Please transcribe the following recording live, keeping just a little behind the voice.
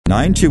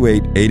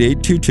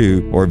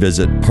928-8822 or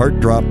visit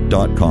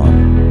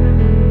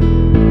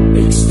heartdrop.com.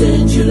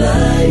 Extend your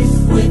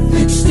life with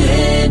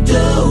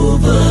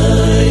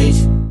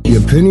Extendovite. The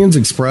opinions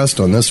expressed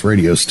on this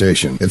radio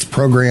station, its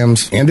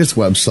programs, and its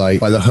website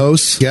by the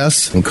hosts,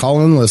 guests, and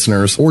call-in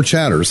listeners or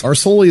chatters are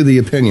solely the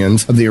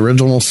opinions of the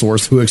original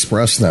source who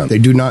expressed them. They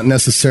do not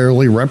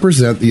necessarily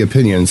represent the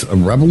opinions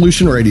of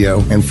Revolution Radio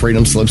and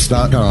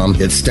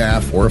FreedomSlips.com, its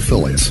staff, or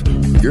affiliates.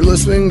 You're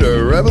listening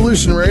to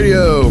Revolution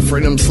Radio,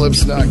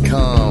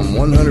 FreedomSlips.com,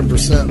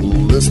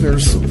 100%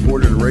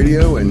 listener-supported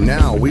radio, and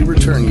now we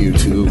return you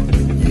to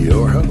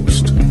your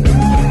host.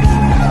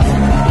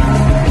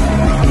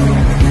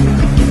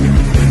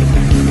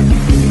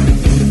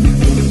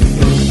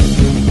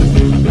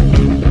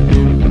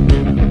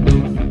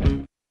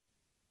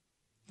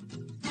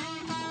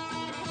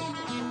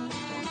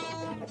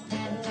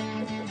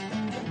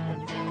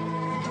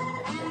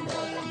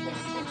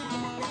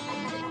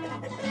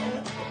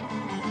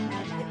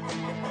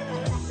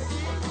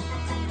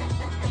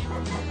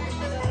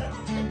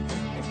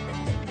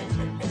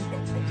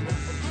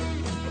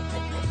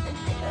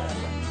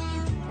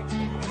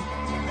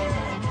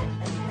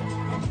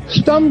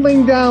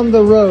 Stumbling down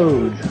the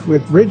road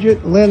with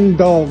Bridgette Lyn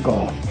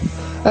Dolgoff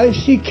as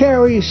she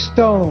carries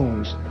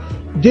stones,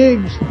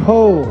 digs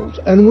holes,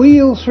 and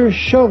wheels her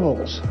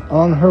shovels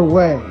on her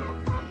way.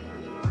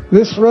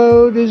 This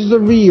road is the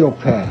real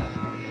path.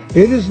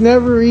 It is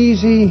never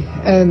easy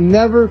and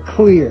never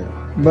clear,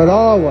 but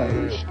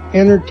always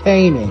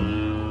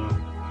entertaining.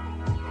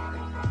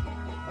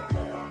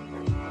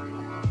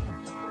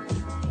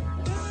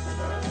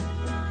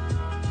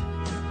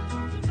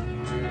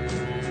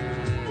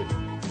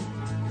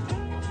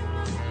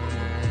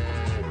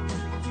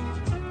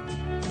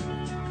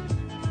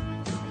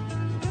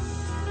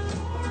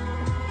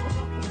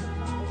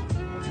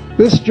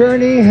 This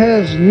journey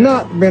has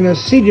not been a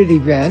seated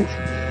event,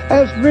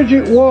 as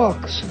Bridgette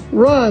walks,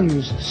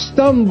 runs,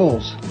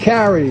 stumbles,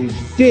 carries,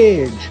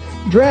 digs,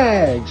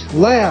 drags,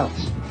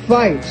 laughs,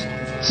 fights,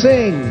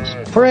 sings,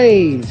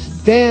 prays,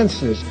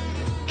 dances,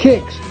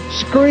 kicks,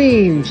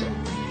 screams,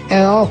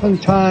 and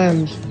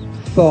oftentimes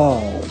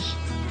falls.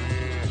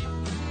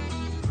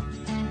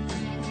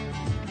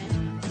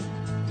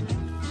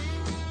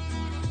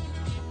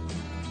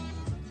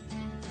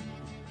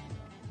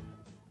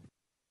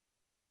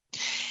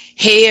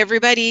 Hey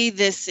everybody,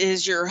 this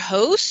is your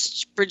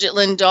host, Bridgette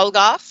Lyn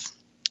Dolgoff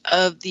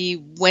of the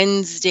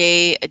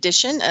Wednesday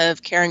edition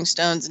of Carrying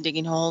Stones and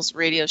Digging Holes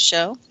radio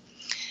show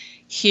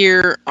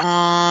here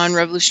on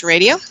Revolution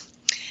Radio.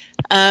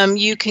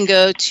 You can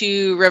go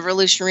to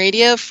Revolution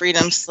Radio,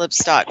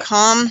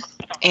 freedomslips.com,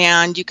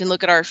 and you can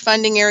look at our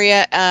funding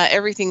area.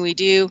 Everything we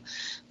do,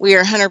 we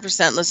are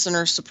 100%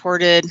 listener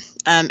supported.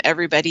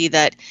 Everybody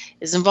that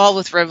is involved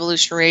with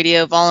Revolution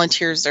Radio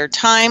volunteers their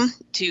time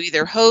to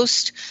either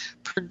host,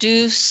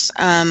 produce,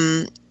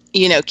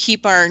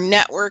 keep our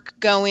network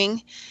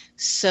going.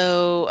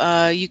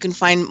 So you can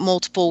find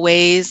multiple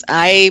ways.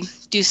 I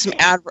do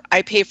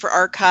I pay for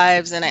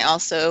archives, and I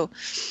also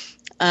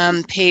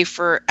pay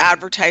for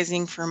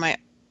advertising for my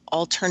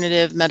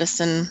alternative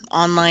medicine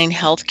online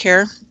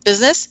healthcare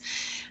business.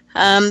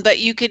 But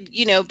you could,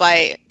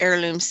 buy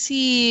heirloom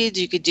seeds.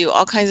 You could do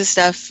all kinds of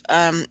stuff.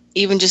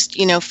 Even just,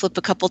 flip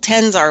a couple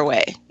tens our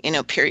way,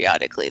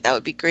 periodically. That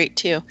would be great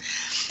too.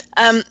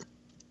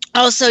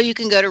 Also, you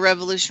can go to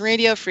Revolution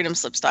Radio,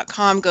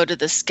 freedomslips.com, go to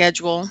the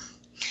schedule.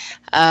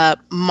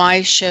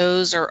 My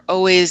shows are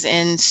always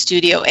in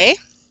Studio A.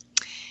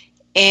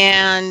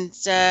 And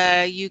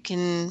you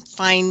can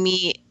find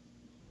me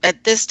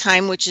at this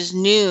time, which is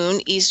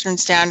noon Eastern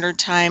Standard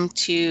Time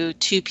to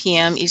 2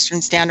 p.m.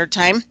 Eastern Standard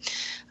Time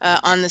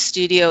on the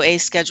Studio A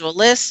schedule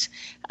list.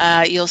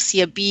 You'll see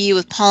a bee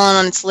with pollen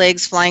on its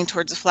legs flying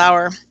towards a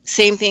flower.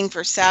 Same thing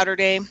for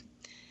Saturday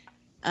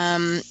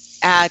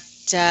at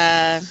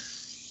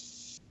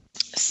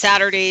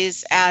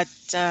Saturdays at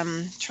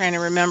trying to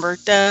remember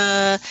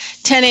 10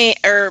 a.m.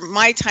 or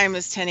my time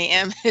is 10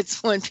 a.m.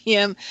 It's 1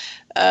 p.m.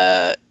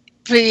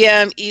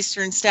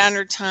 Eastern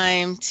Standard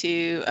Time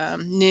to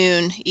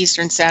noon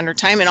Eastern Standard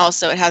Time, and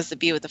also it has the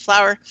bee with the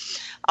flower.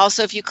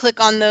 Also, if you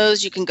click on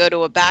those, you can go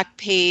to a back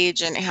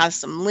page, and it has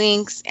some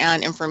links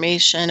and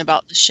information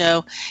about the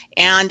show,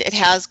 and it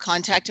has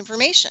contact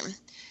information.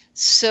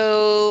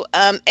 So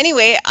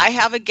anyway, I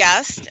have a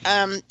guest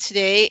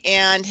today,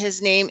 and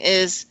his name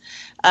is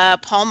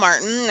Paul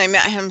Martin. I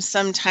met him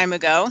some time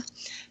ago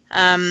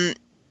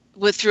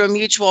through a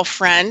mutual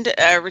friend,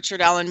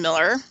 Richard Allen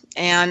Miller,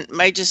 and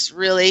I just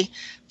really,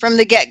 from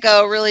the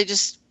get-go, really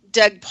just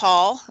dug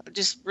Paul.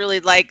 Just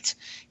really liked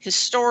his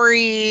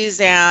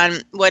stories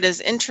and what his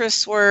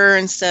interests were,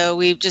 and so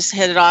we've just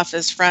hit it off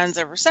as friends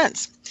ever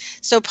since.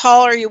 So,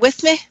 Paul, are you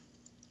with me?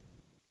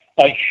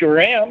 I sure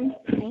am.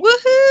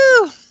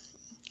 Woohoo!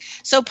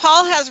 So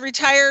Paul has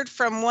retired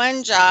from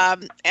one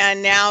job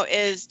and now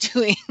is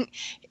doing,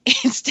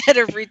 instead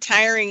of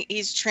retiring,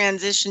 he's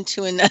transitioned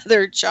to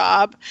another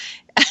job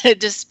at a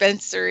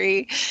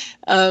dispensary.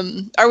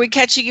 Are we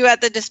catching you at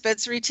the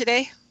dispensary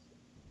today?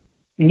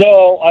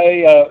 No,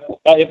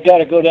 I've got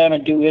to go down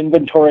and do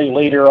inventory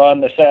later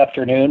on this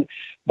afternoon.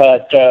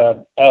 But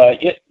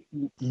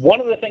one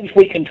of the things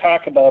we can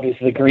talk about is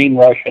the green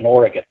rush in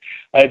Oregon.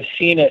 I've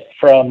seen it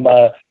from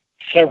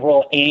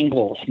several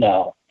angles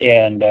now,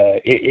 and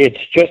it's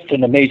just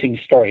an amazing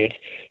story.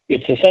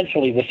 It's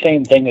essentially the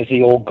same thing as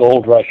the old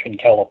gold rush in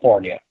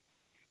California.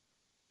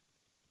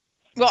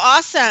 Well,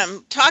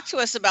 awesome. Talk to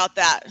us about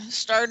that.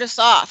 Start us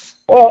off.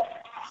 Well,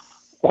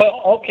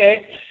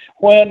 okay.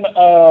 When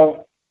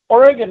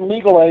Oregon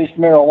legalized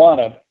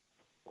marijuana,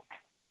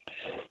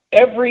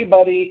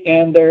 everybody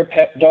and their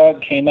pet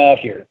dog came out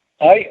here.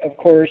 I, of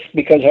course,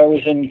 because I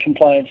was in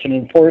compliance and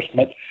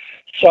enforcement,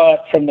 saw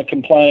it from the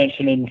compliance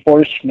and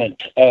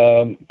enforcement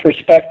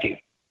perspective.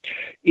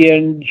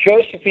 In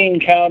Josephine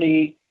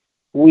County,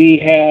 we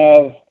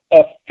have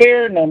a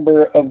fair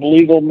number of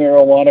legal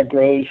marijuana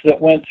grows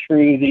that went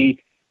through the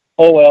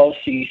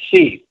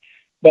OLCC,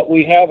 but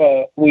we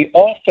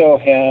also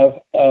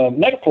have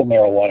medical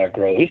marijuana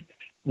grows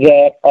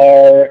that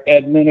are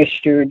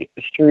administered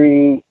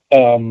through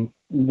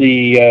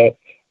the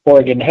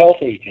Oregon Health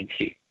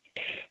Agency.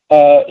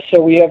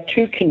 So we have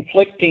two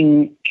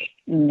conflicting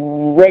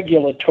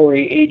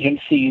regulatory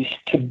agencies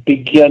to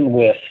begin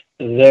with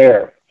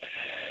there.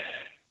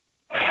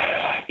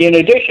 In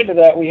addition to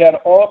that, we had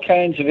all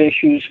kinds of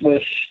issues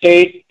with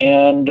state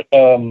and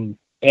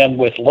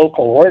with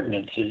local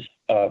ordinances,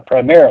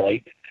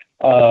 primarily,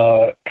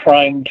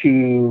 trying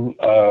to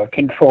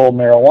control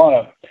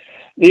marijuana.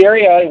 The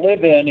area I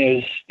live in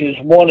is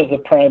one of the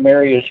prime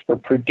areas for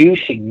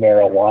producing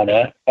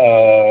marijuana,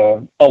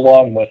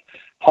 along with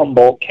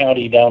Humboldt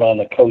County down on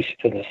the coast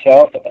to the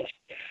south of us.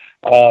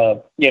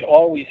 It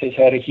always has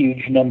had a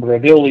huge number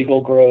of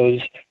illegal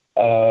grows,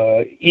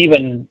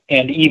 even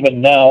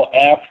now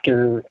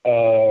after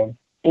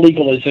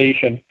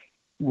legalization.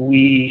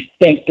 We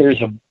think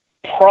there's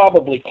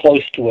probably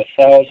close to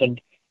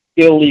 1,000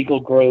 illegal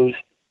grows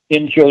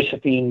in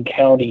Josephine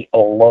County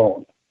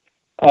alone.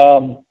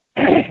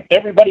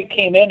 Everybody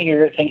came in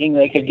here thinking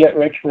they could get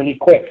rich really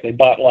quick. They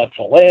bought lots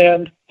of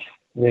land.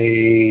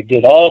 They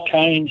did all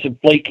kinds of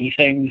flaky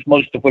things,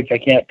 most of which I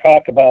can't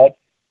talk about,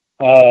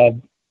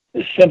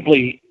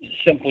 simply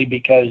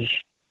because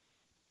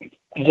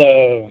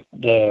the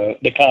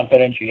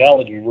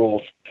confidentiality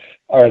rules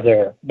are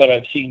there. But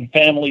I've seen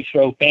family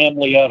throw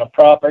family out of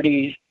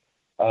properties.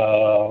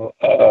 I've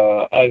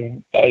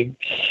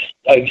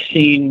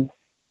seen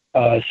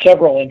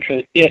several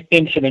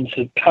incidents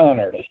of con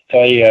artists.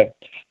 I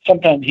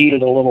sometimes eat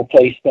at a little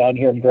place down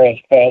here in Grass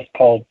Pass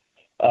called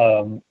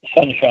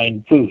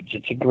Sunshine Foods.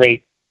 It's a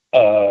great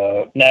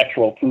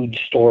natural food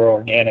store,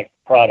 organic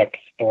product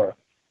store.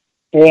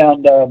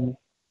 And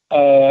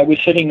I was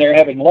sitting there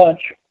having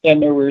lunch,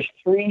 and there were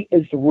 3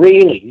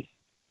 Israelis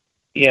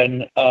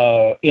in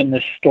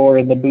the store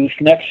in the booth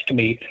next to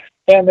me.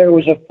 And there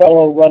was a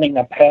fellow running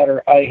a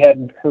patter I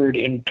hadn't heard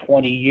in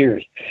 20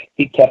 years.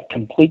 He kept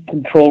complete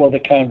control of the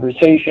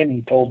conversation.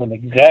 He told them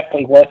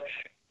exactly what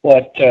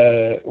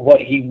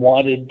he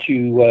wanted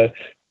to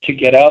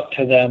get out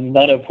to them,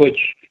 none of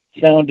which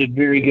sounded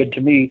very good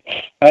to me.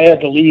 I had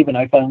to leave, and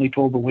I finally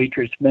told the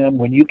waitress, "Ma'am,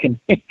 when you can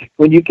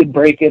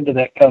break into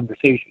that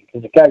conversation,"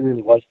 because the guy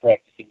really was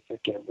practicing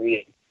circular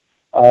breathing.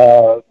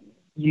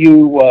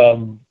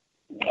 You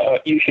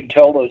should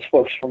tell those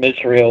folks from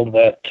Israel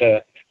that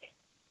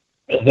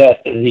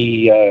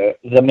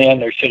the man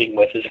they're sitting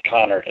with is a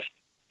con artist.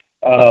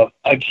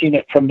 I've seen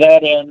it from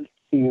that end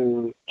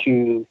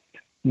to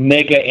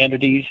mega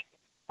entities.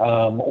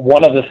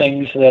 One of the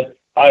things that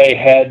I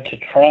had to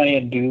try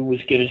and do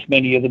was get as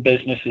many of the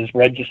businesses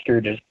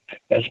registered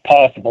as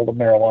possible, the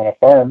marijuana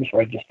farms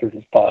registered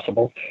as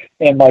possible.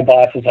 And my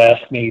bosses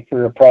asked me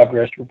for a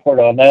progress report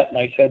on that, and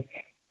I said,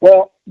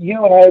 well,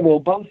 you and I will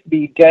both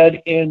be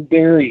dead and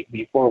buried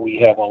before we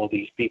have all of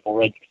these people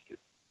registered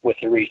with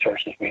the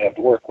resources we have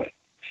to work with.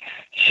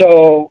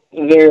 So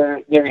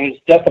there has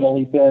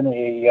definitely been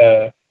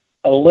a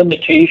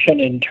limitation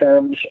in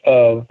terms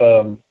of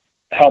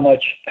how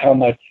much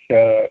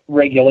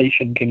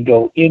regulation can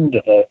go into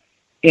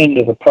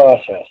the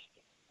process.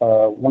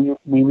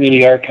 We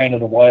really are kind of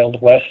the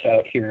Wild West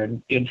out here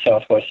in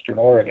southwestern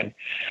Oregon.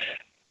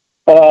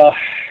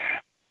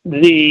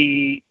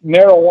 The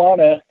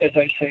marijuana, as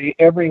I say,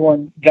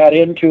 everyone got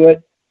into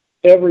it,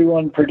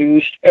 everyone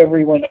produced,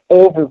 everyone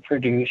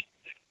overproduced.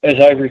 As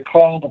I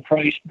recall, the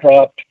price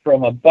dropped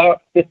from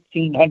about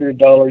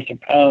 $1,500 a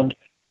pound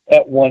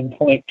at one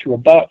point to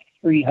about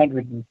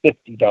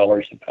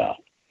 $350 a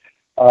pound.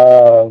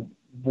 A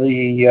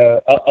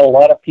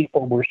lot of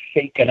people were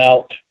shaken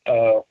out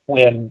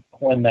when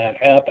that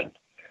happened.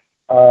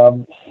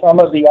 Some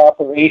of the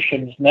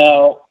operations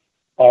now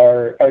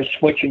are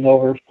switching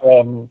over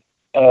from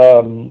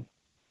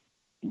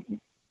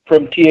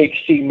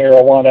THC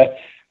marijuana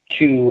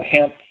to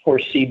hemp for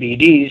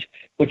CBDs,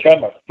 which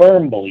I'm a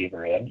firm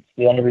believer in. It's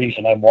the only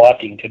reason I'm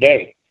walking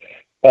today.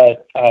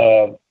 But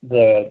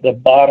the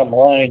bottom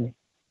line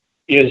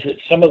is that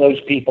some of those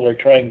people are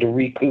trying to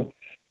recoup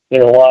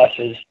their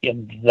losses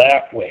in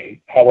that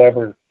way.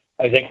 However,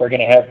 I think we're going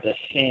to have the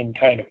same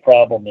kind of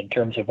problem in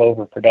terms of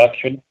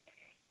overproduction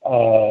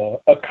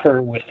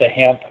occur with the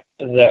hemp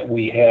that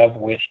we have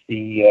with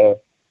the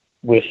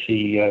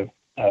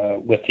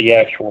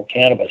actual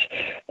cannabis.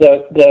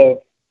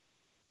 The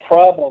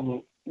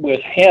problem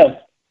with hemp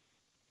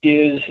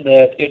is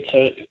that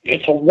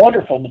it's a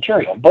wonderful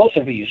material. Both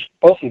of these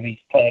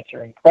plants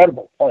are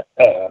incredible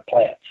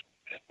plants,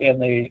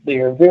 and they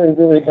are very,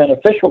 very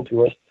beneficial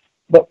to us.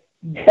 But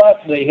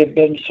they have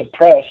been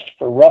suppressed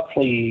for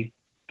roughly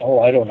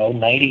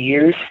 90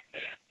 years,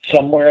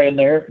 somewhere in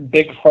there.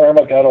 Big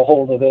Pharma got a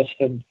hold of this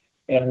and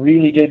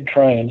really did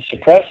try and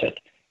suppress it.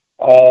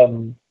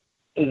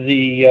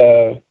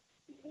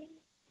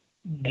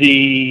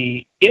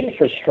 The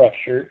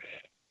infrastructure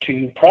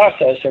to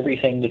process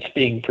everything that's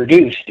being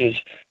produced is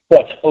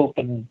what's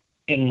open,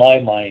 in my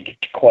mind,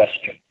 to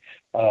question.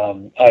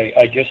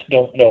 I just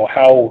don't know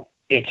how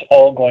it's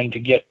all going to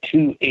get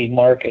to a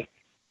market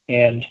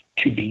and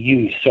to be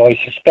used. So I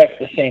suspect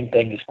the same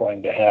thing is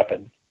going to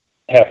happen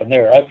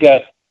there. I've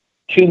got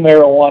three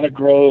marijuana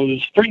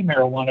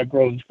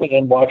grows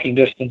within walking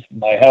distance of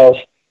my house,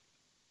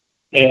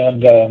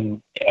 and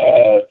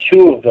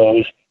two of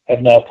those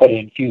have now put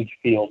in huge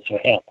fields of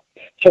hemp.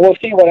 So we'll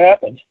see what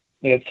happens.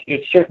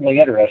 It's certainly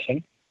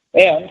interesting,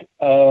 and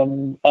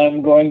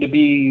I'm going to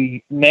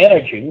be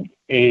managing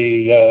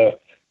a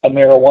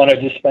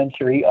marijuana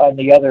dispensary on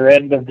the other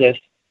end of this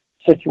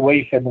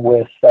situation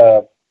with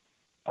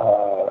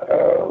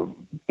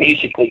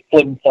basically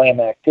flim-flam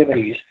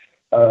activities.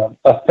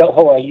 A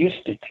fellow I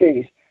used to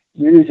chase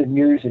years and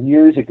years and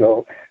years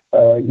ago,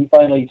 he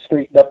finally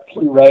straightened up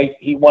to right.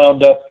 He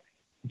wound up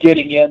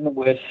getting in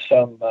with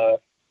some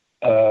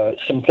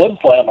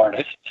flim-flam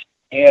artists,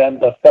 and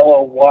the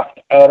fellow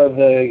walked out of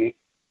the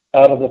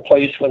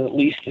place with at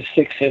least a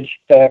 6-inch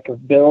stack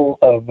of bill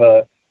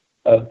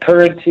of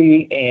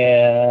currency,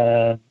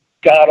 and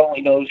God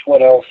only knows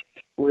what else.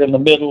 We're in the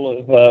middle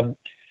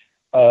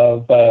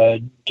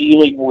of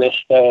dealing with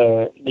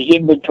the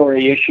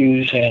inventory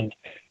issues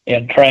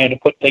and trying to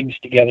put things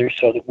together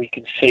so that we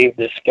can save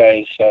this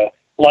guy's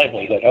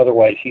livelihood.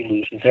 Otherwise, he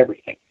loses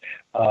everything.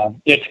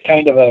 It's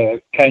kind of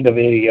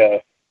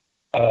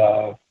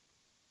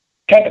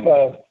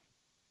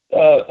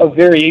a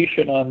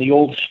variation on the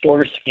old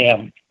store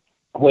scam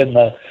when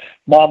the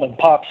mom and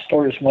pop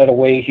stores went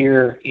away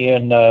here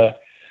in the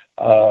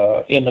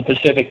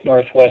Pacific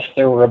Northwest.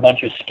 There were a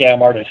bunch of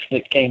scam artists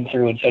that came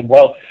through and said,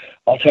 "Well,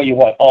 I'll tell you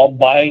what, I'll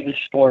buy the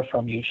store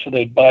from you." So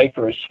they'd buy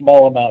for a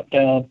small amount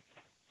down,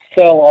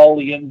 sell all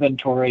the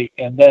inventory,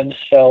 and then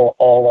sell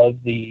all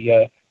of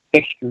the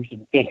fixtures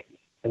and fittings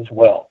as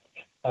well.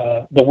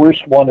 The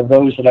worst one of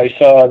those that I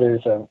saw,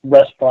 there's a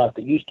restaurant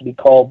that used to be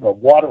called the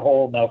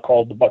Waterhole, now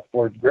called the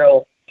Buckboard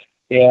Grill,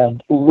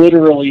 and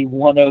literally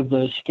one of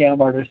the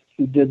scam artists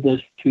who did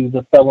this to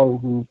the fellow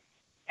who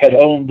had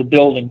owned the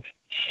building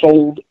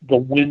sold the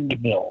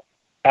windmill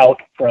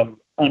out from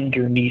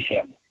underneath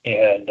him,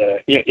 and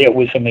it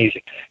was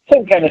amazing.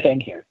 Same kind of thing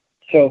here.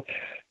 So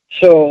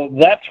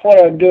that's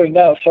what I'm doing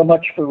now. So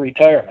much for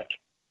retirement.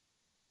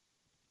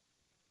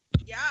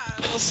 Yeah,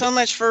 well, so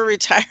much for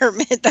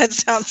retirement. That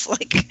sounds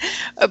like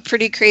a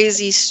pretty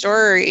crazy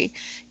story.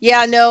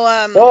 Yeah, no,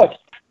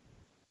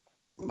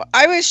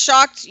 I was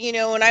shocked,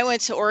 when I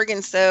went to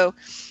Oregon. So,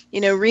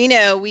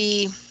 Reno,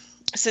 we,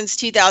 since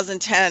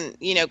 2010,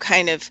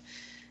 kind of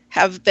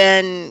have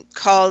been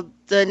called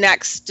the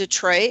next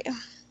Detroit,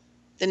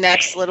 the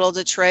next little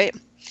Detroit.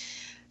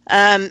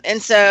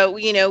 And so,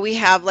 we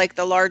have like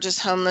the largest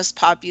homeless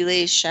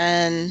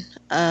population,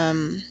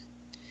 in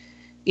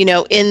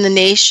the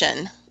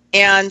nation.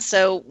 And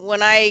so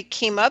when I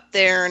came up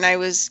there and I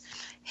was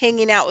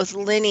hanging out with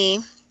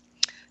Lenny,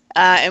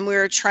 and we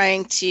were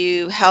trying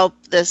to help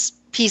this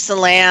piece of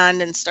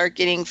land and start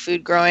getting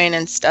food growing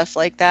and stuff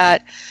like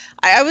that,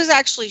 I was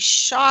actually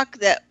shocked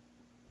that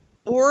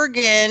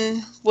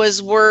Oregon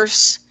was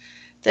worse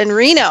than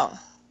Reno,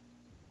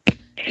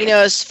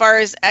 as far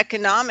as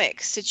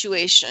economic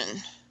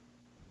situation.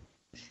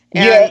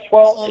 And yes,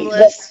 well,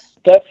 homeless.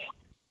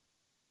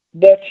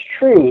 that's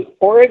true.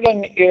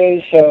 Oregon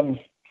is,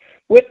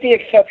 with the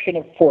exception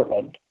of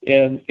Portland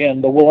in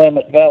the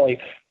Willamette Valley,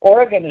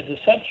 Oregon is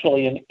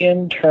essentially an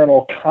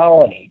internal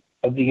colony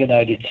of the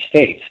United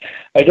States.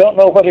 I don't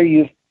know whether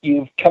you've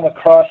come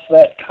across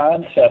that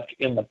concept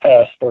in the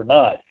past or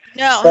not.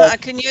 No,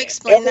 can you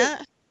explain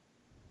that?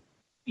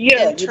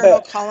 Yeah, internal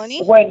colony.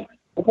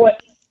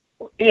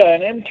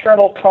 An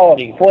internal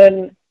colony.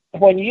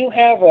 When you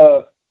have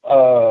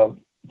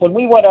when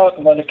we went out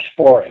and went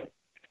exploring,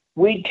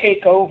 we'd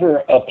take over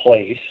a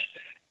place,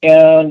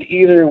 and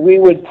either we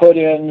would put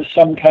in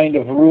some kind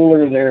of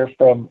ruler there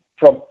from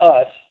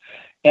us,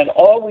 and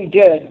all we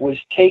did was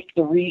take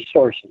the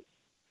resources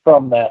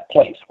from that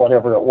place,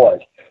 whatever it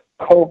was.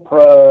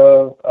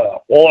 Copra,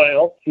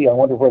 oil. Gee, I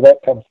wonder where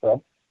that comes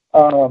from.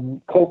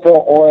 Copra,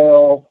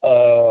 oil.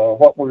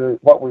 What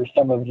were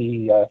some of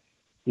the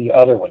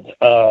other ones?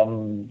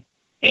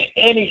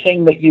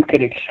 Anything that you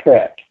could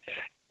extract.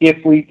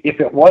 If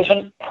it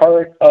wasn't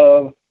part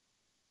of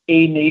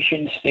a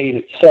nation state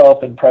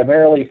itself, and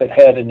primarily if it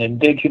had an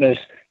indigenous,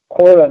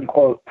 quote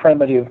unquote,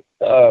 primitive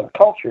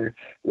culture,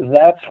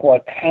 that's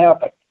what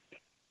happened.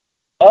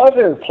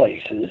 Other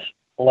places,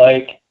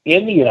 like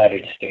in the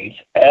United States,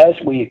 as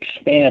we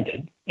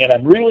expanded, and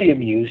I'm really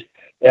amused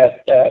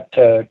at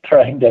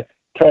trying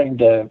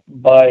to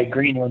buy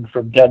Greenland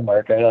from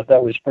Denmark. I thought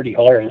that was pretty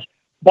hilarious.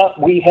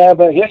 But we have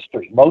a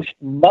history.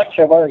 Much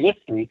of our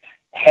history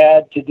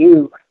had to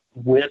do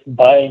with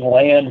buying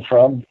land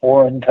from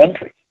foreign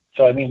countries.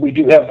 So I mean, we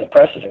do have the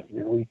precedent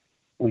here.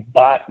 We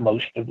bought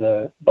most of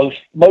the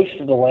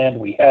land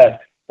we had.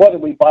 Whether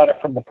we bought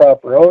it from the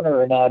proper owner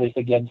or not is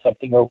again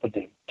something open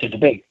to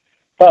debate.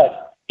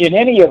 But in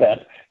any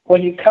event,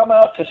 when you come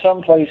out to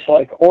some place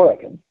like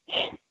Oregon,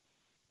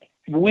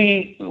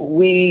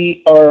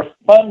 we are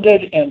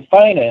funded and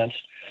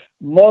financed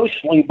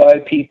mostly by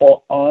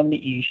people on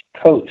the East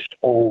Coast,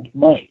 old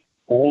money,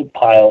 old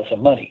piles of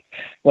money.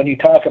 When you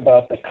talk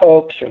about the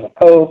Cokes or the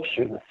Popes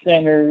or the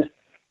Singers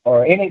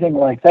or anything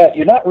like that,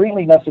 you're not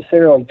really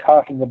necessarily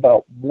talking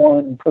about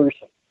one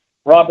person.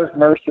 Robert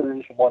Mercer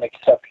is one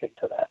exception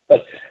to that.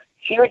 But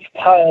huge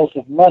piles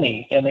of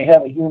money, and they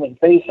have a human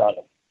face on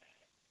them.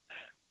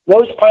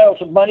 Those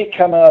piles of money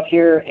come out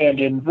here and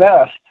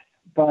invest,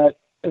 but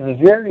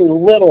very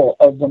little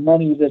of the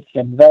money that's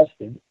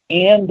invested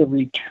and the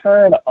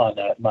return on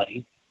that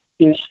money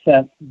is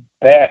sent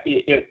back.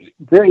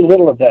 Very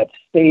little of that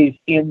stays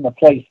in the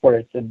place where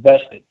it's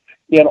invested.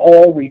 It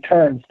all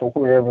returns to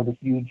wherever the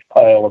huge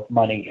pile of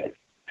money is.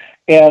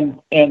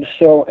 And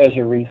so as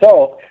a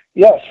result,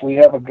 yes, we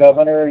have a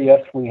governor.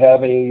 Yes, we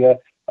have a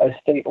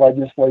state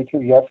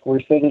legislature. Yes,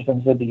 we're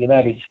citizens of the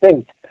United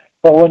States.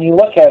 But when you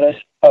look at us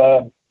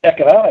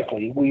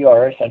economically, we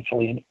are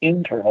essentially an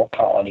internal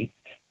colony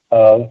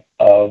of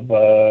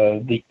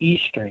the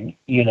eastern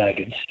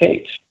United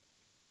States.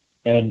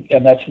 And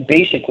that's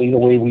basically the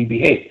way we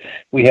behave.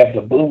 We have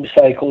the boom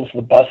cycles,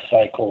 the bust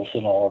cycles,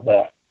 and all of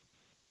that.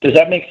 Does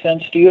that make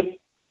sense to you?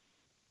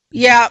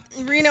 Yeah,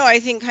 Reno, I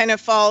think kind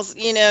of falls,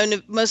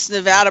 most of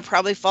Nevada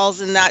probably falls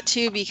in that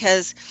too,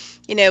 because,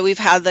 we've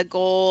had the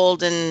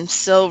gold and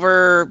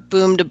silver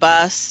boom to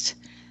bust,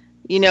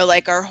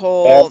 like our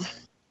whole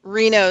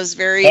Reno's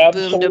very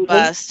boom to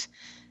bust.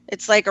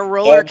 It's like a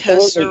roller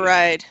coaster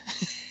ride.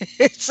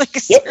 It's like a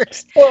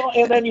circus. Well,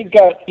 and then you've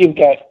got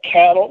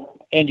cattle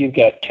and you've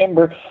got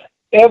timber.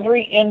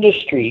 Every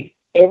industry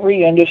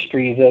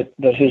that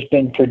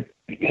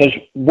has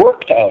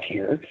worked out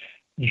here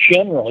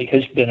generally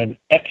has been an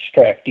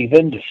extractive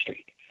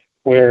industry,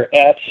 where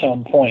at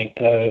some point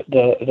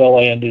the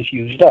land is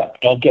used up.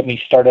 Don't get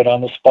me started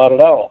on the spotted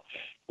owl.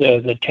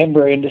 The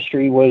timber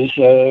industry was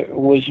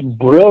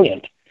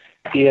brilliant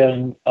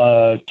in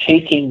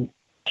taking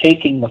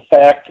the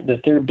fact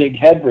that their big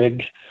head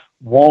rigs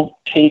won't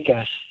take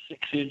a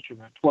 6-inch or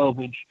a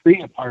 12-inch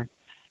tree apart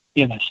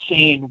in a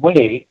sane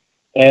way,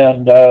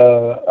 and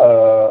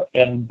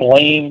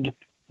blamed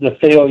the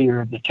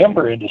failure of the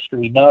timber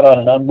industry not on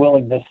an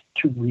unwillingness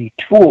to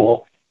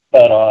retool,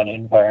 but on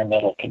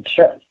environmental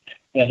concerns.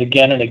 And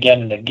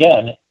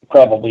again,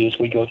 probably as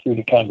we go through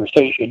the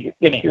conversation, you're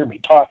going to hear me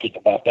talking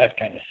about that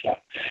kind of stuff.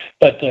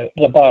 But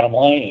the bottom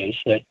line is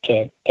that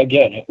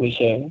again,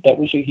 that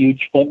was a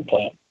huge flim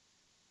flam.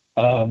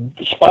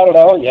 The spotted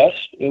owl, yes,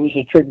 it was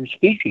a trigger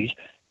species,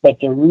 but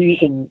the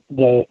reason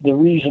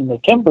the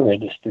timber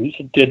industries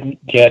didn't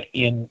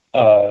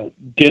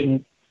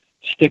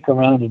stick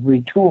around and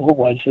retool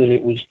was that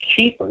it was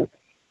cheaper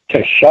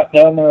to shut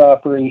down their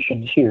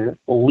operations here,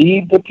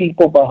 leave the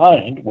people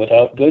behind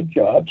without good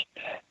jobs,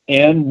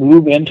 and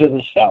move into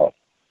the South.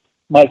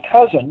 My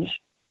cousins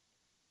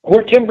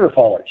were timber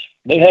fallers.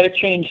 They had a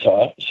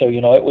chainsaw, so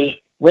it was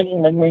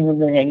ring, ring, ring,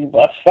 ring, ring,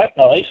 lots of that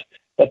noise.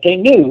 But they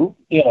knew,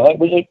 it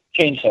was a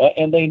chainsaw,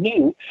 and they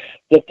knew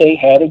that they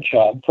had a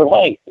job for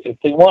life if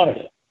they wanted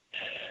it.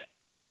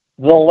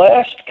 The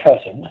last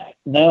cousin,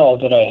 now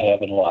that I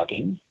have in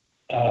logging,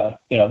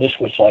 this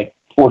was like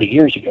 40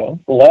 years ago,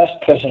 the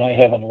last cousin I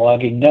have in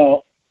logging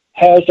now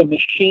has a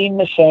machine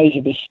the size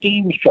of a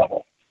steam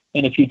shovel.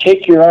 And if you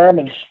take your arm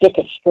and stick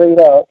it straight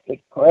out, it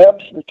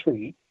grabs the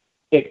tree,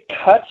 it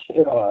cuts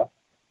it off,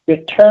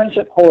 it turns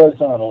it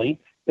horizontally,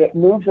 it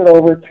moves it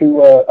over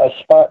to a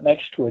spot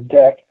next to a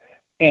deck,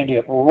 and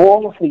it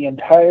rolls the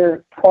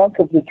entire trunk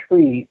of the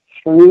tree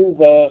through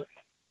the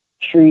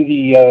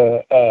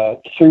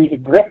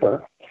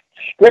gripper,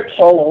 strips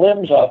all the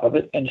limbs off of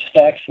it, and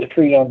stacks the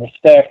tree on the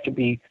stack to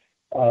be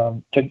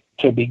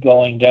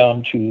going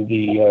down to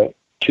the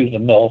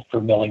mill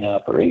for milling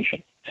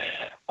operation.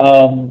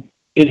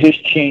 It has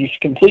changed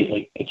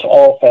completely. It's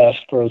all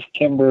fast growth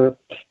timber.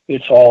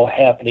 It's all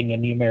happening in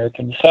the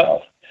American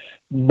South.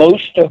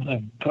 Most of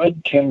the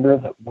good timber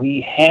that we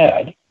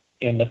had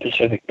in the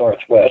Pacific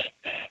Northwest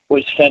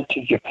was sent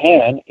to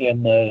Japan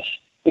in the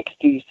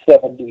 60s,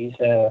 70s,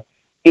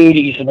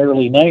 80s, and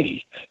early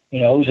 90s.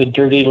 It was a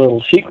dirty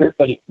little secret,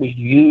 but it was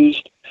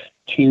used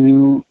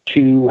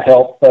to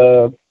help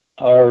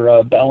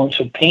our balance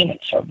of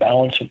payments, our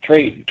balance of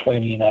trade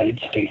between the United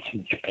States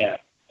and Japan.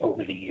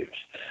 over the years.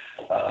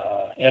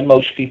 And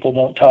most people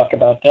don't talk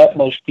about that.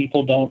 Most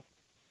people don't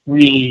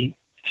really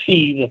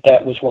see that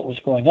that was what was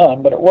going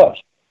on, but it was.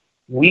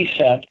 We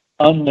sent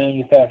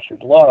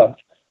unmanufactured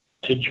logs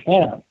to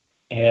Japan,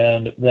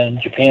 and then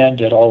Japan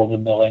did all of the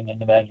milling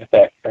and the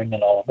manufacturing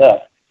and all of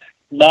that.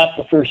 Not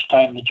the first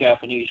time the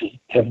Japanese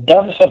have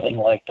done something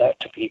like that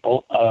to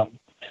people.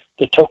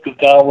 The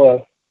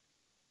Tokugawa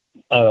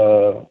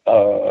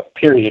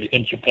period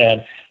in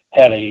Japan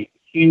had a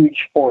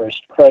huge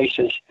forest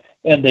crisis,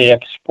 and they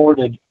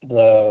exported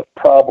the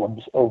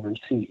problems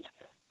overseas.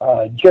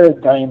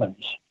 Jared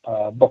Diamond's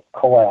book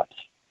Collapse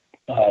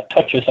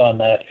touches on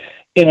that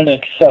in an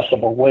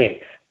accessible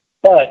way.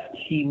 But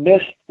he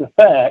missed the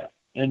fact,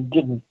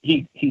 and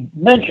he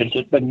mentions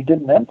it, but he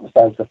didn't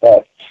emphasize the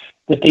fact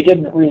that they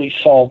didn't really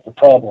solve the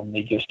problem.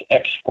 They just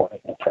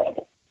exported the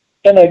problem.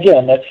 And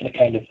again, that's the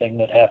kind of thing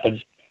that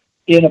happens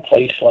in a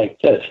place like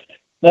this.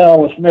 Now,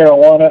 with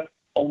marijuana,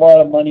 a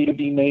lot of money to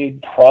be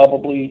made.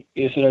 Probably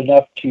is it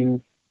enough to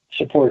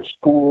support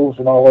schools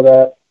and all of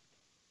that?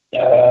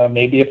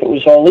 Maybe if it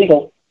was all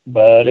legal,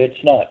 but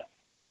it's not.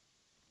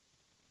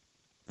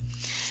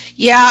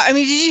 Yeah, I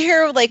mean, did you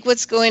hear like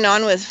what's going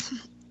on with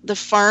the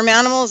farm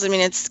animals? I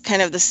mean, it's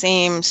kind of the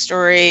same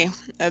story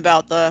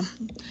about the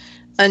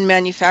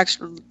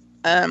unmanufactured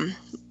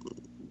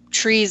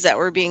trees that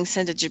were being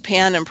sent to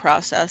Japan and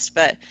processed,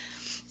 but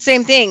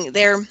same thing.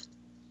 They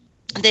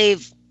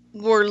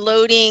were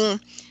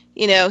loading,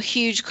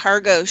 huge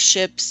cargo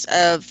ships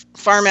of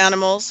farm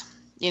animals,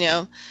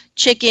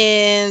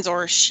 chickens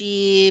or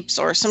sheep,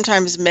 or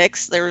sometimes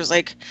mixed.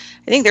 I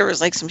think there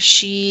was some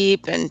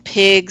sheep and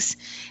pigs,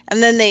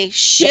 and then they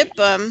ship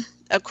them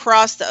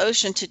across the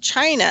ocean to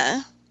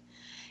China,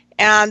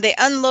 and they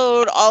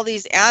unload all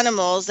these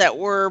animals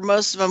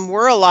most of them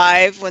were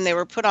alive when they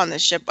were put on the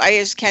ship. I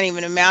just can't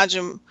even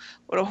imagine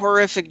what a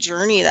horrific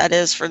journey that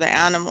is for the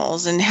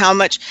animals, and how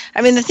much,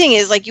 the thing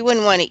is, you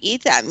wouldn't want to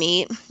eat that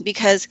meat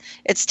because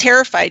it's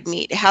terrified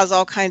meat. It has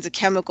all kinds of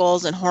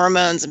chemicals and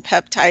hormones and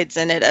peptides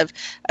in it of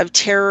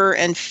terror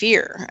and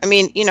fear.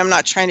 I'm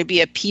not trying to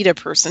be a PETA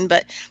person,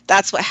 but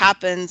that's what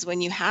happens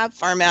when you have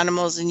farm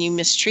animals and you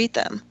mistreat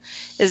them,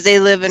 is they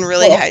live in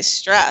really high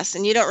stress,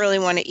 and you don't really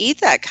want to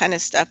eat that kind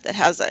of stuff that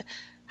has a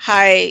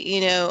high,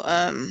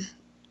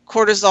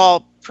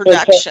 cortisol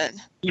production.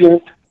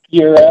 You're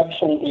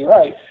absolutely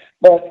right.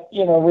 But,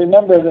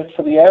 remember that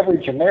for the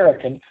average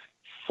American,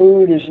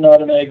 food is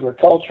not an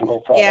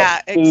agricultural product.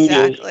 Yeah,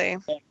 exactly.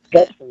 Food is an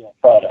industrial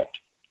product.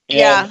 And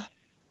yeah.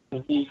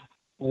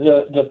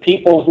 The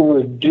people who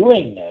are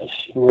doing this,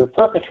 who are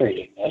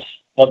perpetrating this,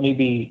 let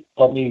me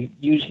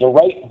use the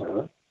right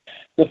verb.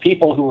 The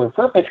people who are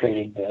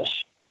perpetrating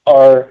this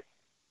are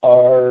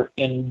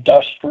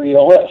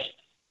industrialists.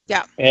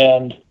 Yeah.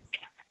 And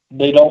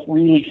they don't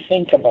really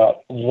think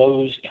about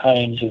those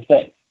kinds of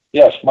things.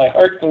 Yes, my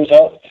heart goes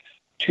out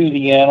to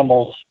the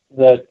animals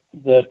that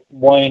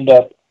wind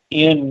up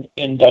in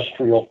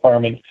industrial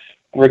farming,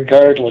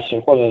 regardless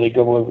of whether they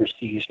go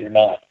overseas or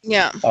not.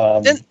 Yeah.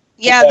 But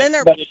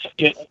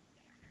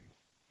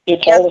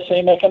it's all the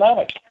same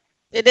economics.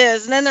 It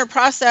is, and then they're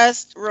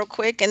processed real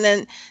quick, and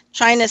then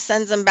China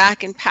sends them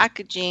back in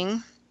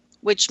packaging,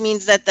 which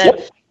means that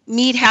the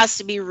meat has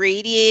to be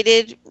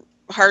radiated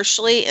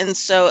harshly, and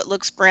so it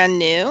looks brand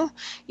new,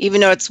 even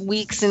though it's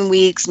weeks and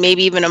weeks,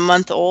 maybe even a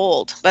month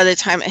old by the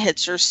time it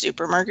hits your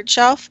supermarket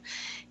shelf.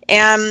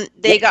 And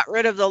they got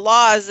rid of the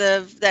laws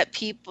of that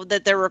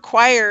they're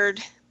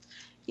required,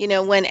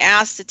 when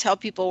asked, to tell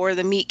people where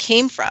the meat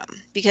came from,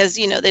 because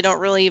they don't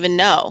really even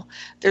know.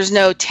 There's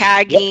no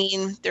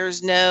tagging.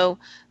 There's no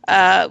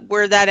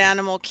where that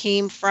animal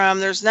came from.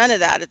 There's none of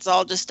that. It's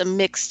all just a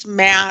mixed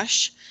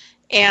mash,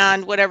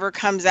 and whatever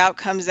comes out,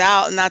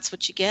 and that's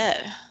what you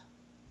get.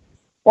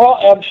 Well,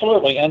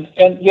 absolutely, and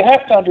you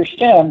have to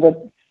understand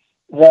that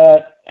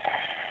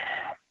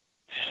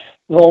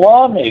the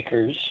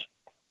lawmakers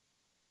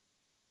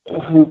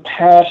who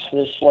pass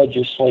this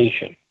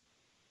legislation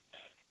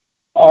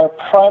are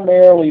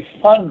primarily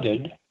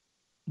funded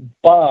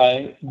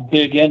by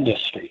big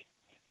industry.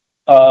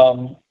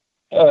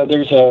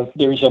 There's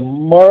a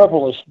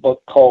marvelous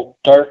book called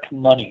Dark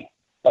Money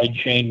by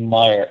Jane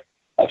Meyer.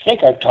 I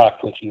think I've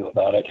talked with you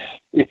about it.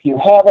 If you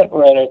haven't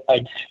read it,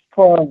 I'd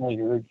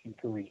strongly urge you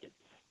to read it.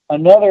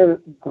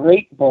 Another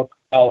great book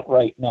out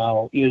right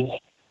now is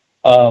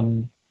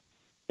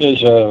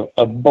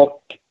a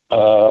book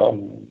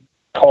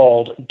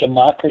called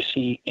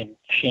Democracy in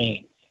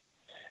Chains.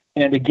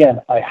 And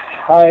again, I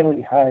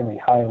highly, highly,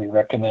 highly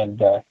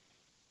recommend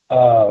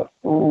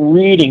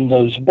reading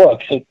those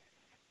books.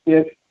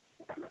 It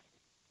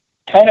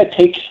kind of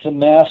takes the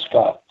mask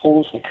off,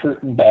 pulls the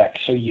curtain back,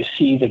 so you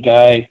see the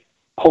guy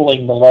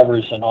pulling the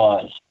levers in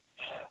Oz.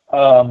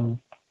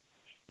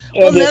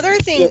 Another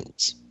thing,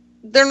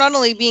 they're not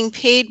only being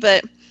paid,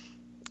 but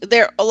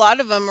a lot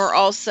of them are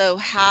also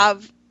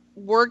have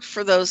worked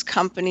for those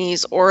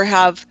companies or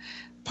have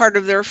part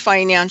of their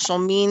financial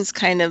means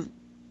kind of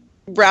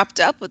wrapped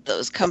up with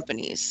those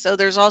companies. So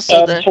there's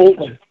also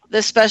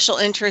the special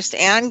interest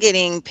and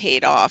getting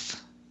paid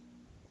off.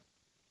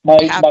 My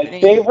happening.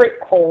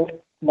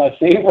 my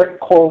favorite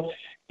quote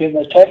in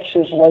the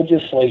Texas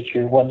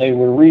legislature when they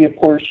were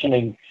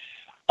reapportioning,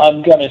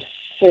 I'm going to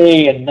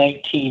say in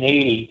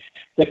 1980,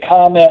 the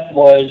comment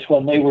was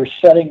when they were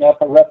setting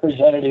up a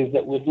representative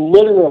that would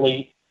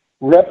literally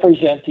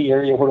represent the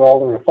area where all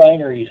the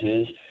refineries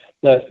is,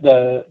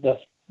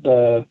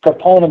 the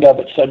proponent of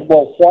it said,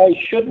 well, why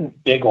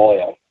shouldn't big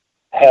oil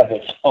have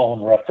its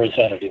own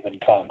representative in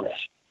Congress?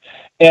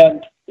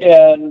 And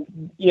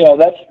you know,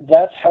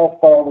 that's how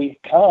far we've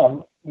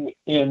come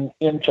in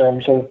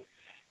terms of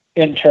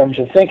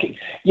thinking.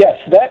 Yes,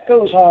 that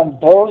goes on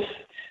both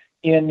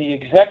in the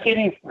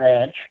executive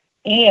branch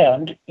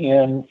and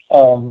in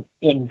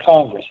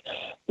Congress.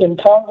 In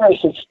Congress,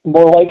 it's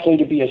more likely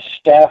to be a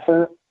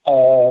staffer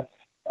on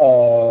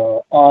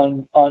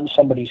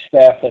somebody's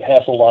staff that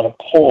has a lot of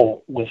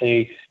pull with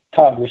a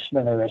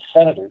congressman or a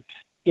senator.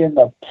 In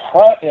the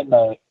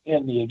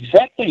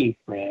executive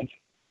branch,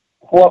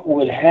 what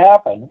would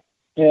happen,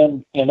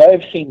 and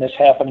I've seen this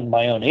happen in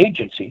my own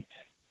agency,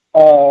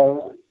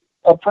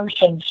 a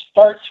person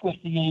starts with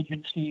the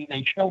agency,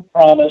 they show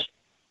promise,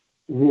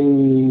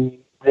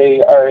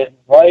 they are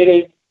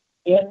invited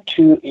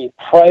into a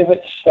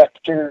private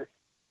sector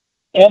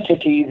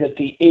entity that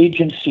the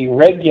agency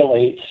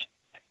regulates.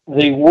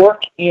 They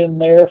work in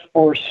there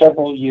for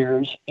several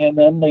years, and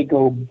then they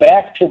go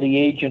back to the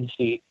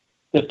agency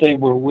that they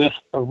were with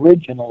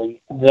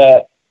originally.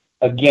 That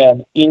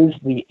again is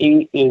the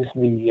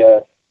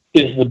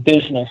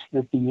business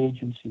that the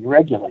agency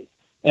regulates,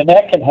 and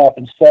that can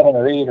happen 7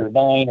 or 8 or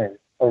 9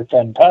 or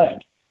 10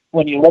 times.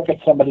 When you look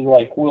at somebody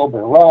like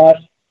Wilbur Ross,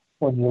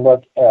 when you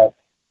look at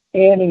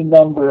any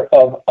number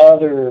of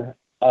other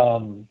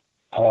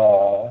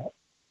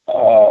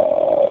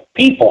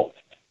people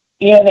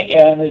in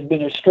an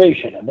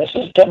administration, and this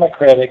is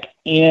Democratic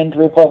and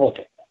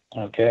Republican,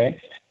 okay?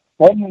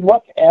 When you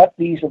look at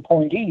these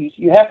appointees,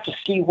 you have to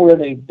see where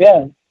they've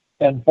been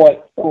and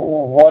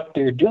what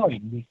they're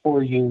doing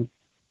before you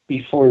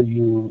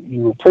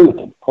approve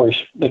them. Of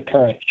course, the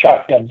current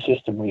shotgun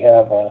system we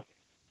have,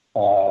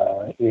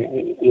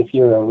 if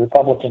you're a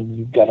Republican,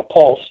 you've got a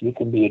pulse, you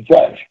can be a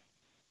judge.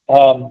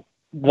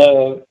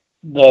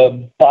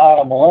 The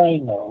bottom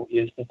line, though,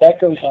 is that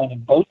goes on in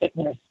both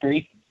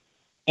administrations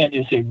and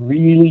is a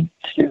really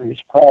serious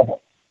problem.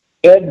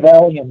 Ed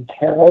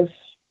Valianteros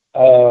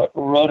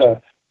wrote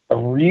a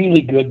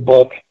really good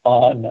book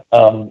on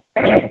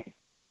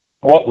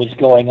what was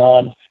going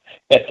on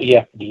at the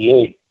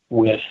FDA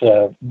with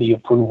the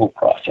approval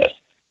process.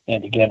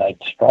 And again,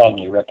 I'd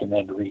strongly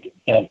recommend reading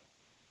him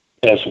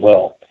as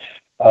well.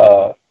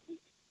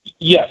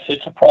 Yes,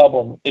 it's a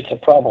problem. It's a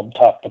problem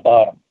top to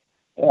bottom.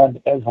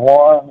 And as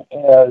long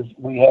as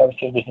we have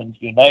Citizens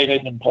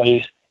United in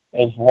place,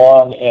 as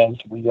long as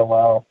we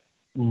allow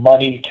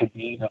money to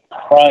be the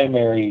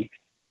primary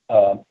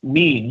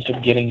means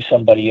of getting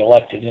somebody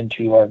elected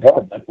into our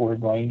government, we're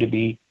going to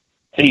be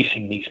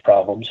facing these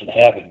problems and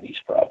having these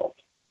problems.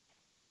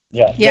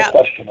 Yeah, no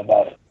question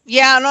about it.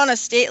 Yeah, and on a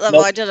state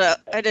level, I did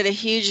a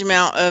huge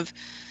amount of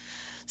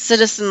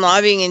citizen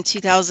lobbying in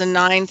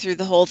 2009 through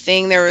the whole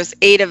thing. There was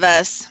 8 of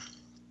us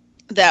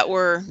that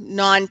were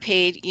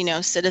non-paid,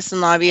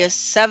 citizen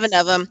lobbyists. 7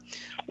 of them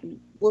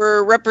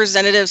were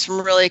representatives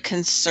from really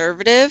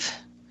conservative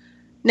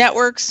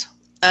networks.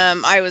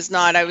 I was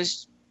not. I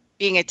was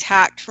being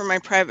attacked for my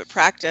private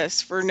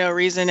practice for no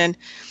reason, and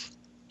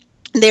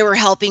they were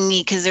helping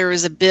me because there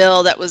was a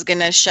bill that was going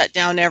to shut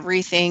down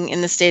everything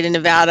in the state of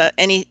Nevada.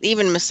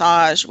 Even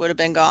massage would have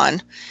been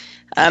gone.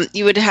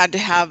 You would have had to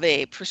have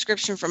a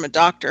prescription from a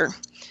doctor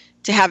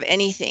to have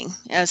anything,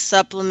 as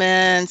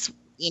supplements.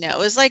 It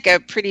was like a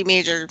pretty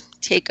major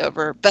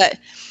takeover. But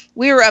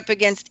we were up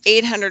against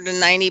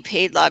 890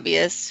 paid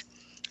lobbyists,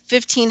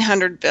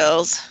 1,500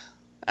 bills,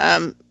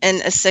 in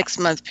a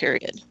 6-month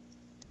period.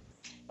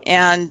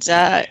 And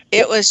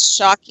it was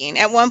shocking.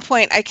 At one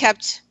point, I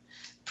kept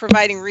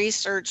providing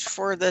research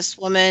for this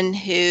woman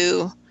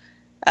who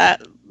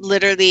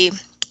literally,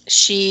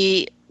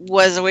 she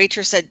was a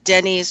waitress at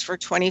Denny's for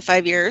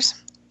 25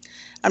 years.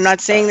 I'm not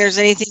saying there's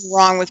anything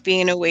wrong with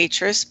being a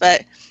waitress,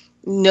 but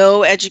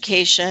no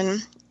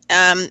education.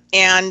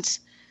 And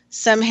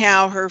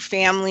somehow her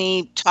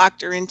family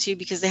talked her into,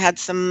 because they had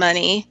some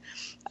money,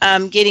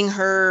 getting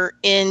her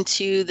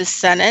into the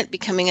Senate,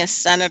 becoming a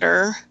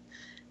senator,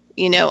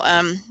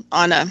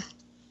 on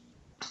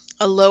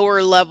a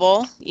lower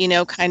level,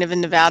 kind of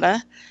in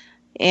Nevada.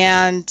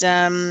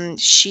 And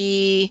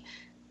she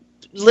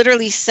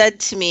literally said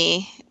to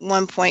me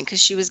one point,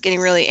 because she was getting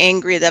really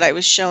angry that I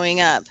was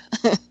showing up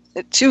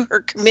to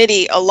her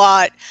committee a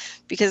lot,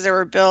 because there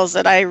were bills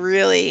that I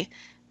really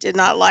did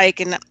not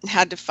like and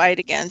had to fight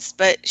against.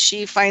 But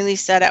she finally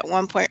said at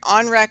one point,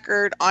 on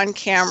record, on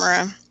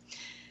camera,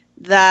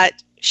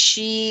 that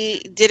she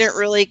didn't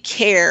really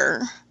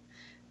care,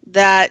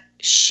 that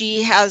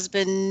she has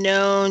been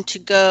known to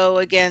go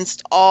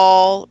against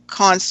all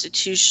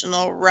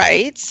constitutional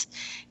rights,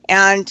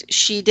 and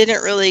she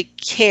didn't really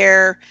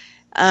care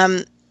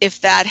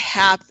if that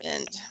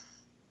happened,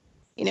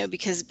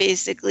 because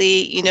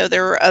basically,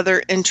 there were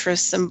other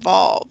interests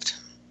involved.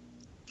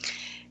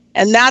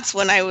 And that's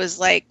when I was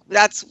like,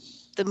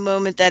 that's the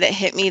moment that it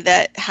hit me,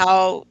 that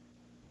how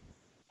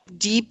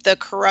deep the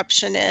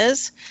corruption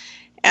is,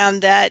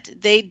 and that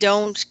they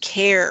don't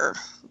care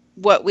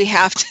what we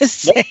have to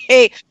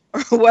say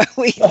or what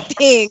we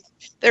think.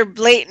 They're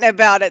blatant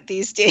about it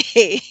these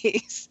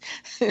days.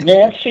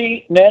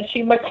 Nancy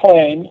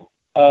McLean,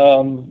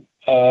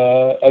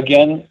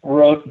 again,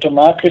 wrote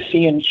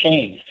Democracy in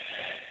Chains.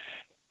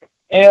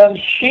 And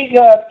she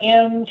got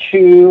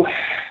into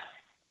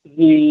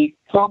the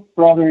Koch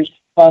brothers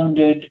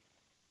funded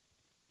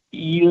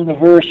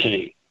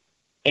university.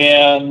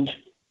 And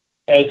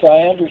as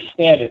I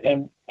understand it,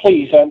 and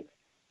please, I'm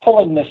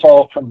pulling this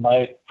all from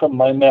my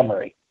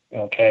memory,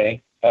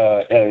 okay?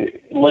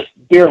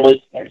 Dear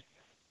listeners,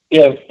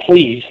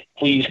 please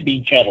be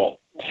gentle.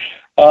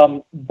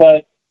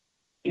 But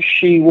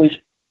she was,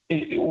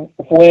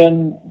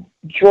 when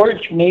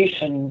George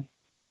Mason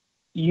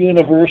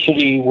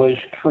University was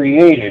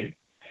created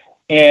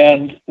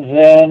and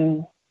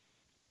then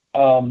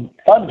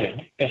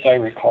funded, as I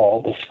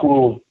recall,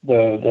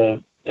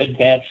 the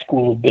Advanced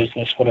School of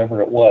Business,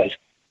 whatever it was.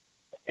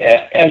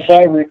 As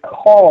I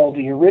recall,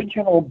 the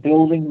original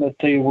building that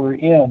they were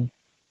in,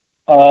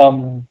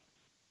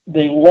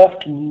 they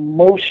left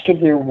most of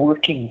their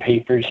working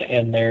papers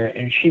in there,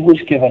 and she was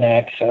given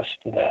access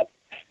to that.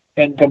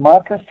 And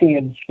Democracy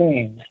in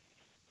Chains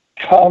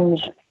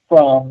comes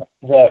from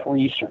that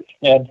research.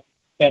 And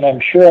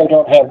I'm sure I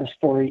don't have the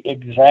story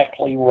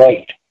exactly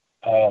right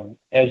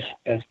as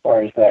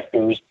far as that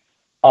goes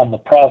on the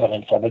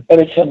provenance of it, but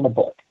it's in the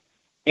book.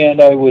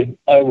 And I would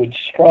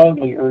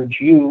strongly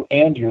urge you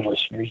and your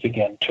listeners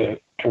again to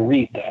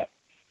read that.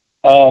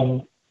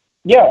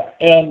 Yeah,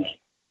 and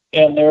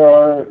there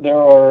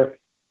are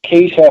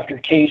case after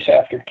case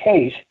after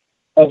case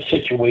of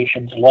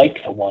situations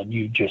like the one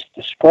you just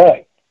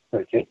described,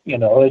 Bridgette. You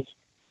know,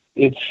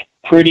 it's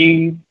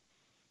pretty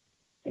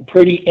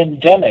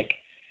endemic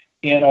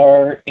in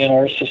our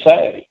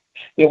society.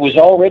 It was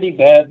already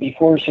bad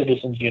before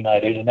Citizens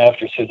United, and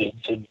after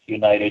Citizens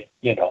United,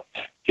 you know,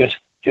 just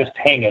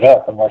hang it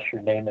up unless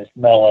your name is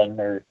Mellon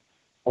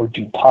or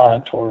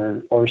DuPont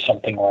or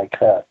something like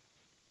that.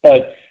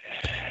 But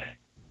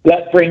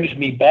that brings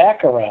me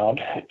back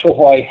around to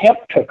why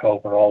hemp took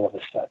over all of a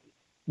sudden.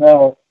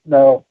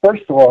 Now,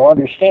 first of all,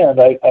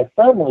 understand, I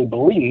firmly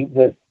believe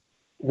that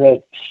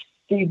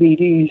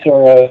CBDs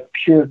are a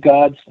pure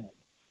godsend,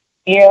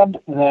 and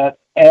that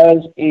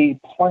as a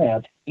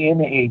plant in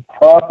a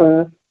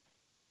proper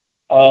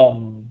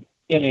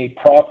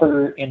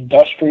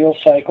industrial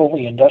cycle,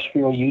 the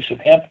industrial use of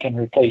hemp can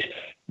replace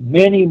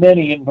many,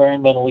 many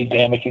environmentally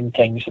damaging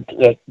things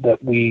that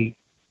we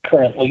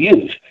currently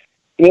use.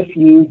 If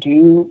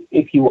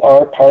you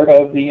are part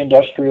of the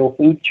industrial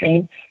food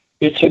chain,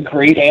 it's a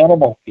great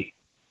animal feed.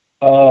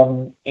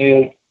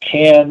 It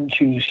can,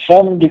 to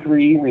some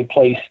degree,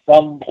 replace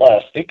some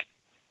plastic,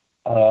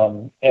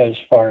 as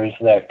far as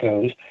that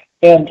goes,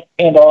 and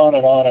on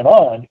and on and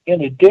on.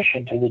 In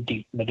addition to the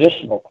deep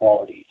medicinal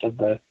qualities of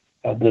the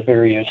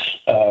various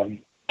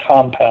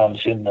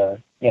compounds in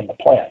the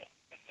plant.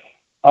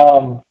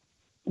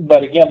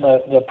 But again,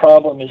 the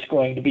problem is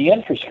going to be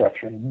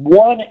infrastructure.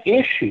 One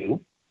issue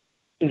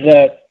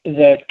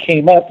that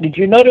came up. Did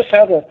you notice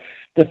how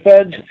the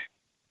feds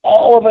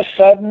all of a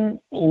sudden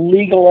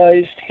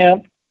legalized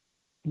hemp,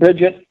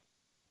 Bridgette?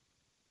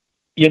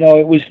 You know,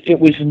 it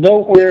was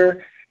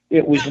nowhere.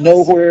 It was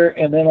nowhere,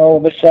 and then all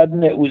of a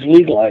sudden it was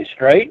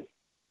legalized, right?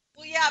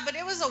 Well, yeah, but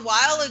it was a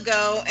while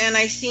ago, and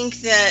I think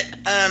that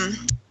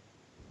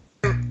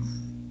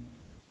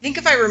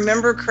if I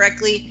remember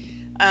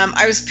correctly,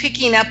 I was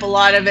picking up a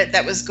lot of it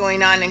that was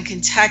going on in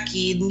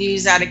Kentucky,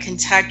 news out of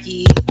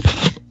Kentucky,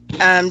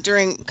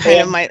 during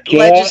kind of my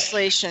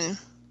legislation.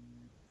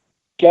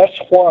 Guess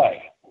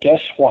why?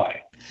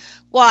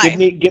 Why?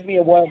 Give me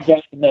a wild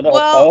guess, and then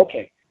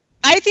okay.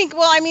 I think.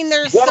 Well, I mean,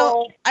 I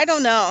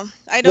don't know.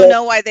 I don't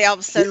know why they all of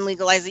a sudden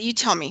legalize it. You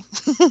tell me.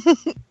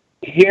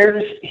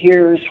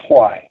 Here's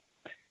why.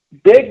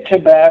 Big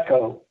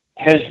tobacco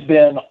has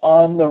been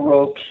on the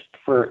ropes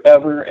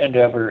forever and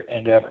ever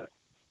and ever.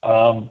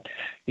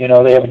 You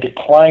know, they have a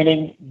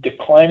declining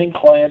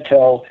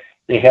clientele.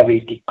 They have a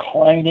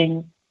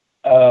declining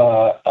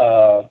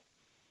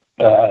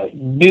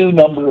new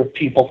number of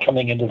people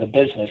coming into the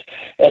business,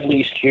 at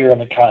least here in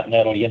the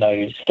continental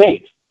United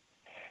States.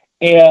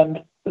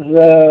 And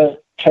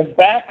the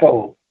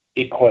tobacco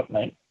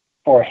equipment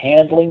for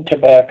handling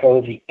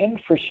tobacco, the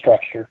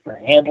infrastructure for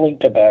handling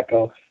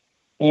tobacco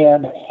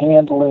and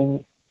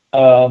handling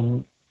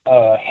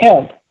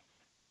hemp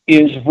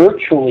is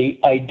virtually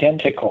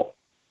identical.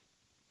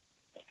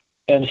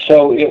 And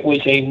so it was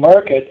a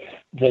market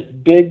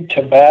that big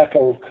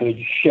tobacco could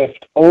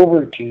shift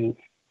over to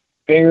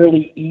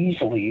fairly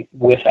easily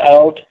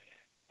without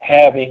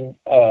having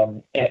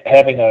a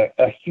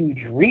huge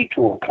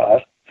retool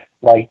cost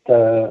like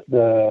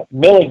the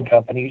milling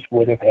companies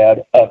would have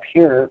had up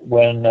here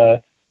when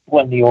the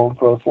old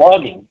growth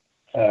logging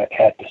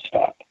had to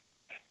stop.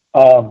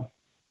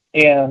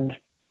 And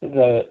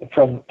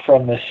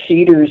from the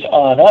cedars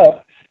on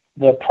up,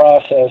 the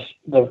process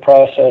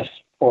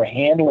for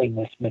handling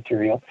this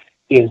material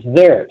is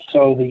there.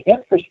 So the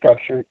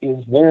infrastructure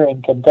is there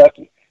in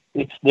Kentucky.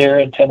 It's there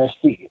in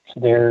Tennessee. It's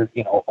there,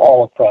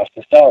 all across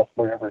the South,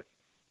 wherever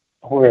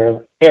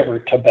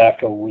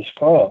tobacco was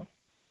grown.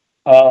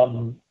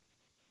 And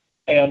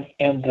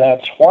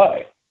that's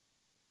why.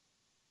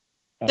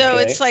 So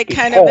it's like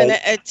kind of an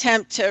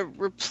attempt to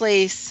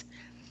replace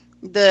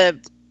the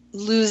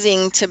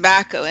losing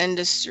tobacco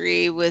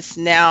industry with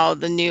now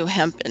the new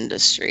hemp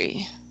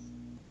industry.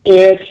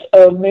 It's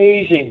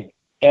amazing.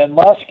 And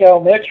Moscow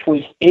Mitch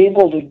was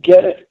able to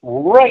get it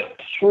right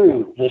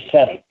through the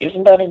Senate.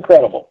 Isn't that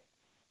incredible?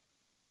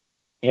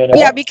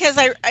 Yeah, because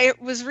I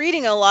was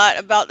reading a lot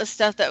about the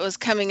stuff that was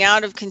coming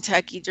out of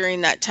Kentucky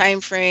during that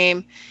time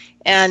frame,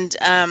 and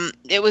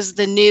it was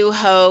the new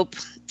hope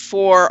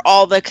for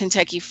all the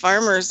Kentucky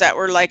farmers that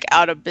were like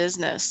out of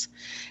business,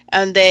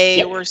 and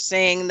they were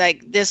saying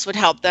like this would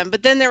help them.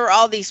 But then there were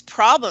all these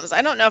problems.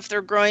 I don't know if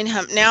they're growing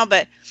hemp now,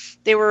 but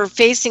they were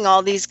facing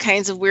all these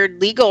kinds of weird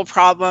legal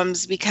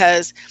problems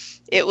because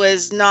it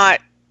was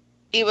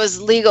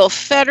legal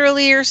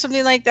federally or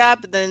something like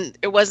that, but then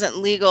it wasn't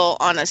legal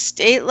on a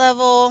state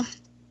level,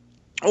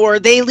 or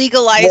they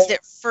legalized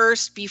it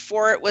first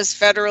before it was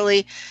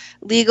federally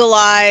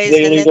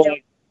legalized,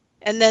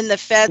 and then the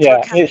feds were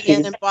coming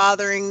in and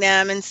bothering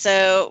them, and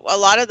so a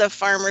lot of the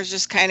farmers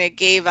just kind of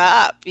gave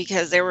up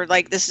because they were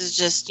like, this is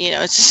just,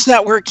 it's just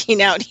not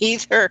working out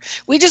either.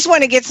 We just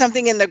want to get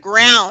something in the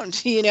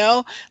ground,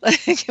 like,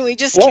 can we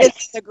just get it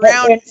in the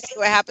ground and see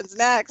what happens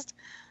next?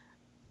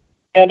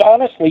 And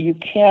honestly, you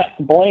can't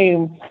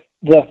blame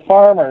the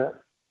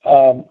farmer.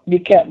 You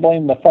can't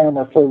blame the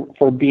farmer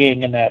for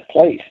being in that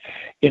place.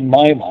 In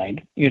my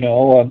mind,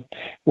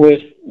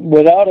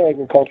 without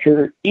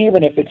agriculture,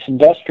 even if it's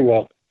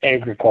industrial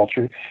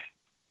agriculture,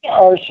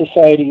 our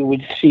society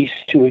would cease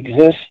to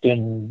exist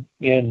in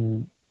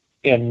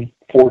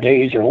 4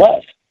 days or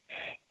less.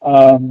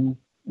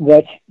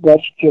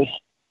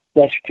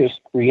 That's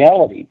just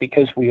reality,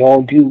 because we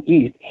all do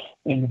eat,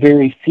 and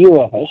very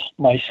few of us,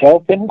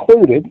 myself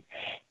included,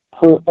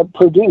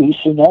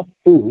 produce enough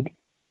food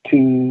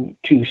to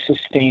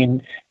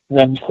sustain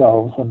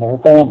themselves and their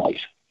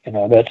families.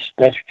 That's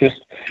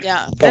just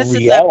the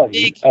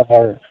reality of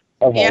our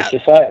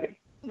society.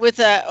 With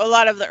a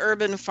lot of the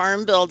urban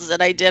farm builds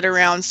that I did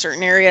around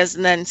certain areas,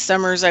 and then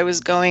summers I was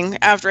going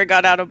after I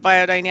got out of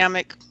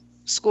biodynamic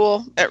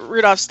school at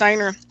Rudolf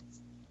Steiner,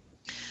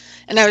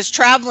 and I was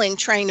traveling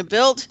trying to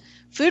build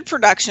food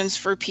productions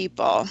for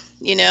people,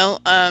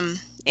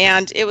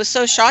 and it was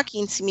so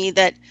shocking to me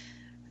that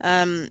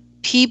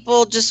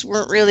people just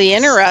weren't really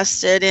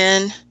interested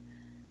in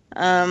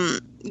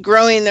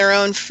growing their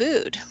own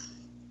food.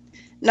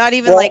 Not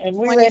even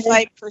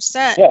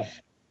 25%. Yeah.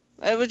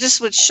 It was just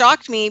what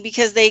shocked me,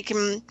 because they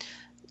can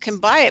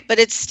buy it, but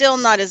it's still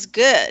not as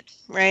good,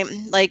 right?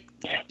 Like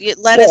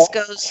lettuce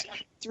goes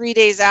 3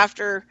 days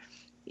after,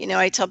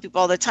 I tell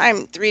people all the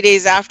time, 3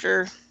 days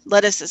after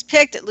lettuce is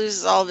picked, it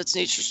loses all of its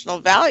nutritional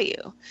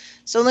value.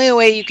 So the only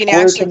way you can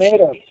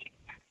actually,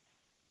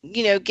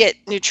 get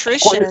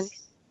nutrition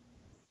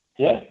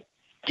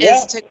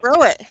is to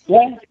grow it.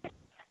 Yeah.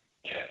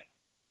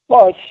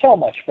 Well, it's so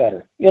much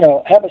better.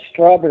 Have a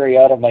strawberry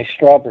out of my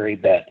strawberry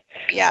bed.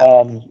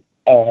 Yeah.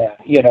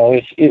 The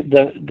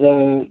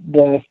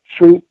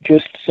fruit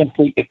just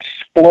simply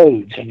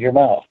explodes in your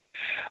mouth.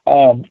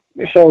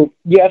 So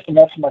yes, and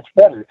that's much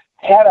better.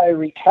 Had I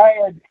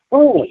retired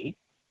early,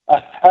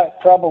 I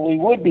probably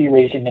would be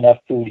raising enough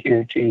food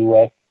here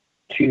to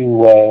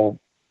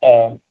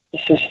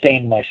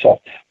sustain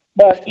myself.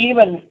 But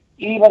even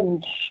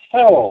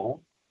so,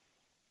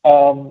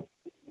 I'm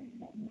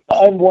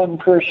one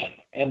person,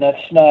 and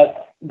that's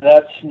not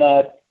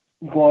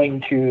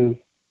going to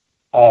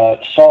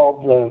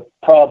solve the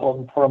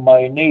problem for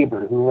my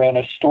neighbor who ran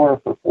a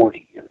store for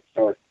 40 years,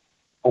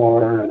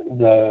 or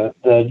the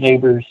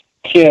neighbor's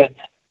kids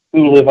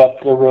who live up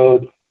the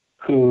road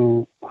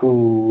who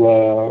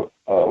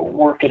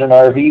work at an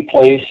RV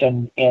place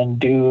and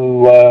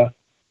do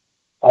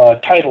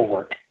title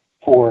work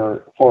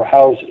for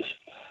houses.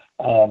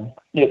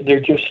 They're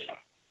just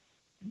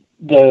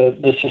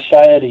the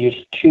society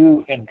is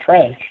too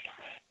entrenched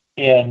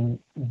in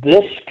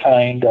this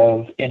kind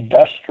of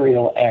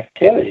industrial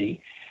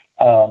activity.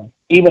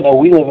 Even though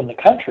we live in the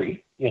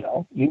country,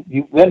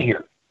 you've been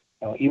here.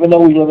 Even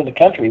though we live in the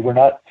country, we're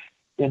not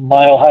in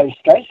mile-high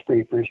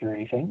skyscrapers or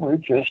anything. We're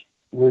just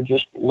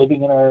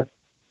living in our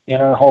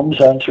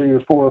homes on 3 or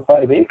 4 or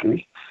 5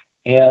 acres,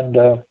 and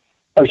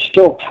are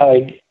still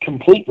tied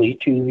completely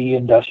to the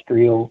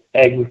industrial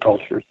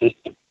agriculture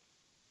system.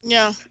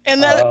 Yeah,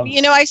 and that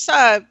I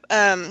saw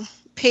a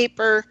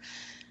paper.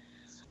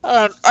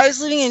 I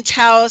was living in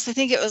Taos. I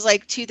think it was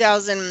like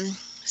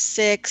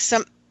 2006,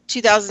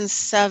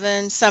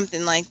 2007,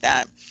 something like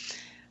that.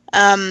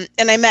 And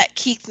I met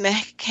Keith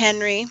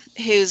McHenry,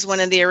 who's one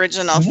of the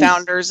original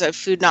founders of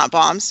Food Not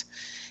Bombs.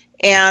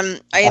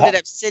 And I ended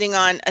up sitting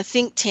on a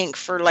think tank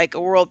for like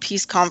a World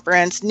Peace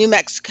Conference. New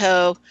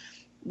Mexico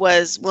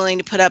was willing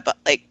to put up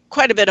like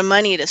quite a bit of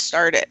money to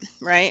start it,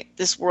 right?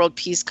 This World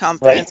Peace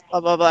Conference,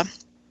 blah, blah, blah.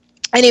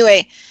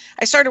 Anyway,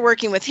 I started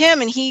working with him,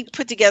 and he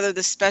put together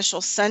this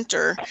special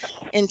center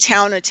in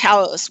town of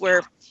Taos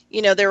where,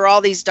 there were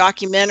all these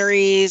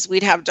documentaries.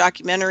 We'd have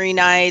documentary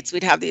nights.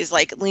 We'd have these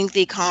like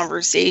lengthy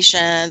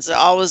conversations,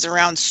 always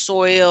around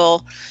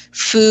soil,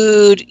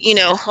 food,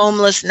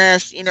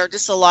 homelessness,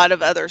 just a lot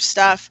of other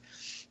stuff.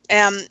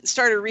 And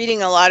started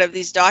reading a lot of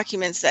these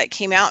documents that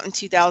came out in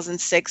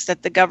 2006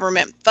 that the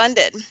government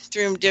funded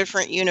through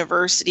different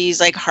universities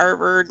like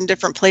Harvard and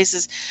different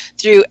places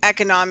through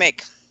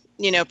economic,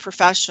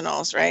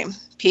 professionals, right?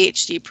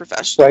 PhD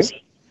professionals.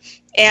 Right.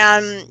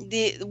 And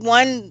the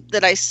one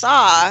that I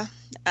saw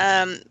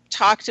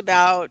talked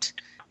about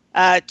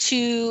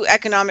two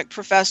economic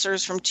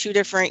professors from two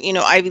different,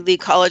 Ivy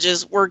League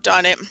colleges worked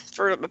on it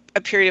for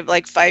a period of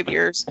like 5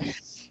 years.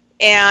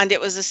 And it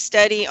was a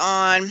study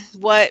on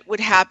what would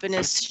happen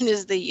as soon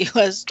as the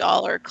U.S.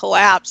 dollar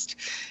collapsed.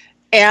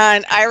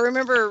 And I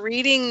remember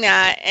reading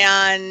that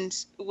and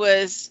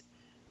was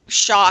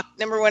shocked.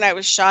 Number one, I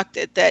was shocked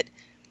that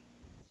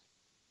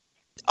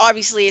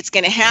obviously it's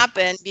going to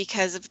happen,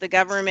 because if the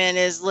government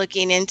is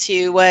looking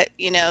into what,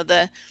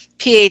 the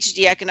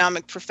PhD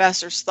economic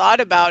professors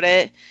thought about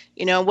it,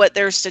 what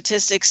their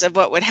statistics of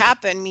what would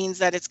happen means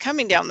that it's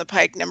coming down the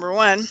pike, number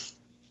one.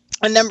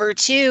 And number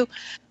two,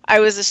 I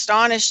was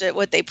astonished at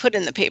what they put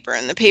in the paper.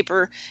 And the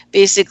paper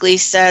basically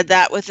said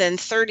that within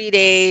 30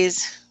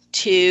 days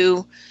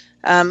to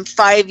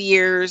 5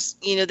 years,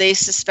 they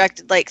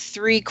suspected like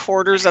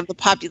 3/4 of the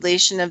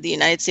population of the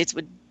United States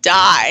would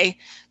die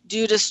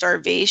due to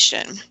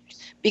starvation,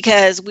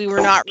 because we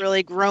were not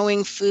really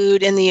growing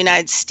food in the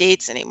United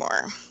States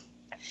anymore.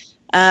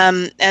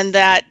 And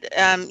that,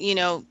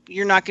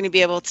 you're not going to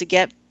be able to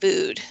get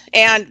food.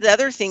 And the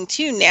other thing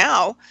too,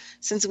 now,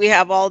 since we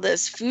have all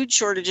this food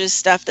shortages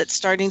stuff that's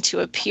starting to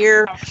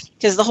appear,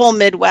 because the whole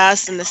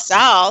Midwest and the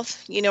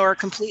South, are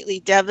completely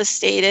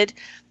devastated.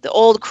 The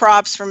old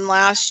crops from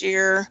last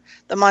year,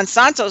 the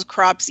Monsanto's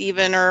crops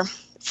even, are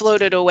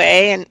floated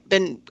away and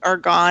are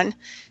gone.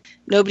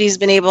 Nobody's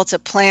been able to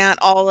plant.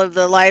 All of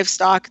the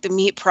livestock, the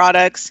meat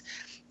products,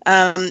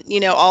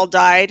 all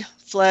died,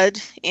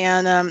 fled.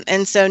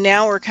 And so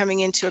now we're coming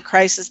into a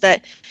crisis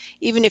that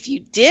even if you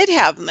did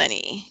have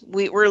money,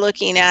 we're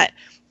looking at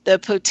the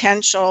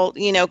potential,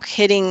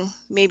 hitting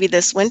maybe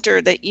this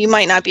winter that you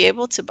might not be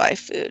able to buy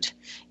food,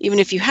 even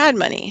if you had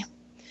money.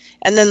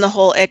 And then the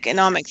whole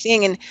economic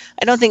thing. And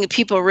I don't think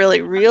people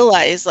really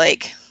realize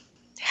like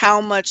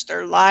how much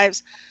their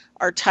lives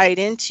are tied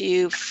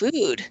into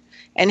food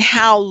and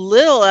how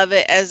little of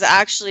it is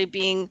actually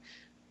being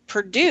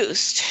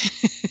produced.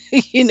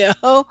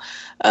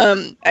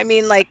 I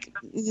mean, like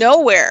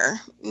nowhere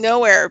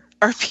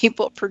are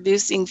people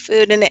producing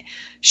food. And it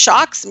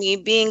shocks me,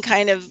 being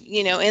kind of,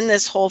 in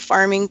this whole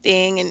farming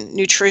thing and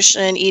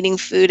nutrition, eating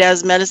food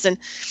as medicine.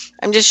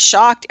 I'm just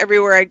shocked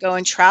everywhere I go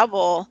and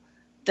travel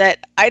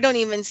that I don't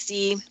even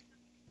see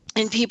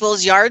in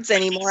people's yards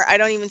anymore. I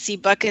don't even see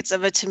buckets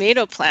of a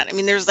tomato plant. I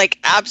mean, there's like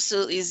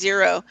absolutely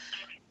zero,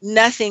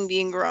 nothing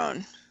being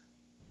grown.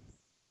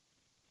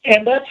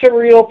 And that's a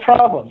real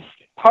problem.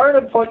 Part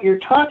of what you're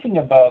talking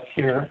about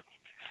here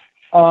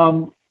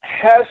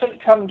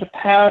hasn't come to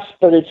pass,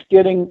 but it's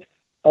getting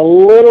a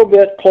little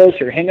bit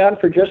closer. Hang on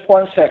for just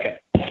 1 second.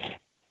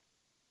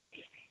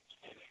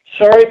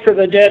 Sorry for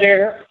the dead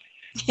air.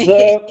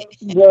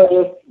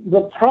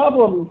 The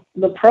problem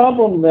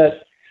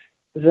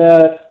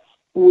that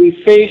we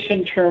face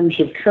in terms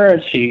of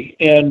currency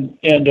and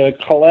a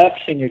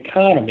collapsing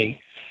economy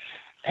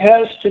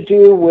has to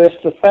do with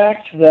the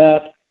fact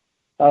that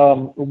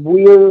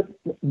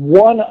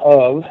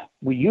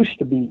we used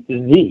to be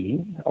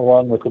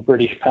along with the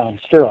British pound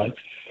sterling,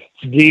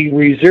 the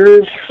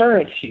reserve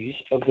currencies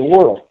of the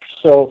world.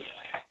 So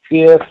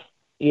if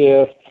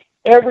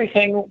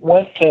everything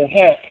went to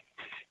heck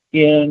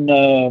in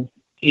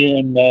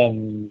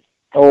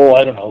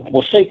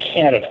we'll say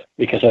Canada,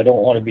 because I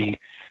don't want to be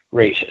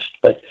racist,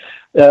 but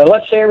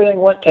let's say everything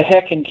went to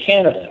heck in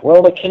Canada.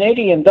 Well, the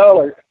Canadian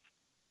dollar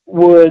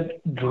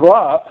would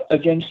drop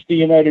against the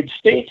United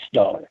States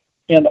dollar.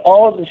 And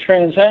all of the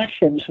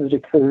transactions that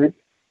occurred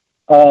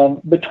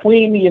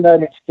between the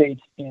United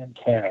States and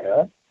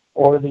Canada,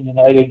 or the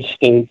United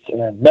States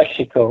and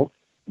Mexico,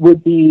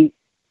 would be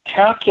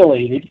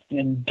calculated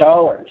in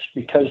dollars,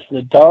 because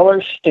the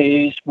dollar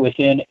stays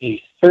within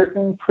a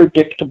certain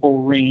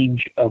predictable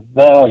range of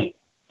value.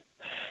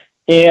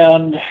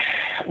 And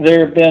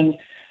there have been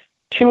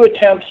 2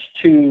 attempts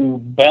to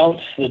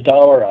bounce the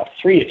dollar off,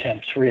 3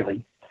 attempts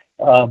really.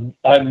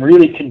 I'm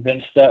really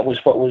convinced that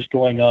was what was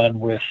going on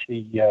with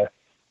the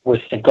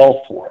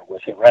Gulf War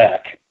with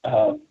Iraq,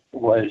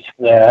 was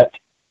that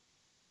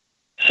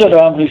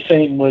Saddam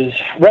Hussein was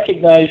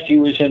recognized he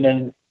was in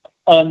an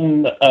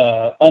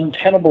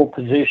untenable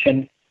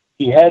position.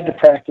 He had to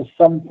practice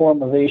some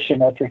form of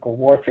asymmetrical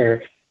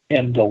warfare,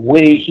 and the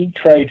way he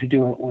tried to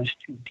do it was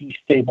to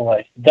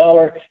destabilize the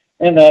dollar,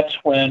 and that's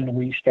when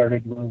we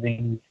started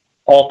moving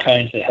all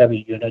kinds of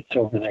heavy units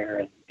over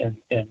there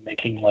and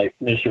making life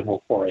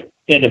miserable for it,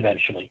 and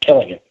eventually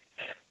killing it.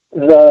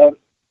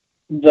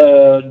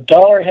 The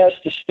dollar has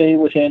to stay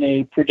within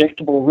a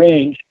predictable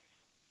range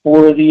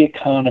for the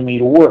economy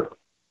to work,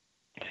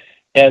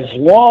 as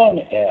long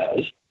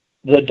as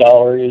the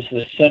dollar is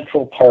the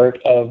central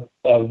part of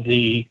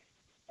the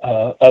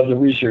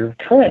reserve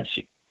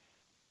currency.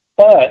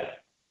 But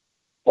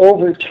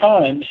over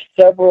time,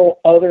 several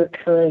other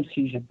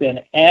currencies have been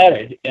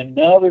added, and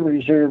now the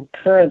reserve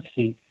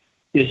currency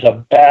is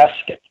a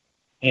basket.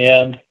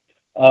 And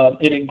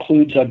it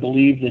includes, I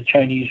believe, the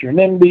Chinese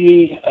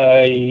renminbi.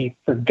 I've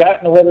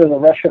forgotten whether the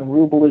Russian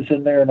ruble is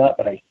in there or not,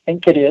 but I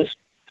think it is.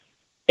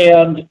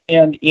 And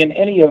in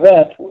any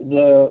event,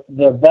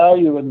 the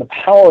value and the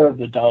power of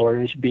the dollar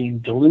is being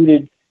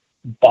diluted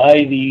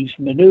by these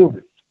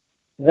maneuvers.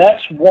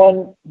 That's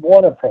one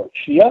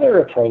approach. The other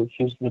approach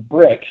is the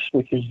BRICS,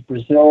 which is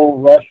Brazil,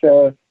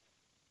 Russia,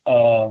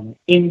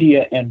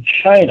 India, and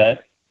China,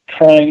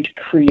 trying to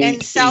create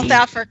and South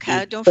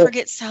Africa. Don't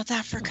forget South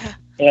Africa.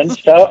 And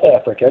South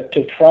Africa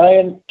to try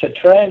and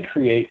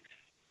create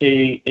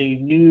a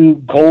new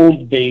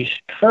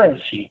gold-based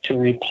currency to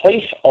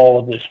replace all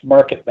of this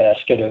market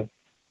basket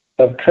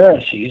of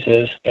currencies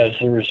as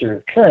the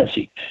reserve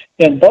currency.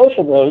 And both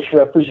of those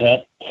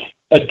represent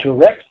a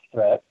direct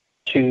threat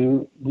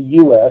to the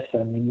U.S.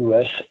 and the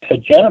U.S.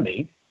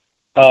 hegemony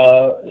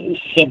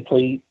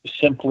simply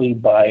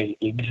by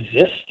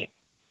existing.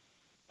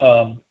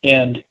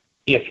 And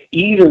if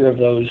either of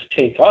those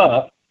take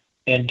off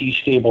and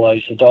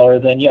destabilize the dollar,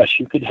 then yes,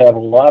 you could have a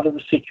lot of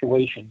the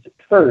situations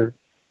occur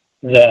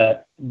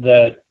that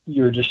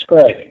you're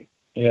describing.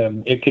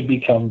 It could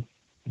become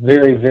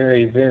very,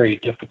 very, very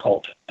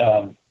difficult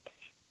to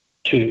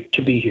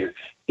be here.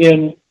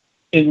 In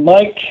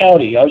my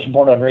county, I was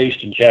born and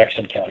raised in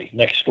Jackson County,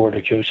 next door to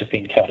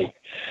Josephine County.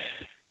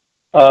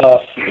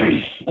 I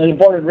was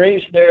born and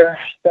raised there,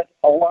 spent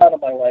a lot of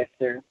my life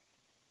there.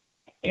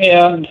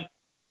 And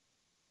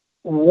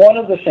one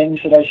of the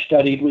things that I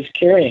studied was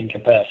carrying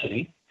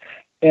capacity.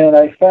 And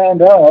I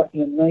found out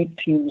in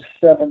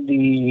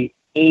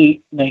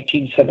 1978,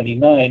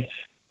 1979,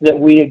 that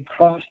we had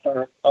crossed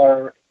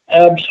our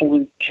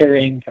absolute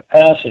carrying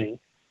capacity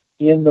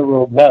in the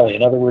Rogue Valley.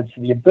 In other words,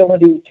 the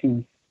ability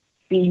to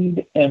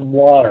feed and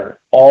water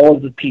all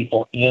of the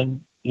people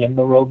in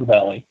the Rogue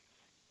Valley.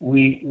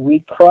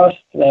 We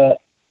crossed that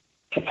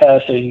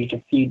capacity to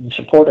feed and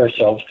support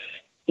ourselves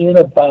in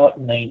about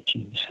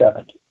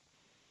 1970.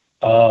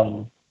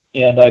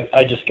 And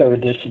I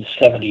discovered this in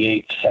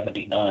 78,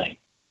 79.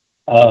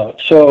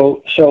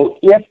 So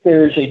if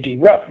there's a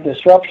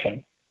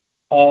disruption,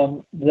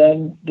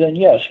 then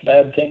yes,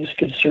 bad things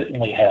could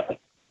certainly happen.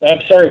 I'm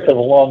sorry for the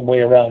long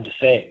way around to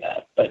saying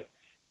that, but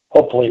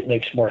hopefully it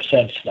makes more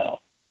sense now.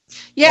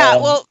 Yeah,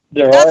 well,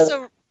 that's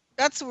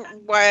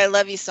why I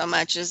love you so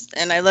much,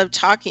 and I love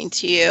talking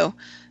to you,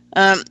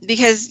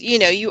 because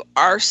you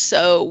are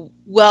so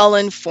well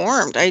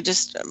informed. I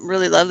just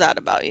really love that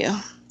about you.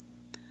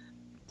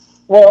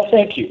 Well,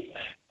 thank you.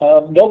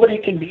 Nobody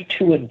can be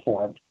too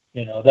informed.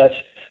 That's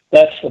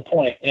the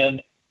point,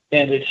 and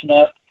it's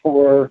not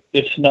for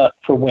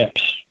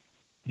wimps.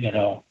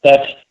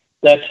 That's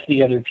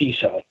the other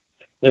piece of it.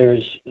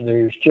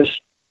 There's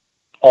just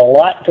a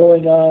lot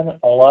going on.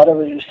 A lot of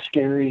it is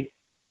scary.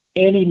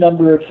 Any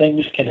number of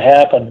things can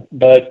happen,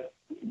 but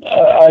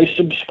I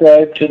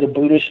subscribe to the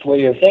Buddhist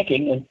way of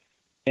thinking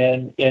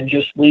and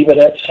just leave it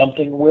at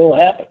something will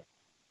happen.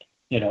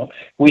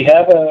 We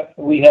have a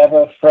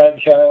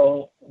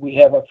fragile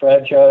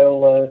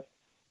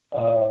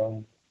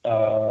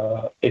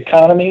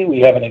economy. We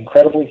have an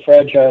incredibly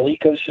fragile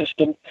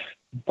ecosystem.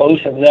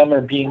 Both of them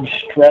are being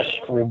stressed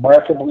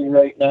remarkably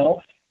right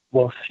now.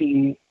 We'll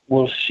see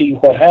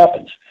what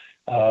happens.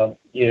 Guy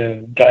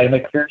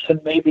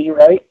McPherson may be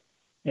right,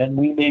 and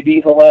we may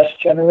be the last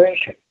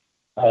generation.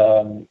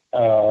 I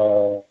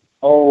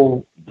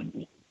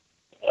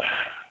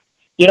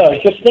was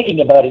just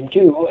thinking about him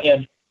too,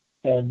 and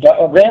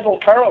Randall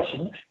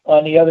Carlson,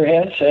 on the other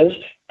hand, says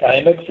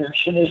Guy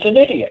McPherson is an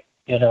idiot.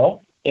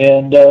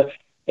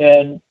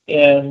 And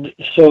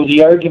so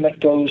the argument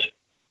goes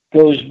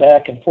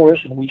back and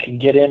forth, and we can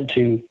get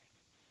into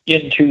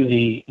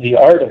the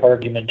art of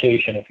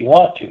argumentation if you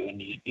want to in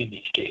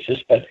these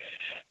cases,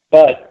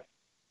 but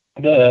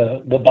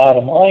the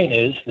bottom line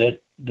is that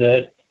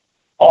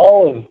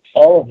all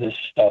of this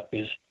stuff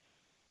is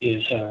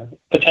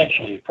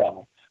potentially a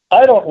problem.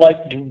 I don't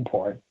like doom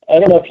porn. I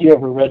don't know if you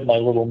ever read my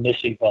little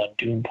missive on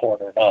doom porn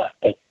or not,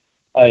 but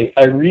I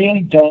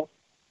really don't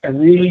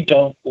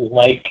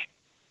like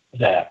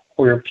that,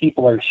 where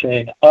people are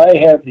saying, I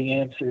have the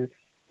answer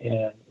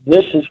and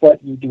this is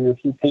what you do.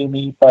 If you pay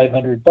me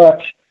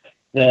 $500,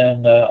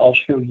 then I'll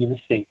show you the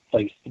safe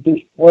place to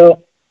be.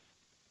 Well,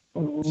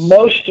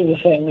 most of the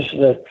things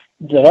that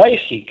I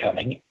see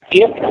coming,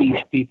 if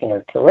these people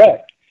are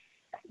correct,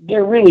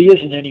 there really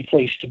isn't any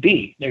place to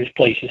be. There's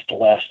places to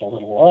last a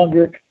little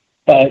longer,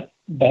 but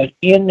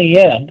in the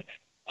end,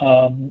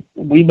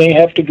 we may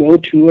have to go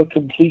to a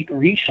complete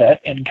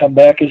reset and come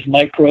back as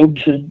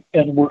microbes and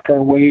work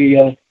our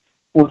way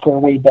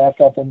back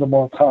up into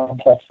more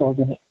complex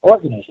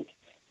organisms.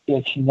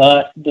 It's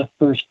not the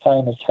first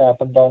time it's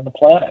happened on the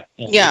planet.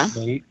 And yeah. It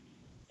may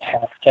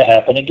have to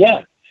happen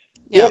again.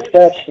 Yeah. If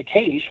that's the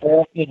case,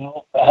 well,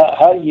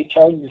 how do you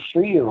tell your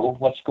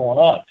 3-year-old what's going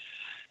on?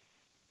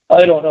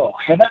 I don't know.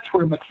 And that's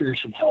where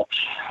McPherson helps,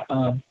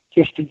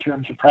 just in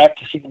terms of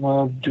practicing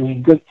love,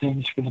 doing good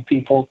things for the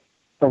people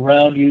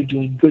around you,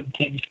 doing good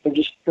things for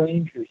the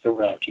strangers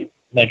around you,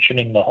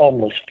 mentioning the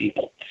homeless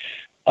people,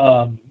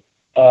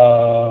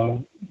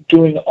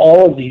 doing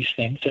all of these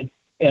things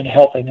and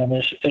helping them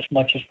as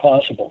much as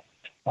possible.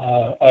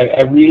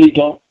 I really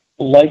don't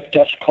like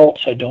death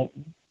cults. I don't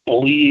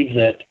believe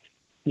that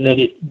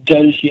it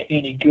does you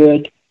any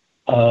good.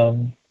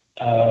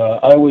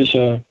 I was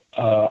a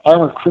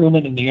armor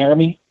crewman in the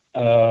Army,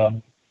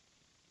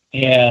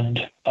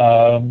 and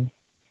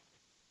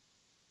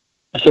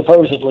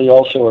supposedly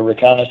also a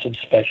reconnaissance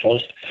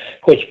specialist,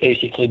 which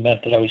basically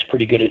meant that I was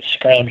pretty good at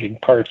scrounging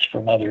parts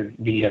from other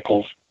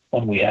vehicles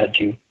when we had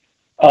to.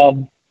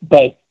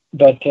 But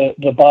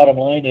the bottom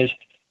line is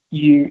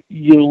you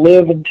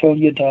live until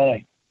you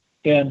die.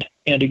 And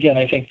again,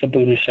 I think the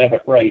Buddhists have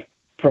it right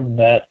from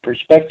that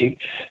perspective,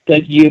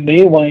 that you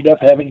may wind up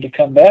having to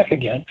come back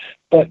again,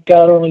 but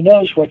God only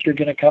knows what you're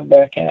going to come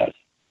back as.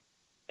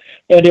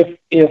 And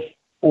if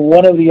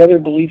one of the other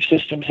belief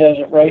systems has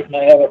it right and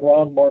I have it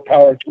wrong, more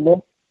power to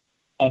them.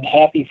 I'm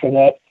happy for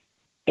that,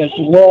 as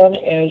long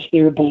as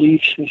their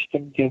belief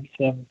system gives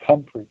them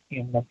comfort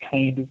in the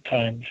kind of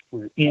times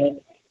we're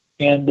in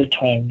and the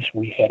times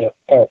we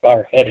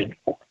are headed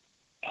for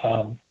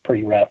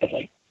pretty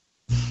rapidly.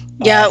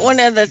 Yeah, one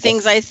of the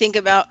things I think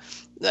about,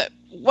 I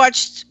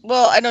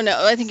don't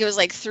know, I think it was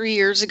like 3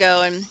 years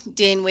ago, and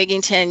Dane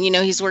Wigington,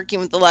 he's working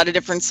with a lot of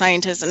different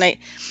scientists, and I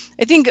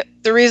think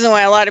the reason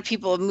why a lot of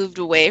people have moved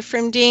away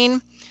from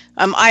Dane,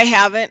 I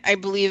haven't. I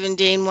believe in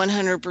Dane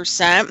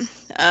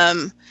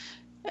 100%.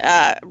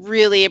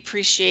 Really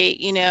appreciate,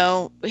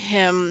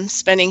 him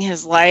spending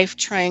his life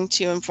trying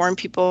to inform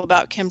people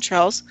about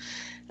chemtrails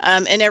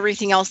and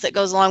everything else that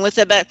goes along with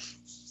it, but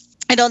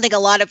I don't think a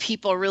lot of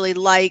people really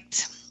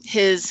liked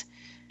his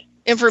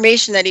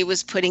information that he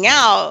was putting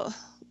out,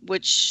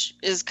 which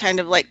is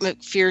kind of like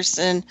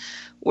McPherson,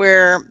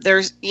 where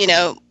there's,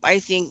 I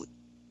think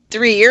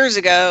 3 years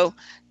ago,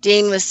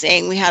 Dane was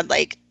saying we had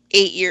like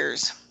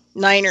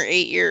 9 or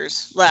 8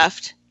 years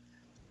left,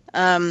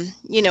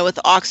 with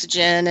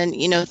oxygen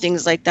and,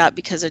 things like that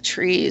because of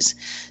trees.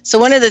 So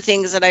one of the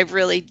things that I've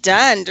really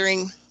done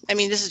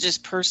this is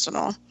just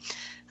personal,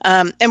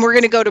 and we're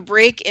going to go to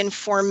break in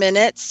 4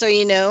 minutes. So,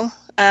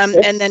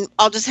 and then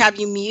I'll just have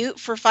you mute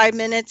for 5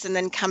 minutes and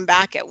then come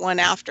back at 1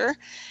 after.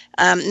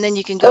 And then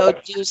you can go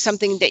do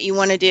something that you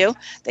want to do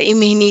that you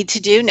may need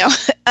to do. No.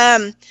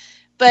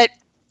 But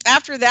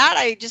after that,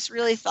 I just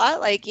really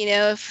thought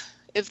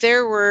if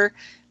there were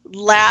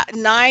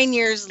 9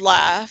 years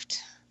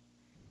left,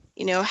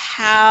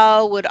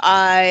 how would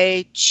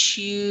I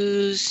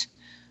choose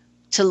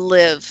to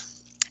live?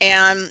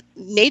 And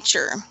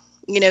nature,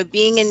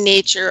 being in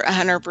nature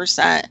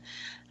 100%.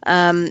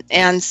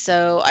 And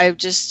so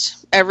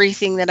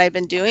everything that I've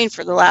been doing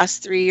for the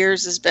last 3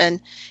 years has been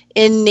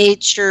in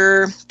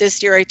nature.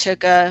 This year I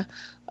took a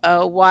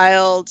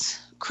wild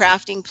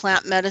crafting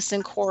plant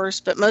medicine course,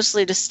 but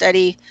mostly to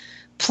study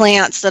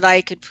plants that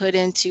I could put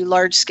into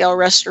large-scale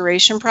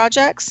restoration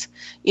projects,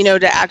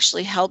 to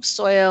actually help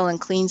soil and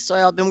clean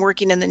soil. I've been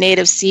working in the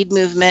native seed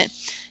movement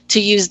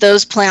to use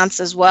those plants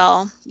as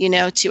well,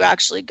 to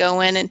actually go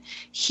in and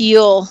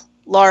heal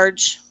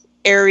large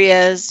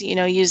areas,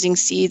 using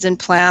seeds and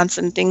plants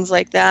and things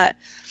like that.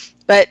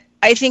 But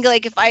I think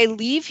if I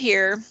leave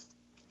here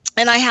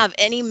and I have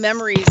any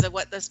memories of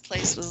what this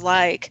place was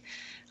like,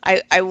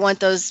 I want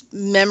those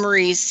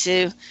memories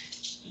to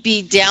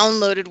be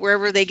downloaded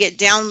wherever they get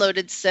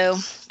downloaded so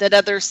that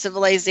other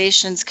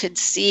civilizations could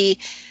see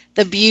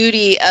the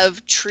beauty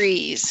of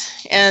trees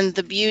and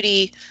the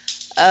beauty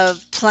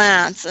of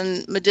plants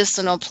and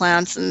medicinal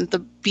plants and the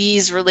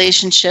bees'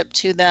 relationship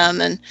to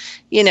them. And,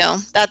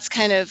 that's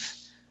kind of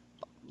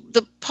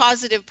the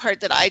positive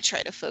part that I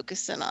try to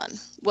focus in on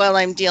while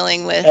I'm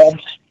dealing with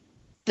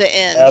the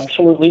end.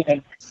 Absolutely.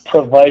 And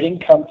providing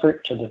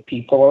comfort to the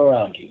people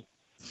around you.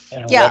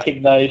 And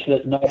recognize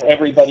that not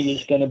everybody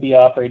is going to be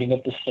operating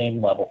at the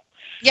same level.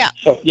 Yeah.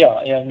 So,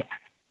 and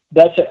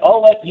that's it.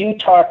 I'll let you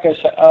talk us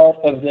out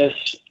of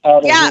this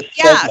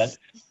segment.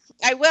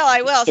 I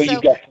will. So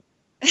you got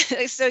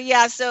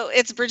So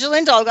it's Bridgette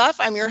Lyn Dolgoff.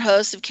 I'm your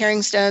host of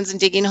Carrying Stones and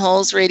Digging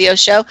Holes radio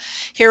show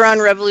here on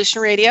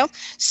Revolution Radio,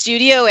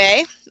 Studio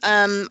A.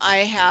 I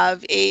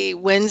have a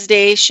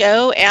Wednesday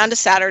show and a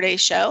Saturday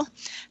show.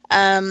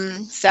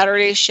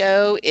 Saturday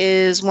show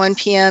is 1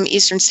 p.m.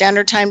 Eastern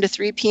Standard Time to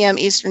 3 p.m.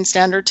 Eastern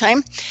Standard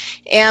Time.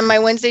 And my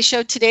Wednesday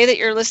show today that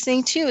you're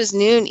listening to is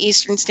noon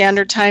Eastern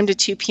Standard Time to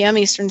 2 p.m.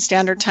 Eastern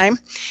Standard Time.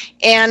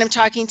 And I'm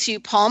talking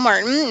to Paul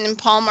Martin. And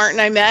Paul Martin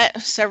I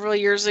met several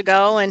years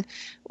ago, and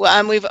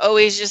we've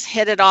always just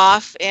hit it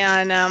off.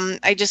 And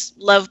I just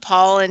love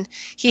Paul. And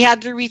he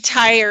had to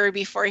retire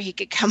before he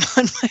could come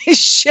on my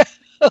show.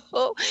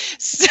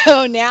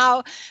 So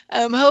now,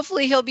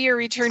 hopefully he'll be a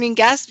returning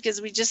guest,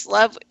 because we just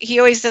love, he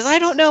always says, I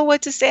don't know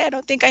what to say. I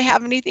don't think I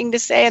have anything to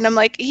say. And I'm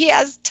like, he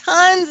has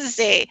tons to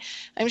say.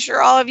 I'm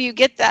sure all of you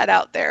get that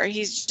out there.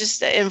 He's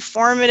just an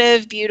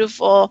informative,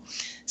 beautiful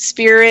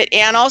spirit.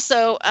 And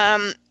also,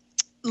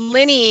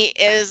 Lenny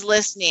is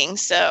listening,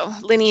 so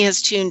Lenny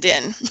has tuned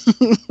in.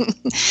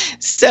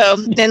 So,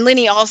 and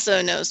Lenny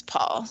also knows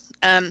Paul.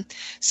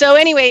 So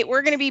anyway,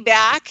 we're going to be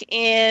back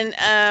in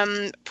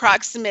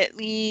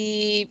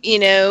approximately,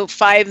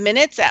 5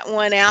 minutes at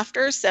 1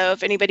 after. So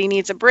if anybody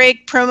needs a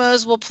break,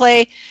 promos will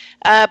play.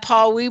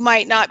 Paul, we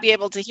might not be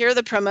able to hear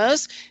the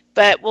promos,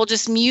 but we'll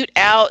just mute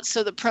out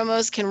so the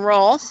promos can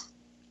roll.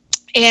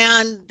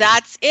 And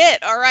that's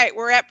it. All right,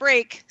 we're at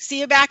break. See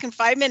you back in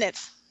 5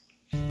 minutes.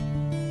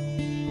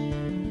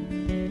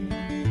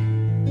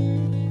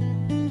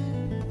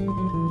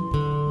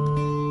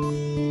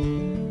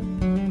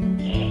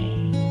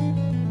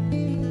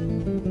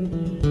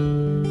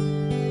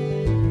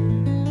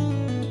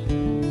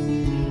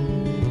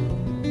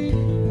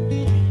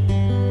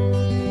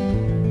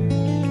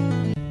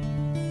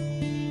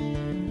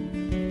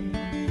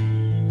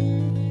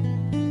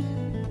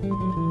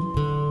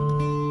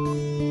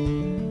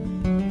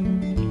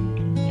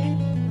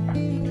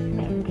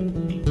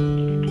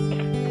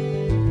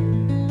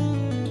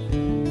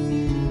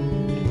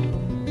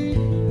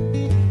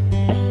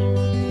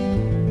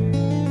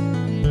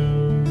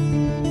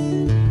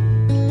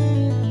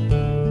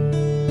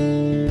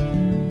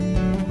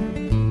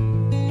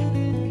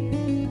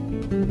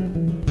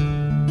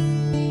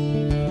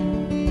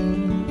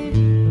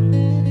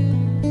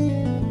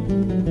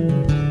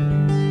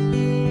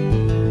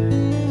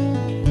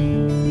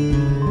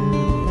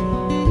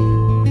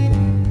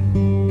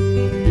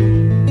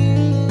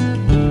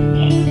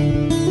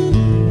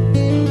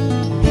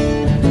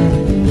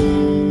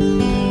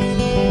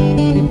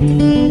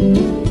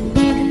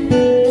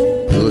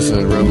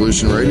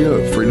 Radio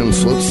at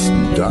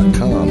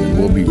freedomslips.com, and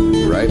we'll be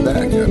right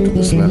back after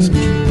this message.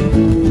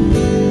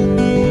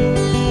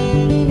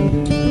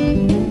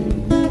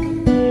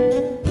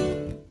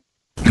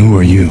 Who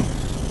are you?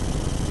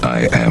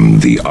 I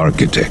am the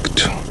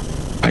architect.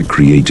 I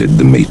created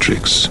the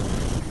Matrix.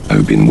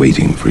 I've been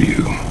waiting for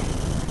you.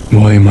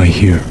 Why am I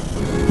here?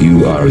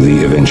 You are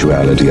the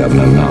eventuality of an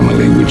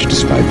anomaly which,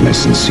 despite my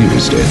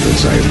sincerest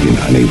efforts, I have been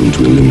unable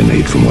to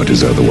eliminate from what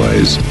is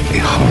otherwise a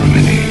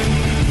harmony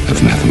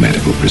of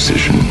mathematical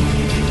precision,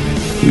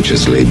 which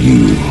has led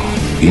you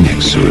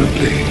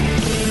inexorably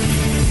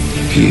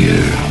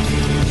here.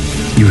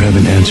 You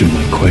haven't answered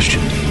my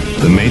question.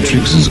 The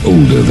Matrix is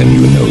older than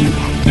you know.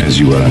 As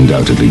you are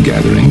undoubtedly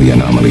gathering, the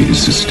anomaly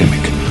is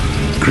systemic,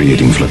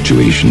 creating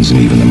fluctuations in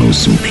even the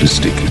most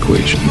simplistic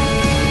equation.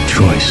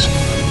 Choice.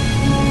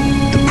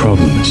 The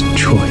problem is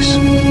choice.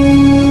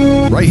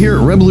 Right here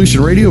at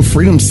Revolution Radio,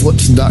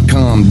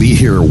 freedomslips.com. Be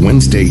here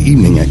Wednesday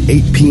evening at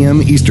 8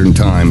 p.m. Eastern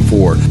Time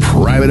for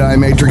Private Eye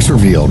Matrix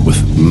Revealed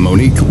with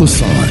Monique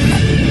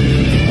Lasan.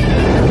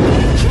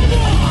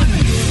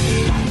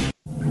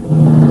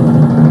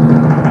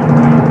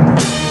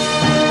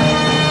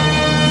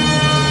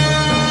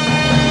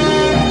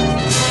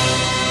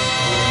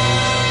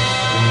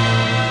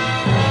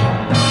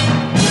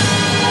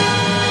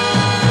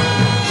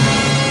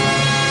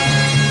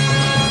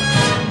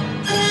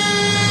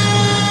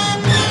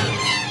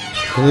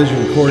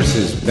 Collision Course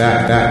is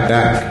back.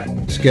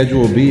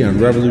 Schedule will be on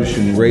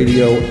Revolution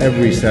Radio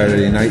every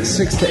Saturday night,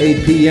 6 to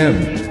 8 p.m.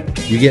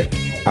 You get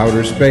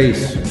outer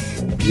space.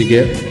 You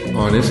get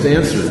honest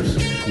answers,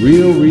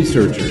 real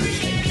researchers,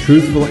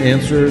 truthful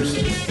answers,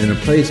 and a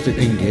place to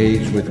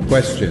engage with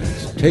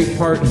questions. Take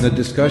part in the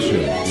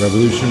discussion.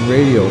 Revolution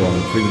Radio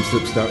on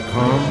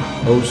freedomslips.com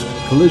hosts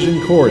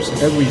Collision Course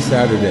every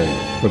Saturday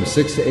from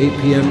 6 to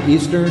 8 p.m.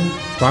 Eastern,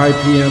 5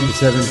 p.m. to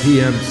 7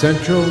 p.m.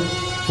 Central,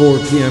 4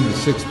 p.m. to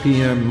 6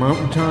 p.m.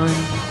 Mountain Time,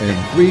 and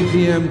 3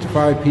 p.m. to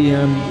 5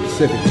 p.m.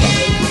 Pacific Time.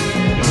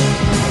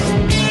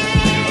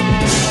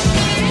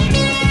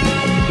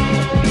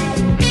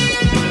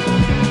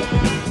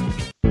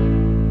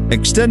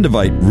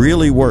 Extendivite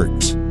really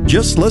works.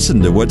 Just listen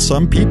to what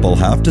some people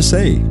have to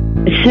say.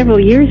 Several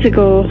years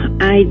ago,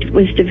 I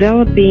was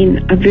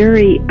developing a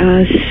very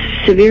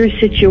severe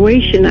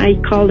situation. I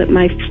called it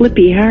my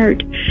flippy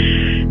heart.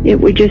 It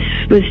was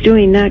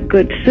doing not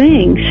good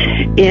things,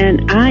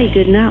 and I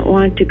did not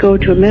want to go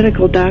to a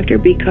medical doctor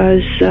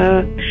because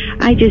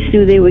I just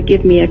knew they would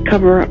give me a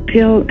cover-up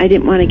pill. I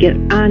didn't want to get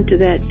onto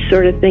that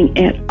sort of thing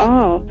at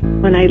all.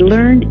 When I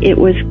learned it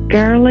was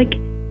garlic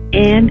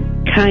and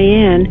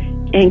cayenne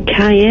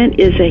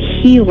is a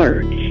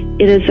healer.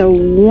 It is a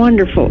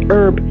wonderful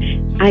herb.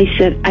 I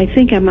said, I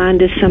think I'm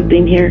onto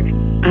something here.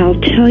 I'll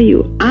tell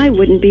you, I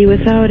wouldn't be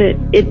without it.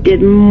 It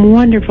did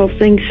wonderful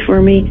things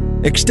for me.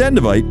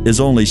 Extendivite is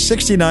only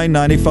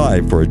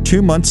 $69.95 for a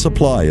 2-month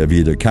supply of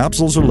either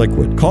capsules or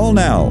liquid. Call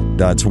now.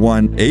 That's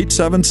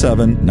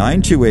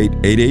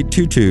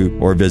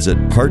 1-877-928-8822 or visit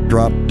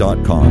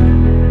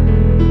heartdrop.com.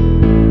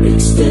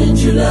 Extend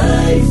your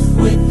life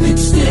with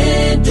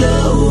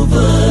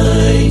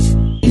Extendivite.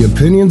 The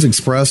opinions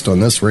expressed on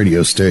this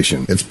radio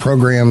station, its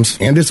programs,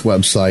 and its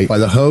website by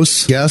the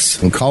hosts,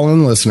 guests, and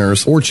call-in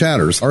listeners or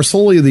chatters are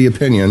solely the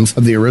opinions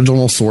of the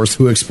original source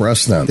who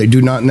expressed them. They do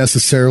not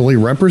necessarily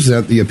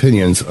represent the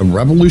opinions of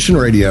Revolution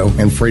Radio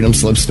and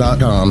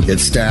FreedomSlips.com,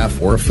 its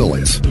staff, or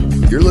affiliates.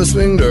 You're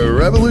listening to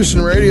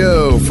Revolution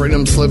Radio,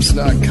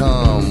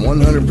 FreedomSlips.com,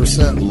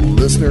 100%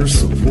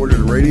 listener-supported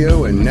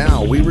radio, and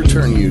now we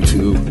return you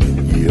to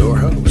your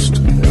host.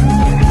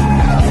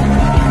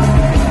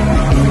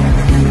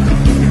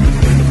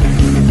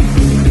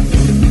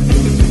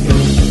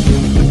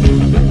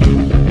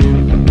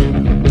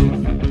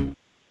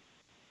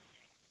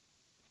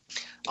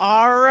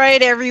 All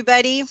right,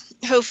 everybody.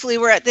 Hopefully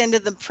we're at the end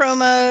of the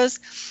promos.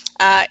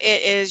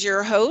 It is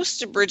your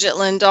host, Bridgette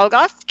Lyn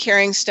Dolgoff,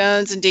 Carrying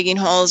Stones and Digging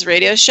Holes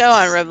radio show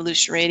on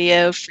Revolution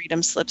Radio,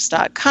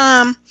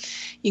 freedomslips.com.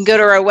 You can go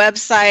to our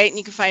website and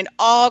you can find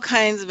all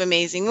kinds of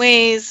amazing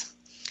ways.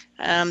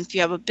 If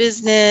you have a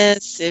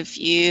business, if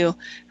you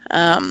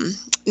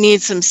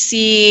need some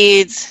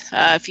seeds,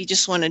 if you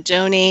just want to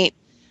donate,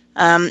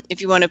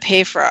 if you want to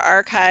pay for our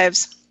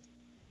archives,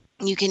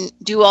 you can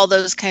do all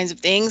those kinds of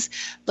things.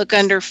 Look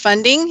under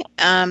funding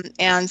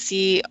and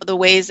see the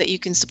ways that you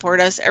can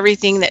support us.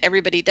 Everything that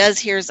everybody does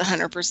here is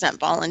 100%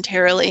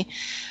 voluntarily.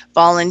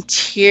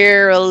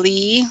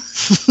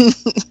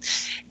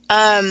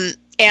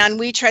 And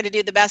we try to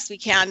do the best we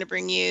can to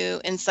bring you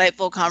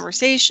insightful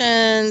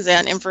conversations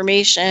and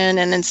information,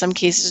 and in some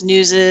cases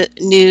news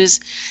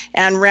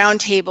and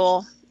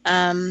roundtable,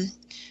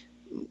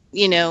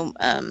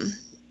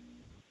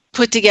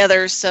 put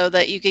together so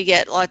that you could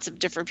get lots of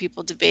different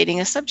people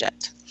debating a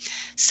subject.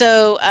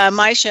 So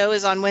my show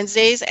is on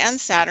Wednesdays and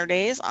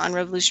Saturdays on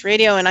Revolution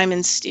Radio, and I'm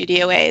in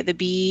Studio A, the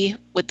bee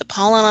with the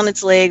pollen on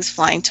its legs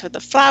flying to the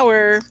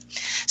flower.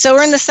 So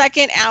we're in the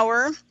second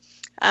hour,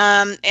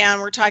 and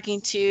we're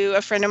talking to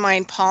a friend of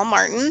mine, Paul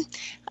Martin,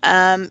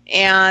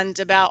 and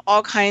about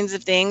all kinds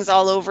of things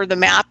all over the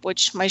map,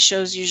 which my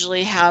shows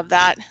usually have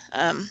that,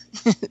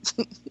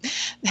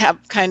 have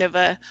kind of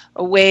a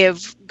way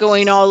of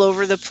going all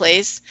over the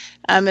place,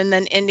 and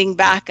then ending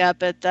back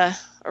up at the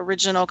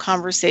original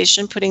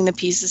conversation, putting the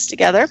pieces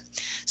together.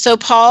 So,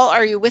 Paul,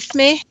 are you with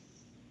me?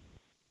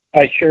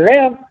 I sure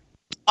am.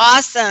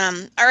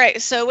 Awesome. All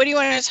right. So what do you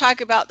want to talk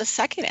about the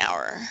second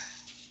hour?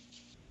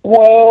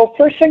 Well,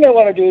 first thing I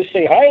want to do is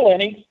say hi,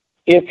 Lenny.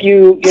 If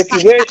you guys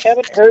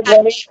haven't heard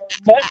Lenny or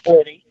met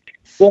Lenny,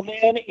 the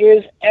man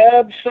is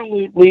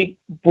absolutely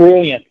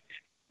brilliant.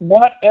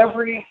 Not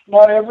every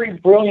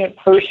brilliant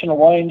person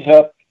winds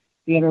up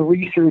in a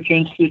research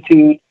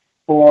institute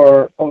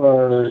or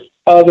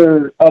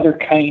other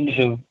kinds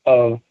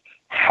of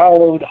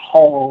hallowed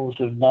halls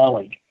of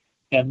knowledge.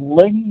 And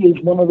Lenny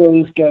is one of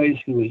those guys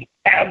who is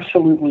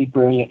absolutely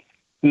brilliant,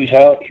 who's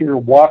out here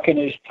walking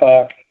his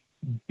talk,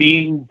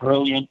 being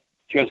brilliant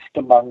just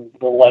among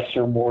the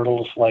lesser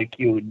mortals like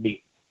you and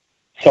me.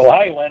 So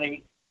hi,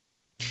 Lenny.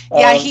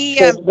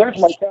 Yeah, there's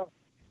my count.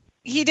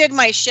 He did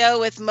my show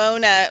with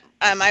Mona.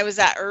 I was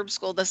at Herb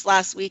School this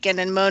last weekend,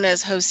 and Mona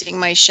is hosting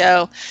my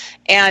show,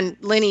 and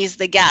Lenny's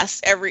the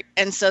guest.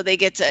 And so he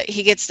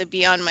gets to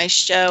be on my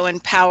show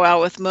and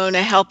powwow with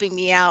Mona, helping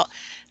me out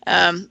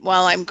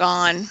while I'm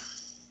gone.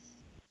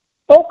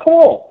 Oh,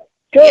 cool.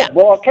 Good. Yeah.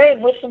 Well, I'll try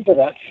and listen to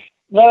that.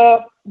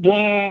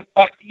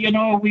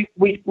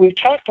 We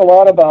talked a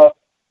lot about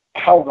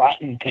how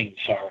rotten things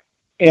are,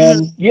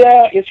 and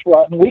yeah, it's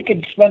rotten. We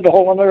could spend a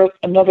whole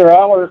another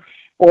hour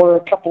or a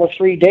couple of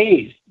 3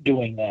 days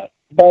doing that.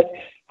 But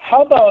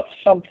how about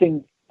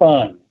something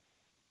fun?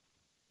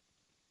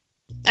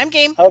 I'm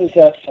game. How does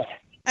that sound?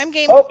 I'm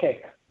game.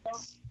 Okay.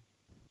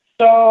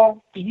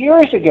 So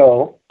years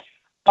ago,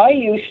 I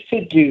used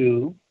to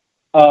do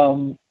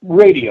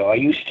radio. I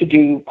used to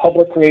do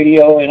public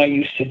radio, and I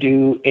used to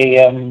do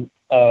AM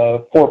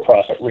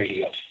for-profit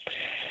radios.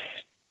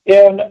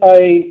 And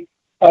I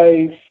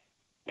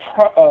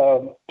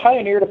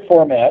pioneered a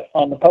format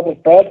on the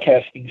public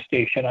broadcasting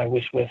station I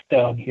was with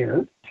down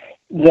here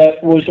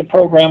that was a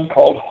program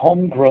called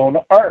Homegrown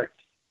Art.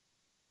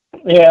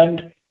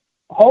 And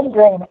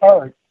Homegrown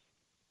Art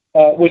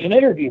was an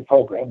interview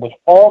program with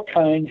all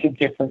kinds of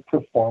different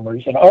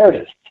performers and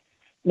artists.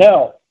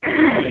 Now,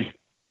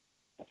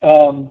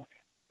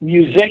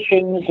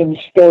 musicians and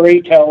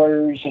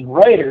storytellers and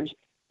writers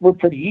were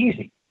pretty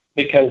easy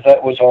because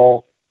that was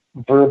all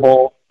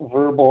verbal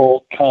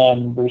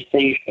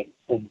conversations,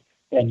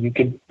 and you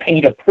could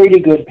paint a pretty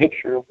good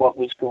picture of what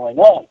was going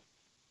on.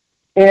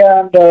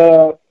 And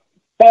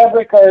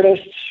fabric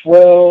artists,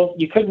 well,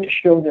 you couldn't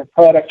show their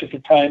product at the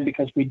time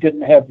because we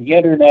didn't have the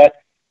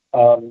internet,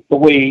 the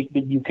way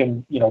that you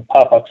can,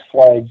 pop up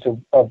slides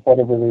of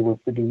whatever they were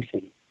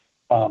producing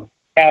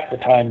at the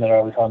time that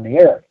I was on the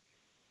air.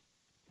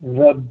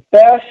 The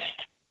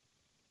best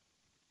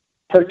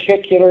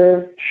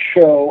particular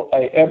show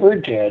I ever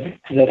did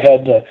that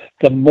had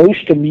the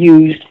most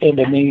amused and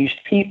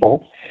amazed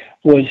people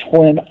was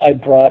when I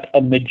brought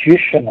a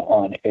magician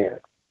on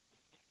air.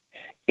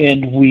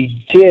 And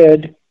we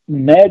did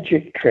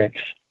magic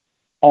tricks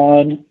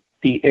on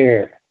the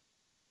air,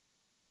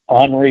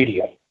 on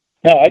radio.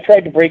 Now, I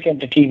tried to break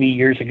into TV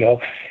years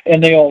ago,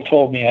 and they all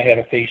told me I had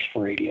a face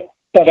for radio.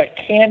 But I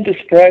can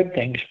describe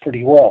things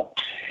pretty well.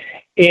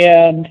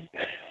 And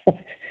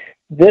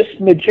this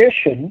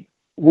magician,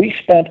 we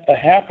spent a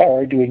half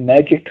hour doing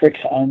magic tricks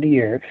on the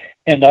air,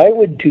 and I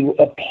would do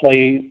a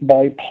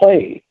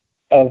play-by-play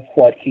of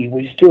what he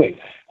was doing,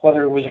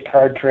 whether it was a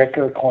card trick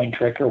or a coin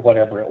trick or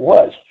whatever it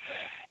was.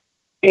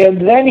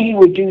 And then he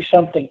would do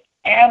something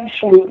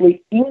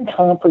absolutely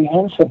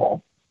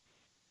incomprehensible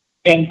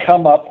and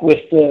come up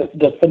with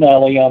the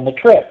finale on the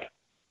trick.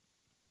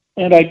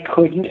 And I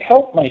couldn't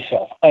help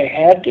myself. I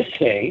had to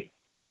say,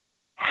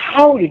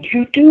 how did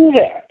you do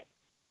that?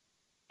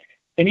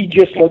 And he'd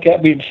just look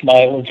at me and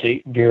smile and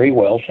say, very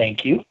well,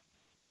 thank you.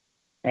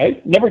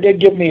 Right? Never did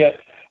give me a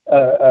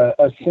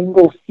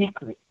single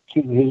secret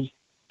to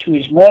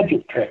his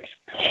magic tricks.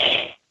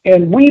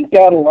 And we've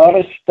got a lot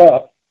of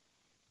stuff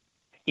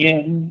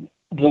in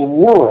the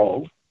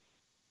world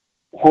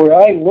where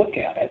I look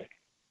at it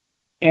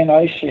and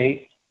I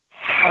say,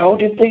 how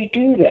did they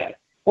do that?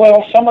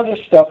 Well, some of the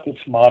stuff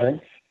that's modern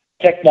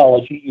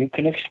technology, you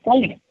can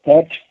explain it.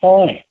 That's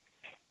fine.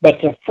 But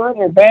the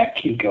further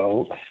back you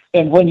go,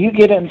 and when you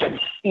get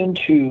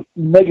into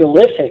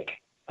megalithic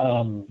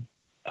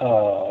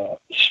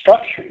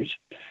structures,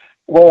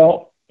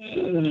 well,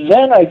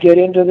 then I get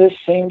into this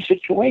same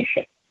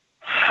situation.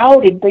 How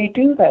did they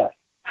do that?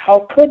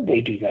 How could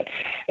they do that?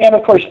 And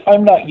of course,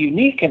 I'm not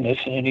unique in this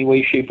in any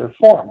way, shape, or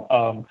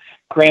form.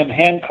 Graham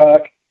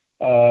Hancock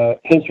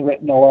has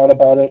written a lot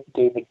about it.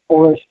 David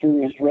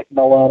Forrester has written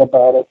a lot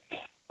about it.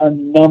 A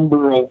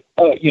number of,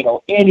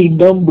 any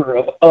number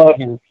of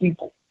other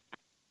people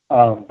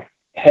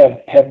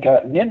have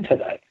gotten into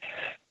that.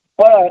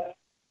 But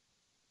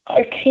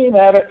I came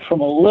at it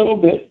from a little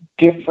bit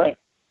different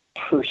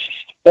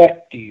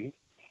perspective,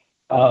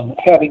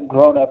 having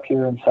grown up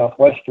here in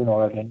southwestern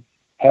Oregon,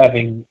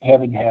 having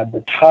had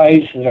the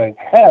ties that I've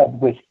had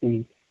with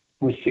the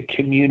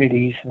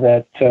communities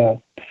that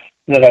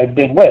I've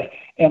been with.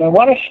 And I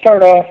want to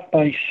start off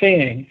by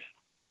saying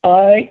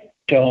I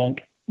don't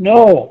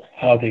know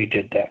how they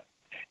did that.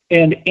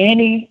 And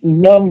any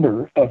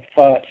number of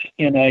thoughts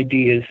and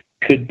ideas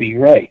could be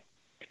right.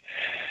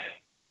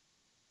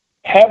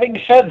 Having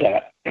said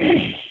that,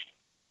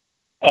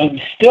 I'm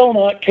still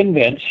not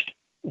convinced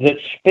that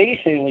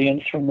space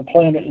aliens from the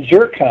planet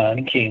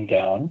Zircon came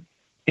down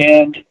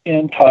and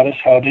taught us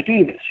how to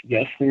do this.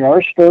 Yes, there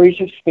are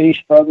stories of space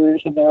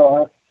brothers, and there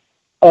are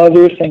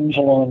other things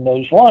along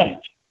those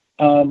lines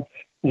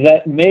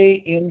that may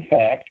in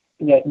fact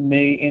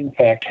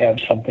have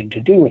something to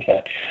do with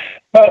that.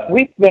 But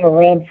we've been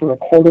around for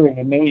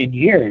 250,000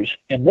 years,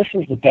 and this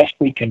is the best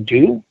we can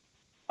do?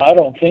 I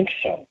don't think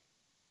so.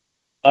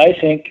 I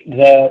think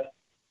that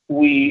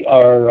we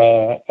are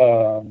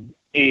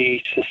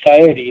a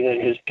society that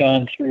has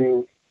gone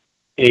through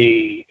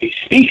a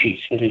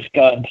species that has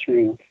gone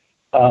through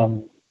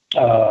a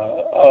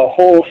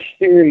whole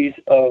series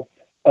of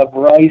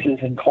rises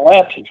and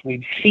collapses.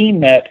 We've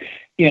seen that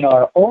in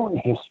our own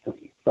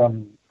history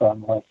from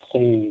let's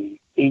say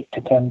 8,000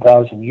 to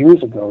 10,000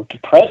 years ago to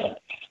present.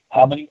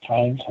 How many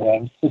times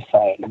have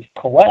societies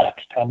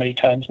collapsed? How many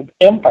times have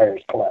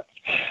empires collapsed?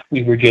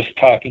 We were just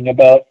talking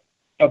about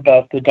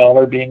the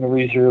dollar being a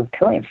reserve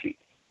currency.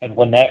 And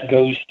when that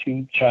goes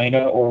to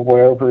China or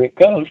wherever it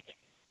goes,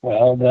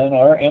 well, then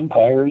our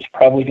empire is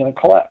probably going to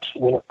collapse.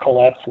 Will it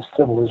collapse as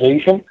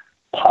civilization?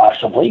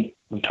 Possibly.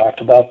 We talked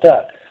about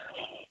that.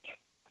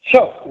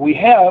 So we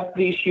have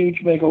these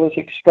huge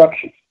megalithic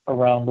structures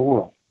around the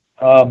world.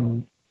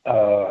 And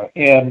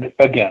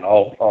again,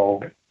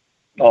 I'll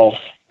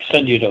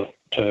send you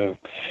to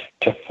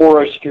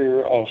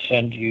Forrester. I'll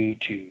send you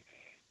to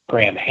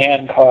Graham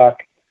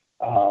Hancock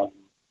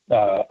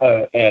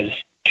as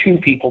two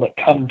people that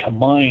come to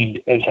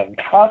mind as I'm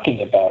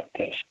talking about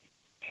this.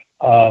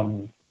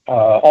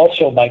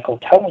 Also, Michael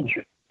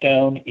Tellinger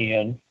down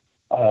in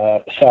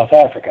South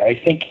Africa. I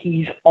think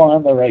he's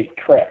on the right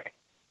track.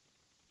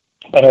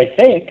 But I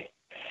think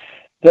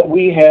that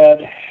we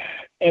had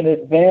an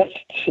advanced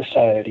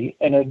society,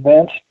 an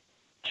advanced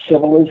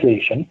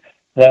civilization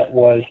that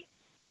was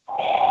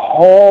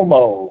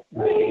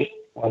Homo-based,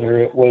 whether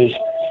it was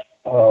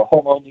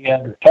Homo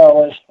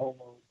neanderthalis,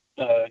 Homo,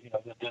 the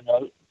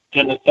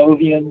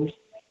Denisovans,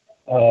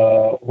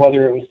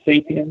 whether it was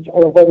sapiens,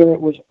 or whether it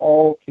was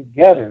all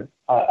together.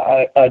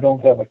 I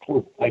don't have a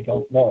clue. I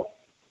don't know.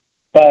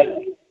 But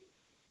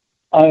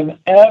I'm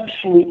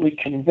absolutely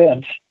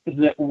convinced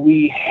that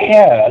we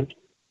had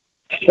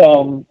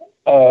some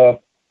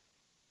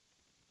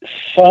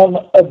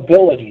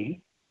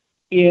ability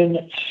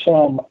in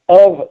some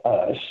of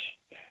us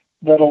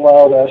that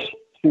allowed us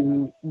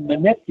to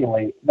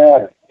manipulate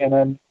matter. And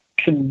I'm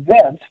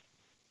convinced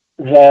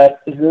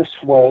that this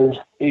was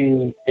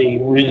a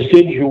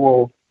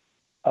residual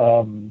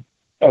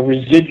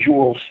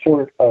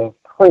sort of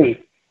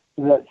trait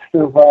that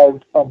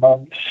survived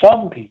among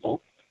some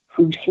people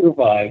who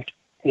survived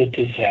the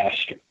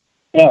disaster.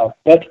 Now,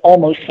 that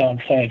almost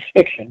sounds science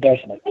fiction,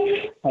 doesn't it?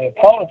 I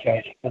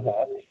apologize for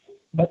that.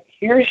 But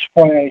here's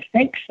why I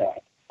think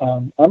that.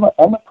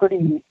 I'm a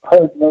pretty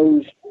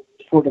hard-nosed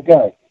sort of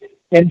guy.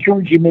 And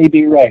George, you may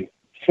be right.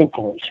 So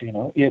close,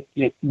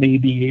 it may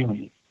be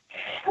alien.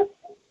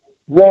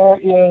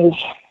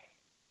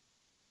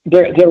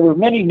 There were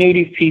many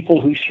native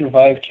people who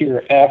survived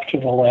here after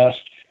the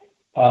last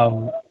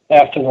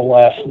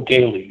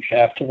deluge,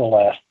 after the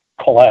last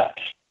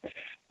collapse.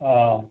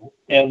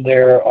 And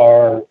there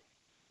are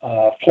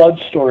flood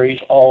stories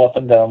all up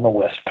and down the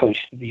west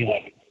coast of the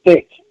United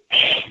States.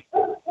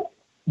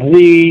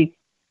 The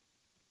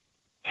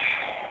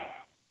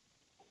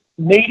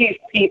native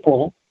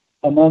people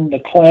among the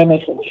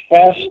Klamath and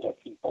Shasta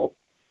people,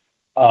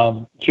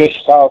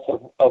 just south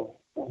of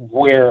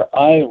where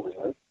I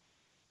live,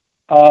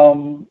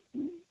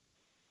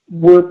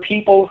 were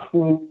people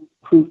who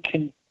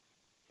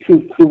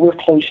were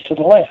close to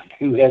the land,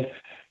 who had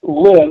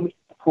lived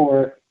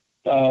for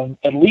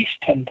at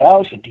least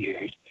 10,000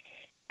 years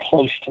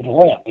close to the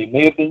land. They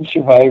may have been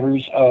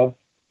survivors of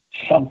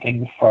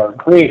something far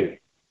greater.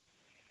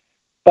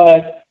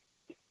 But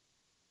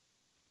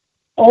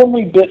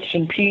only bits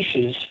and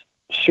pieces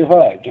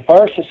survived. If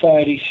our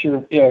society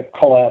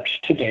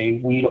collapsed today,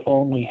 we'd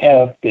only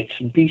have bits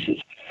and pieces.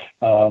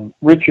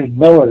 Richard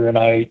Miller and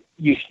I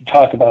used to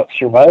talk about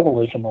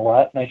survivalism a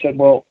lot, and I said,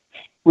 well,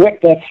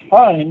 Rick, that's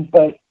fine,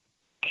 but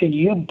can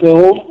you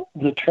build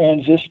the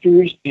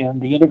transistors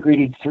and the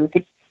integrated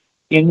circuits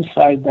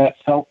inside that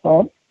cell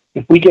phone?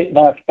 If we get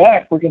knocked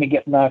back, we're going to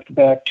get knocked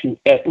back to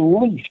at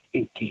least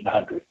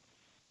 1800,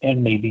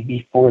 and maybe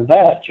before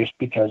that, just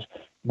because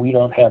we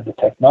don't have the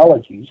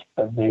technologies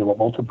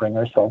available to bring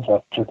ourselves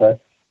up to the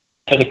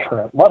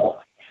current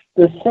level.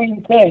 The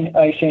same thing,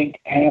 I think,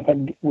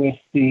 happened with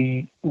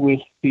the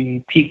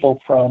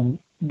people from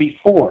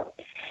before,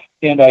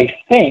 and I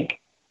think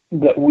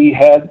that we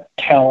had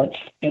talents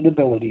and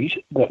abilities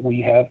that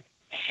we have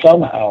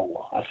somehow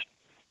lost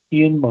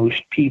in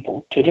most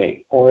people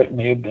today, or it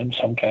may have been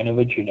some kind of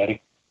a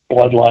genetic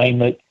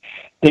bloodline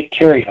that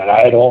carried it.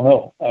 I don't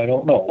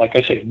know. Like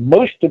I say,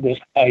 most of this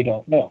I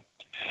don't know.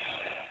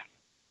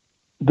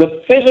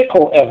 The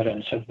physical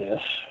evidence of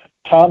this,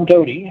 Tom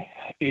Doty,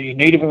 a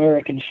Native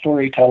American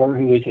storyteller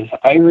who is as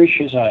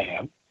Irish as I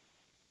am,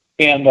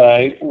 and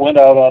I went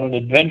out on an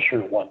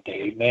adventure one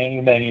day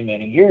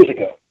many years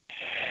ago.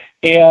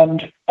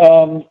 And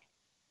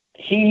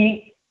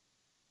he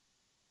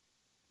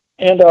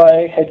and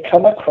I had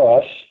come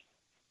across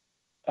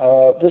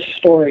this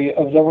story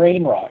of the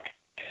rain rock.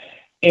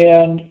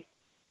 And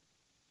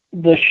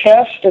the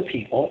Shasta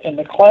people and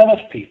the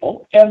Klamath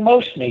people and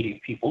most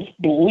Native peoples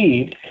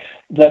believed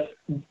that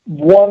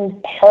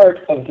one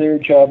part of their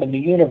job in the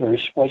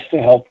universe was to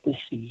help the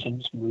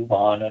seasons move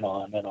on and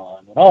on and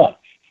on and on.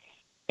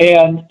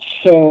 And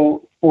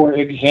so, for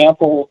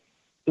example,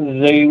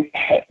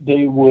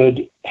 they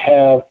would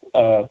have,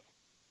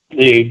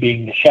 they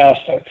being the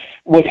Shasta,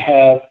 would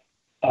have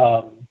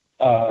a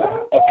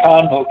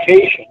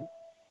convocation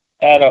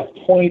at a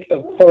point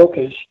of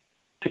focus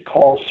to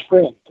call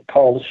spring, to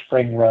call the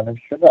spring run of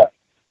Chinook,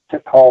 to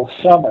call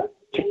summer,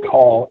 to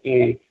call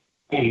a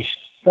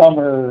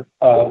summer,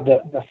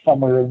 the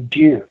summer of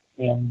deer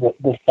and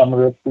the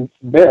summer of fruits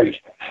and berries,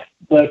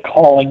 the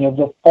calling of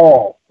the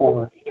fall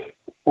for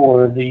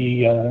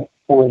the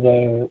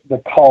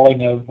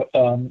calling of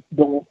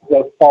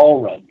the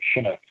fall run,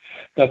 Chinook,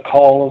 the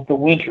call of the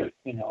winter,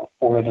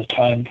 for the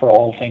time for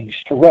all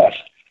things to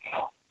rest.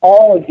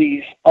 All of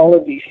these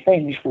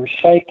things were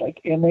cyclic,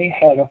 and they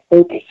had a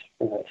focus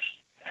for this.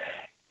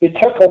 It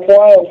took a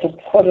while to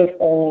put it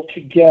all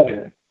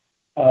together.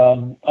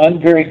 I'm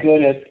very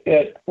good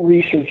at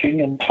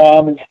researching, and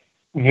Tom is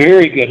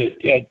very good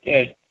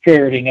at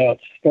ferreting out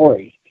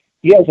stories.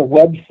 He has a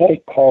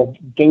website called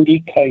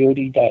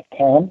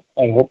dotycoyote.com.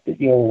 I hope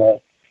that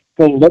you'll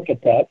go look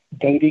at that,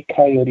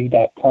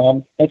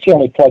 dotycoyote.com. That's the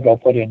only plug I'll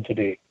put in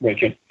today,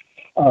 Bridgette.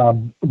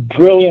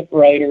 Brilliant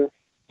writer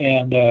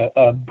and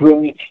a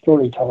brilliant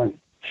storyteller.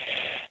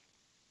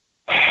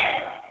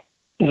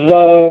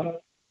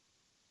 The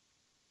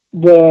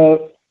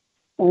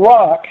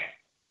rock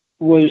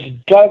was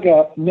dug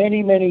up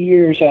many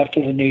years after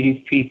the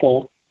Native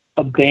people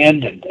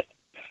abandoned it,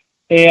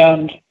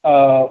 and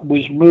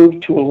was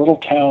moved to a little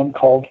town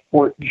called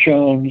Fort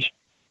Jones,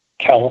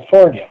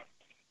 California.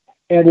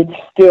 And it's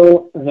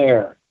still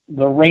there.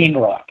 The Rain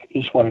Rock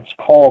is what it's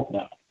called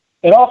now.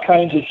 And all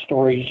kinds of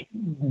stories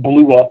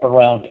blew up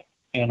around it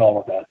and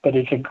all of that. But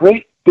it's a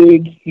great,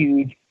 big,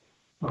 huge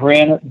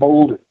granite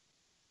boulder.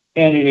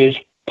 And it is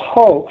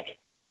poked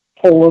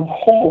full of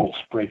holes,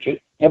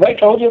 Bridgette. Have I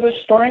told you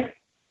this story?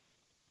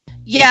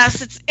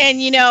 Yes, and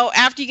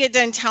after you get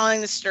done telling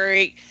the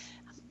story,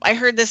 I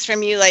heard this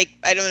from you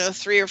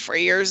 3 or 4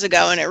 years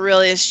ago, and it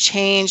really has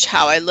changed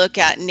how I look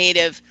at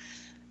native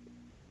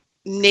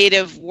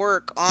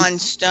work on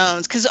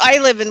stones, because I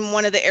live in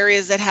one of the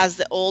areas that has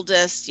the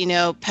oldest,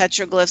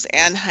 petroglyphs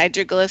and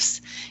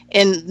hydroglyphs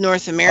in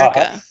North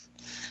America. Uh-huh.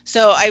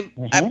 So I'd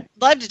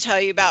love to tell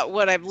you about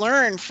what I've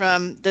learned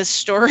from this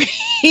story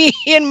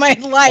in my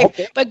life.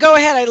 Okay. But go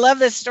ahead. I love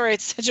this story.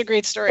 It's such a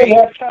great story.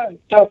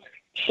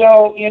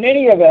 So in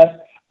any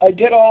event, I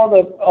did all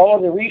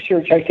of the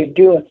research I could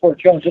do in Fort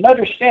Jones, and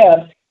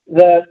understand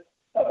that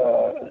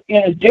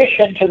in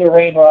addition to the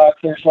rain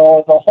rock, the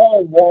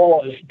whole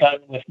wall is done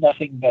with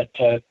nothing but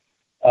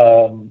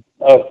of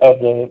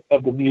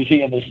the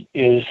museum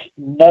is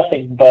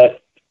nothing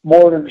but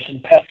mortars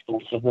and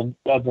pestles of the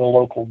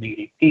local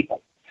Native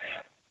people.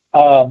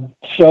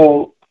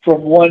 So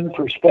from one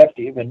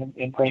perspective,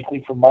 and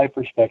frankly from my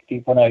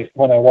perspective, when I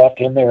walked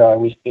in there, I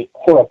was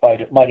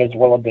horrified. It might as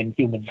well have been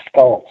human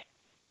skulls.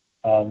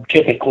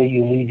 Typically,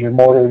 you leave your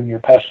mortar and your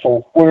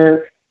pestle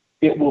where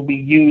it will be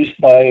used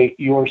by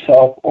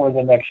yourself or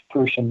the next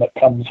person that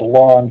comes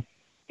along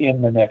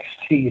in the next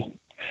season.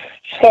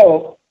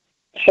 So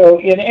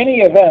in any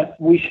event,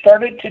 we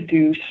started to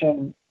do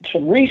some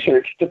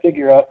research to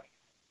figure out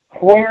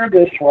where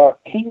this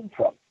rock came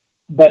from.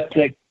 But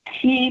the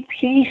key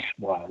piece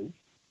was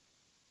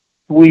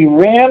we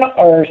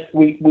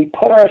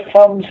put our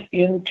thumbs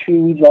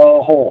into the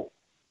hole,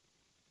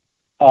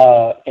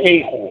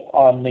 a hole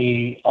on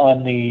the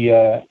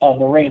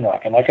rain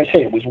rock, and like I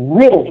say, it was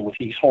riddled with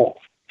these holes,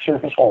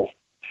 surface holes,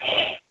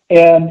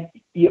 and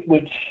you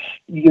would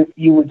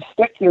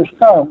stick your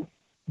thumb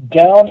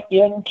down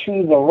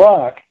into the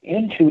rock,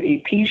 into a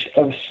piece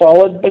of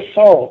solid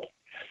basalt,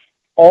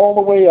 all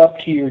the way up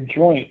to your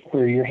joint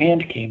where your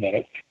hand came in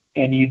it,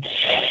 and you'd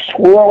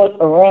swirl it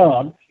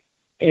around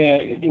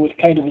with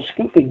kind of a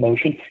scooping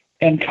motion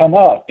and come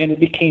out. And it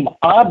became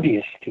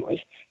obvious to us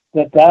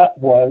that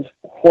was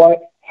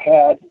what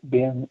had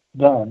been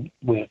done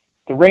with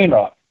the rain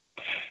rock,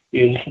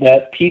 is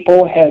that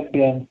people had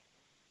been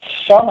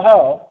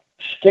somehow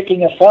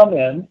sticking a thumb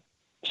in,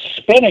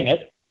 spinning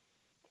it,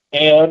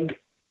 and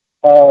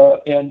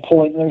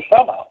pulling their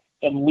thumb out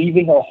and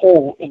leaving a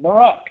hole in the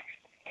rock.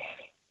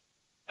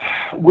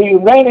 We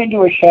ran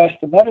into a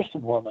Shasta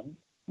medicine woman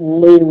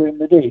later in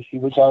the day. She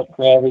was out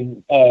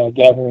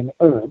gathering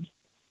herbs.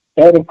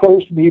 And of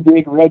course, me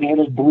being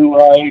redheaded,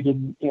 blue-eyed,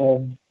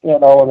 and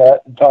all of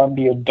that, and Tom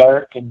being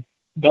dark, and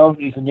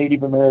Belgia's a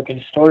Native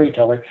American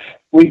storyteller,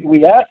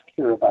 we asked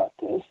her about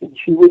this, and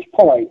she was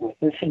polite with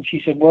us, and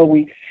she said, well,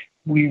 we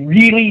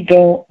really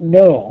don't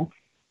know,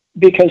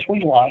 because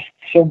we lost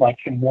so much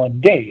in one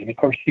day. And of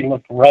course, she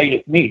looked right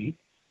at me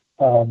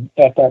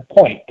at that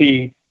point.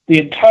 The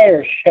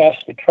entire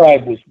Shasta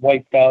tribe was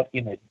wiped out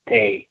in a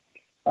day.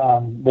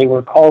 They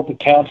were called to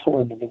council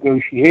in the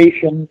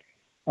negotiation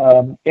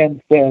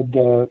and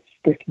fed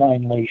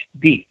strychnine-laced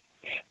beef.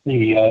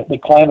 The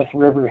Klamath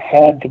River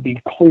had to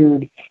be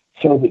cleared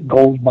so that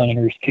gold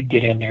miners could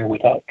get in there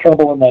without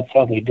trouble, and that's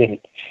how they did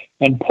it.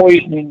 And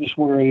poisonings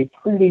were a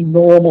pretty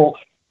normal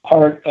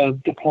part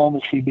of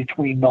diplomacy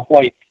between the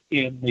whites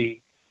and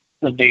the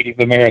Native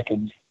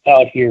Americans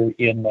out here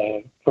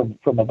from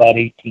about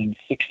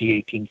 1860,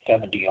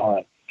 1870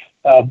 on.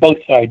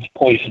 Both sides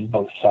poisoned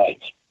both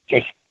sides,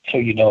 just so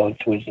you know,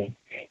 it was an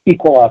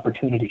equal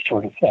opportunity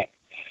sort of thing.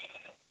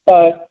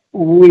 But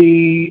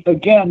we,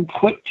 again,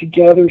 put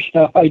together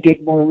stuff. I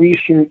did more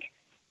research,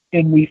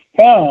 and we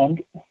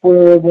found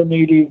where the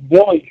native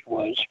village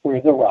was,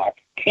 where the rock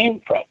came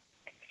from.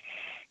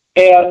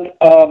 And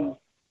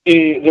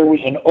there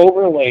was an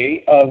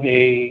overlay of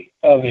a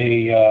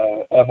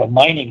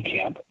mining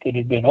camp that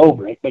had been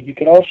over it, but you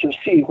could also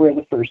see where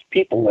the first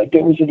people lived.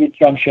 It was at a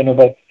junction of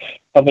a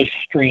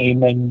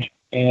stream and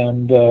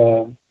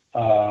the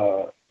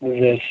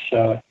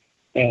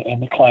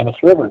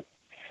Klamath River.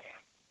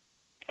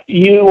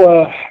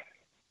 You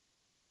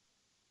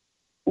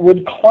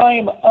would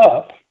climb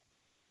up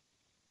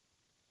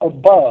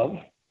above,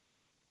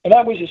 and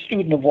I was a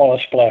student of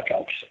Wallace Black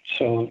Elk,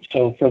 so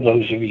for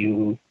those of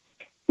you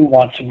who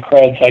want some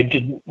creds, I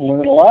didn't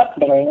learn a lot,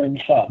 but I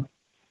learned some.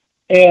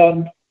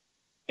 And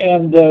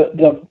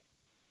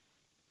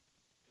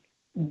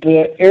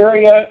the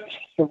area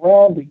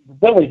surrounding the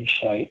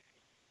village site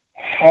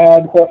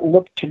had what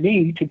looked to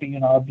me to be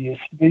an obvious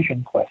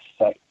Vision Quest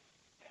site.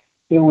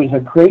 It was a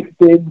great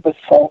big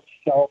basalt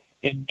shelf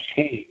and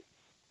cave.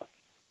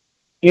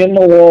 In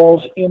the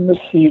walls, in the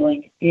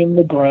ceiling, in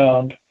the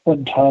ground,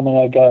 when Tom and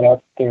I got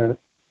up there,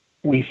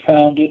 we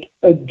found it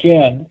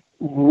again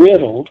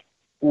riddled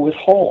with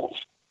holes.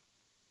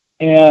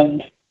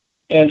 And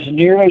as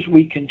near as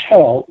we can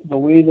tell, the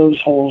way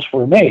those holes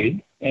were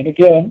made, and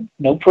again,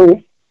 no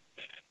proof,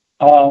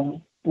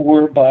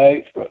 were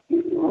by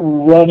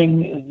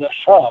running the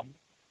thumb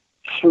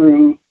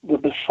through the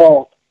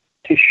basalt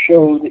to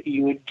show that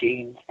you had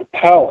gained the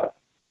power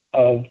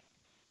of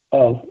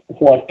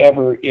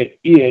whatever it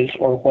is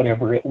or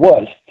whatever it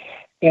was.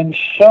 And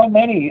so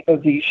many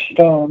of these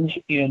stones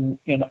in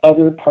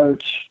other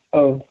parts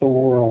of the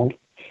world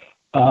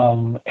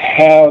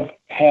have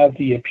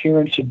the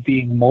appearance of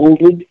being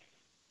molded,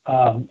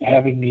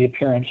 having the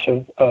appearance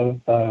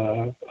of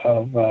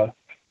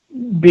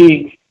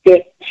being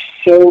fit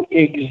so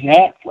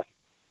exactly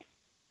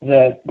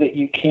that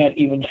you can't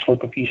even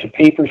slip a piece of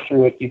paper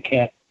through it. You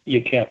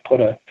can't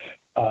put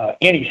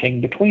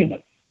anything between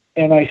them.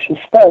 And I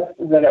suspect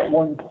that at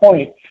one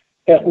point,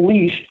 at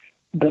least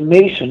the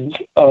Masons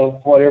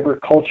of whatever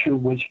culture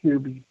was here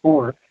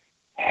before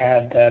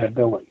had that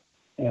ability.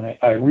 And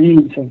I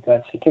really think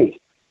that's the case.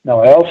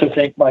 Now, I also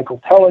think Michael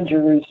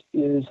Tellinger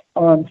is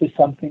on to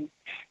something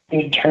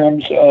in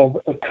terms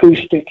of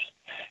acoustics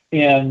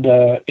and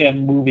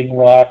moving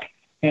rock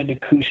and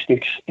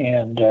acoustics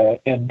and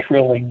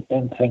drilling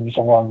and things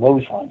along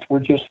those lines. We're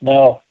just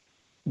now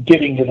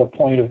getting to the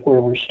point of where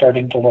we're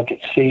starting to look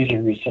at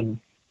phasers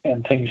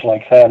and things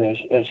like that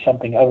as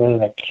something other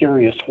than a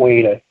curious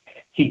way to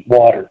heat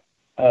water.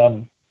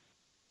 And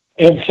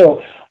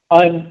so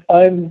I'm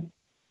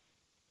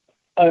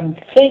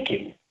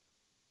thinking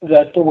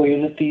that the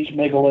way that these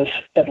megaliths,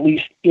 at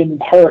least in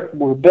part,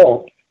 were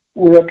built,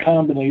 were a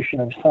combination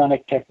of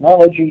sonic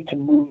technology to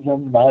move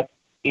them, not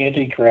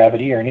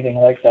anti-gravity or anything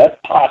like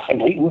that.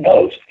 Possibly, who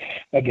knows?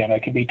 Again, I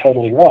could be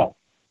totally wrong.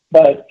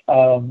 But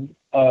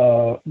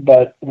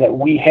that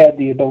we had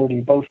the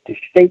ability both to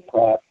shape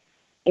rock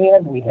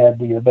and we had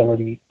the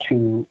ability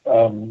to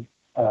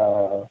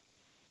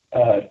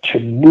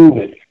move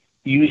it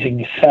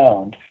using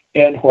sound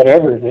and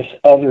whatever this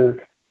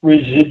other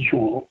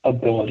residual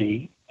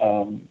ability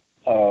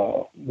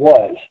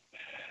was.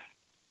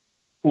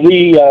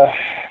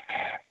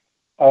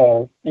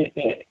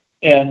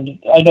 And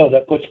I know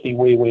that puts me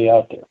way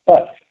out there,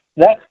 but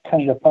that's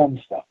kind of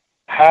fun stuff.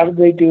 How do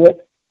they do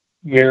it?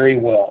 Very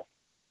well.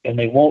 And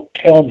they won't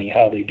tell me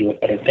how they do it,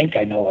 but I think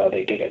I know how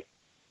they did it.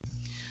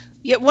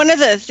 Yeah, one of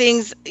the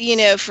things,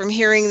 from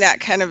hearing that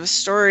kind of a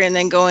story and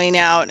then going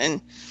out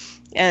and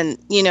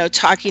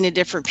talking to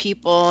different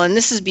people, and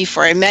this is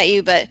before I met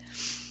you, but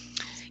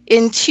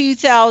in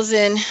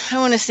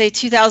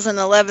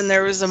 2011,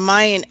 there was a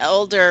Mayan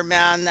elder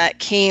man that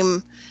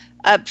came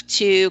up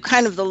to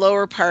kind of the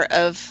lower part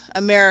of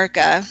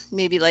America,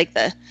 maybe like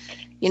the,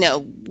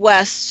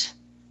 west,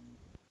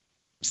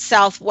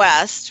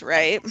 southwest,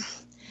 right?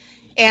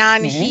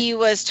 And he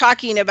was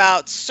talking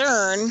about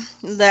CERN,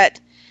 that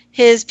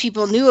his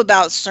people knew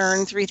about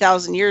CERN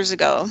 3,000 years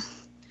ago.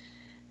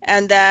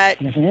 And that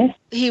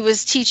he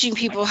was teaching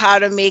people how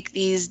to make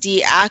these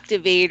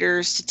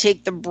deactivators to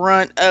take the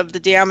brunt of the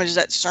damage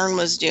that CERN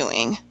was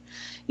doing,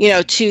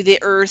 to the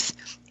Earth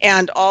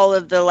and all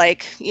of the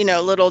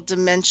little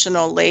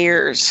dimensional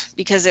layers,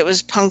 because it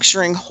was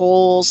puncturing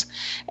holes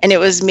and it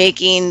was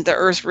making the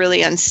Earth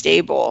really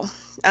unstable.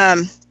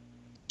 And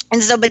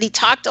so, but he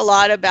talked a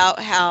lot about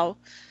how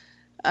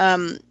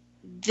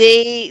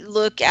they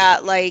look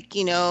at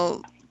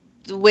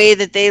the way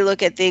that they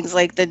look at things,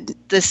 like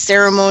the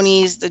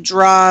ceremonies, the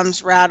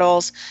drums,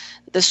 rattles,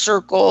 the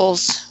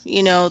circles,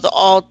 the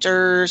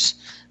altars,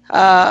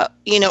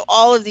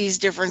 all of these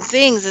different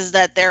things, is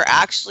that they're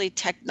actually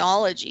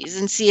technologies.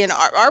 And see, in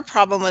our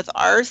problem with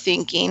our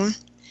thinking,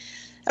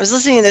 I was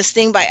listening to this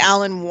thing by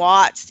Alan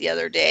Watts the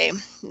other day,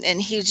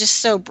 and he was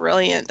just so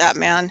brilliant, that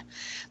man.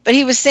 But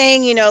he was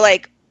saying,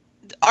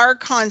 our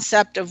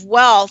concept of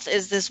wealth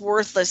is this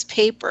worthless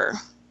paper.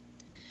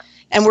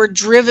 And we're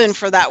driven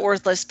for that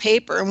worthless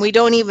paper. And we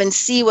don't even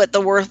see what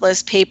the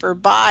worthless paper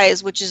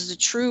buys, which is the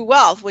true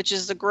wealth, which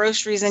is the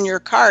groceries in your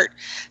cart.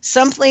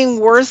 Something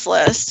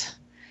worthless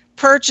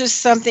purchased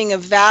something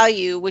of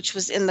value, which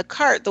was in the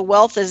cart. The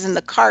wealth is in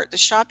the cart, the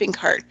shopping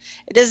cart.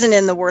 It isn't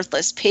in the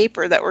worthless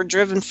paper that we're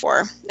driven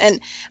for.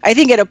 And I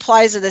think it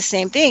applies to the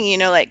same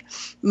thing.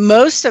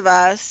 Most of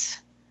us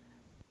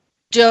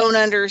don't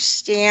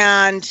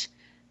understand.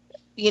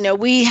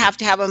 We have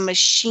to have a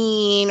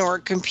machine or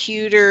a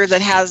computer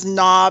that has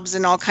knobs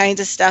and all kinds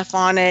of stuff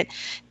on it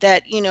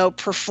that,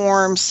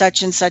 performs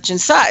such and such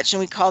and such. And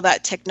we call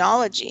that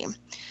technology.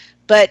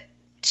 But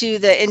to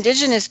the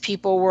indigenous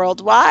people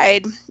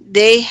worldwide,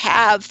 they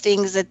have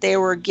things that they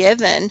were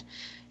given,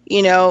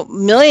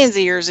 millions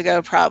of years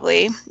ago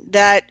probably,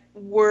 that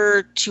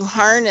were to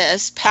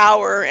harness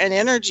power and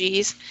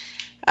energies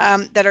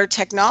that are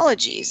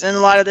technologies. And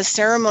a lot of the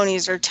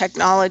ceremonies are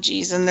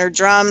technologies, and their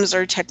drums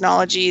are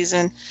technologies.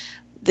 And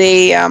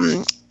they,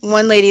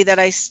 one lady that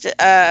I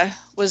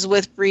was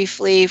with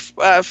briefly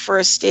for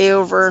a stay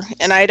over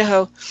in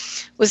Idaho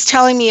was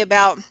telling me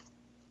about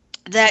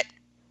that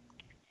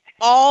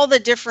all the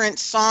different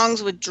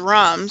songs with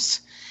drums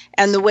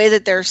and the way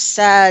that they're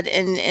said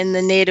in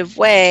the native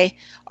way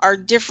are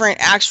different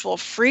actual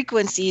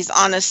frequencies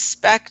on a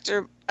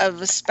spectrum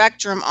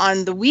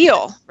on the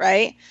wheel,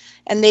 right?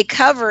 And they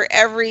cover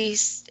every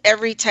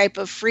type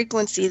of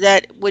frequency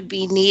that would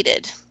be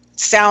needed,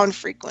 sound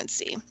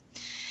frequency.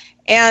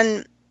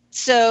 And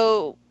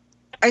so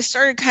I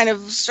started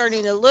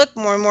starting to look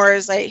more and more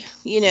as I,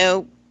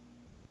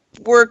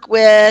 work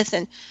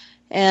with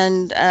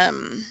and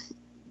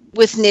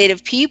with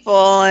Native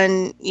people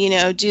and,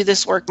 do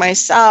this work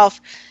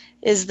myself,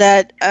 is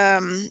that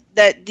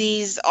that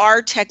these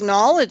are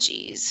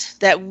technologies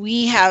that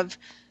we have,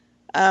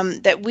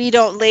 that we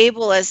don't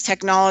label as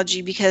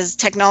technology, because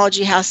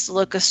technology has to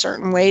look a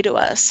certain way to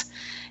us.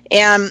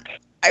 And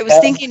I was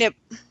thinking it,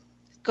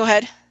 go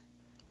ahead.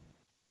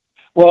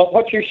 Well,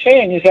 what you're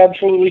saying is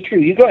absolutely true.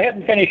 You go ahead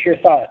and finish your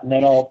thought, and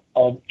then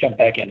I'll jump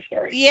back in.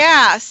 Sorry.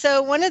 Yeah.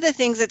 So one of the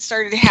things that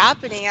started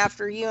happening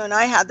after you and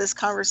I had this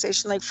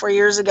conversation 4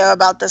 years ago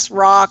about this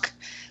rock,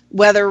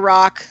 weather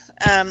rock,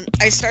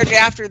 I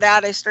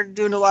started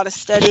doing a lot of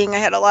studying. I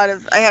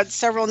had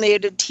several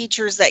Native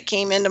teachers that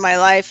came into my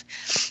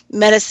life,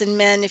 medicine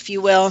men, if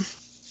you will,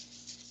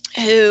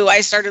 who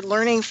I started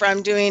learning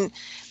from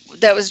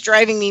that was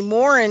driving me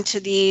more into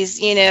these,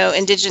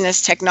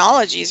 indigenous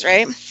technologies,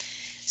 right?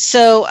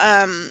 So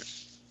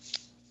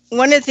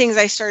one of the things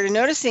I started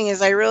noticing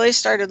is I really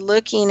started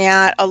looking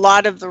at a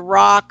lot of the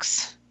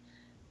rocks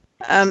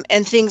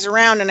and things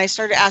around, and I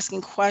started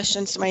asking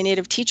questions to my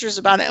Native teachers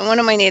about it. And one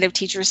of my Native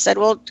teachers said,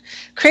 well,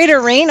 create a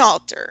rain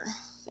altar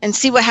and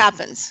see what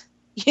happens.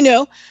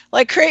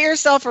 Like create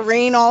yourself a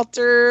rain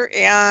altar,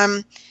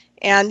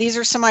 and these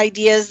are some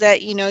ideas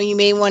that, you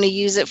may want to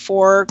use it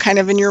for, kind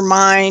of in your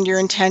mind, your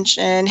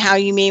intention, how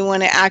you may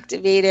want to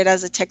activate it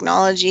as a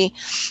technology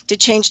to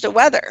change the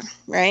weather,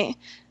 right?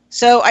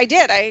 So I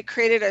did. I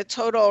created a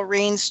total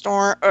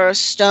rainstorm or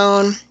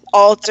stone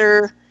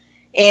altar,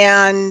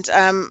 and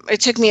it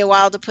took me a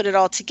while to put it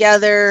all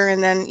together.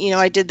 And then,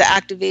 I did the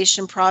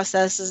activation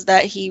processes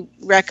that he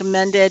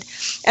recommended,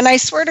 and I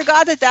swear to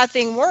God that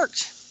thing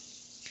worked.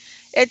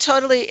 It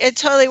totally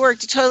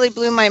worked. It totally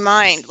blew my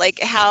mind, like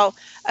how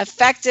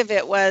effective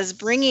it was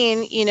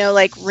bringing,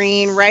 like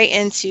rain right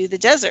into the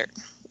desert,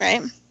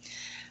 right?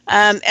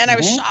 And I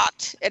was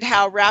shocked at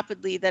how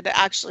rapidly that it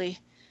actually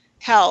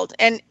held.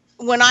 And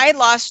when I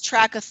lost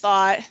track of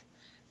thought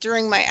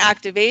during my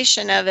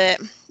activation of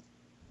it,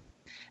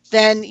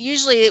 then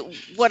usually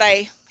what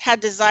I had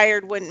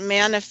desired wouldn't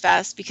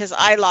manifest because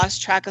I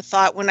lost track of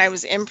thought when I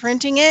was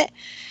imprinting it,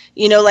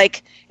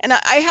 and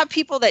I have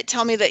people that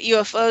tell me that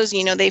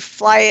UFOs, they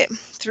fly it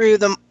through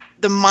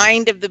the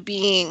mind of the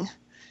being,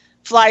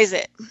 flies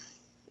it,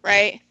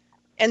 right?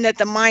 And that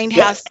the mind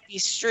has to be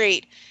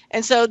straight.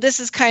 And so this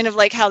is kind of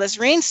like how this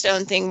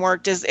rainstone thing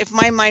worked, is if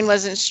my mind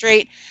wasn't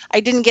straight, I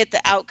didn't get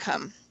the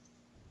outcome.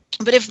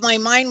 But if my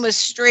mind was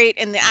straight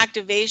and the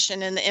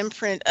activation and the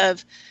imprint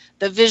of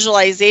the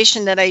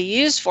visualization that I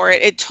used for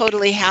it, it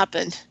totally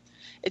happened.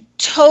 It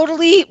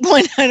totally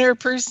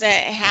 100%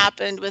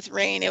 happened with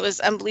rain. It was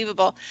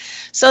unbelievable.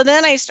 So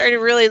then I started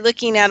really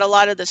looking at a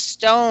lot of the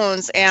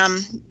stones, and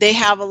they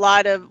have a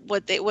lot of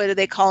what do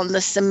they call them?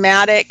 The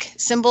somatic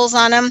symbols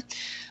on them,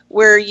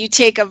 where you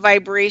take a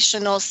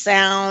vibrational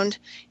sound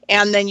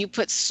and then you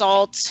put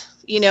salt,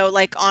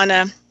 like on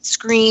a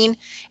screen,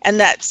 and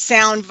that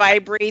sound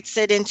vibrates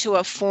it into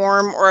a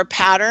form or a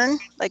pattern,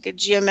 like a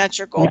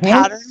geometrical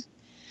pattern.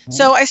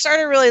 So I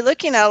started really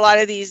looking at a lot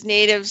of these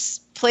native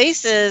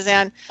places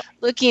and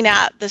looking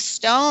at the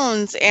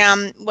stones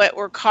and what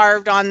were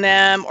carved on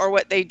them or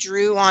what they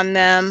drew on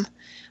them.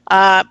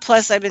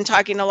 Plus, I've been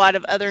talking to a lot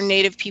of other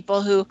Native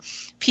people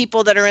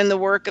that are in the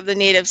work of the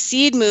Native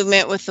seed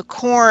movement with the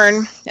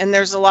corn, and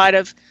there's a lot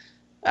of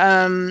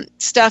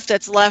stuff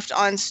that's left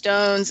on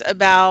stones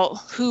about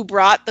who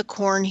brought the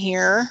corn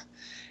here,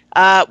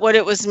 what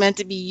it was meant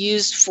to be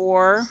used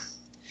for,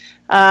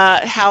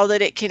 how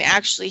that it can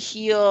actually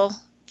heal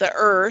the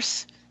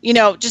earth,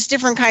 just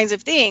different kinds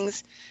of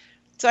things.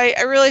 So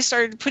I really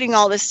started putting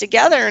all this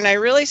together, and I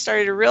really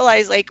started to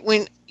realize, like,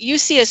 when you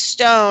see a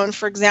stone,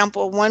 for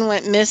example, one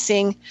went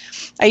missing.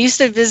 I used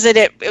to visit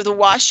it with the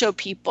Washoe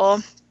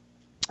people,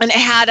 and it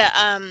had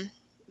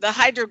the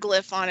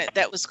hydroglyph on it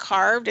that was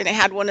carved, and it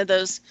had one of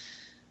those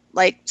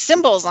like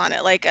symbols on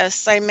it, like a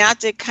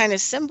cymatic kind of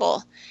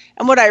symbol.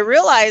 And what I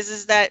realized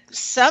is that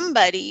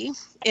somebody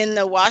in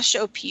the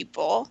Washoe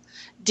people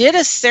did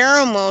a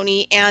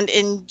ceremony and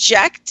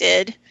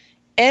injected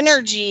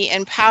energy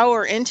and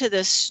power into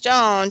the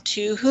stone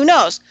to, who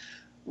knows,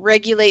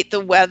 regulate the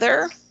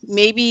weather.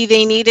 Maybe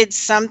they needed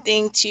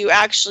something to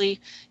actually,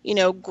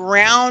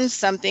 ground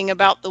something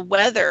about the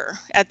weather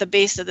at the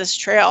base of this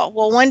trail.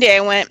 Well, one day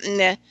I went,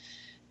 and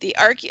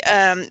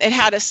it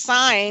had a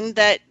sign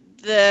that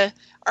the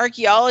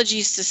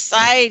Archaeology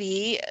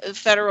Society,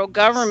 federal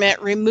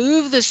government,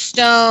 removed the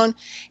stone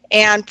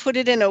and put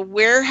it in a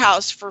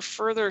warehouse for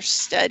further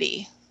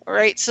study. All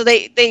right, so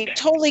they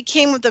totally had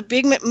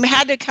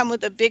to come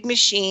with a big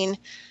machine,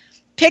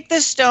 pick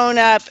the stone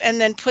up, and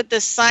then put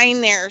the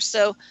sign there.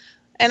 So,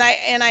 and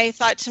I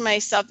thought to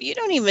myself, you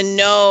don't even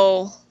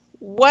know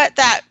what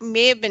that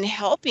may have been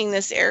helping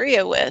this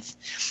area with.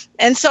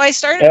 And so I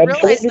started to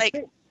realize,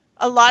 like,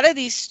 a lot of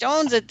these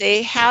stones that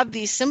they have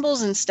these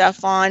symbols and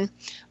stuff on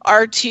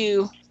are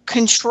to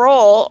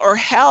control or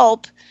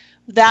help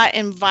that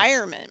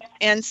environment.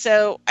 And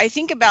so I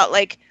think about,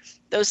 like,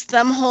 those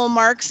thumb hole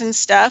marks and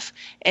stuff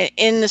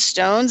in the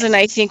stones, and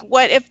I think,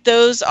 what if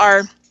those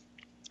are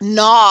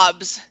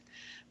knobs?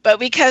 But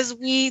because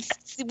we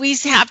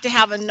have to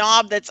have a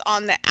knob that's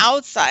on the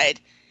outside,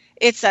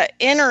 it's an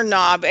inner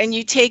knob, and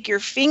you take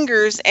your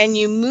fingers and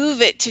you move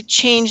it to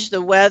change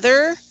the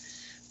weather,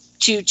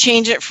 to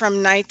change it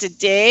from night to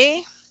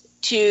day,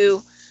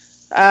 to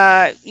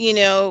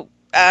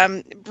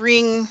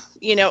bring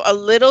a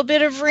little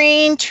bit of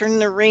rain, turn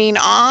the rain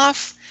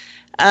off,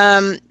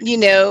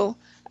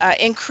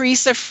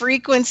 increase a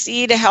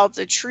frequency to help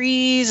the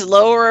trees,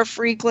 lower a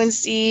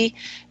frequency.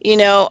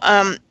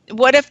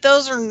 What if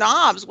those are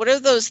knobs? What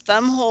if those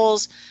thumb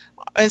holes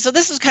and so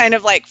this is kind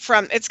of like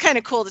it's kind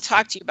of cool to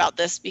talk to you about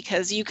this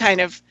because you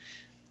kind of,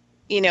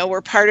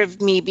 were part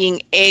of me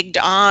being egged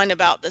on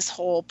about this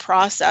whole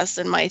process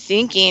and my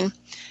thinking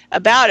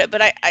about it.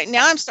 But I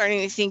now I'm starting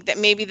to think that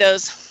maybe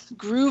those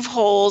groove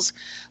holes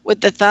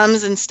with the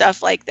thumbs and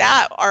stuff like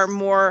that are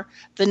more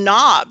the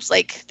knobs.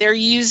 Like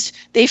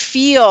they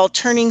feel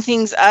turning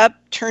things up,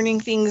 turning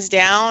things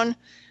down,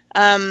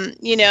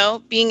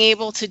 being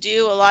able to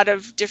do a lot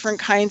of different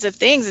kinds of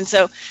things. And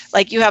so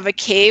like you have a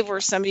cave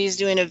where somebody's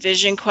doing a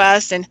vision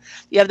quest, and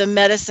you have the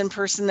medicine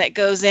person that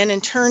goes in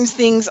and turns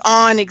things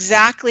on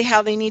exactly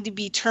how they need to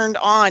be turned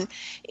on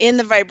in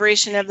the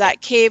vibration of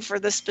that cave for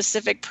the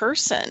specific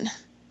person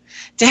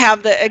to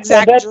have the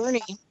exact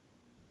journey.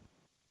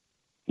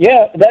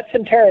 Yeah, that's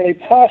entirely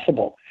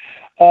possible.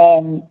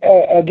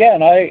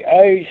 Again,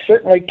 I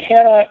certainly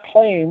cannot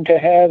claim to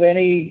have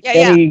any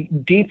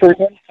deeper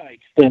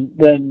insights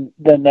than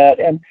that.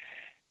 And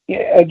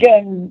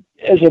again,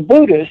 as a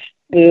Buddhist,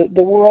 the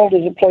world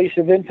is a place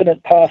of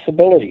infinite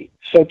possibility.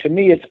 So to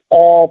me, it's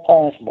all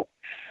possible.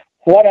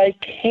 What I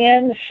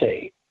can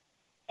say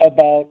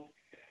about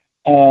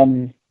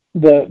the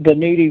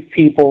native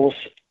peoples,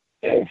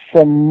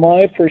 from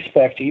my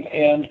perspective,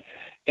 and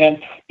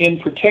in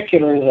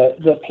particular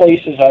the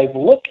places I've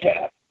looked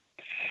at,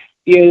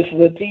 is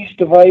that these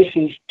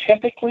devices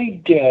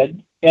typically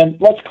did, and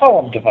let's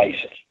call them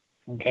devices,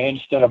 okay,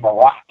 instead of a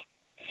rock.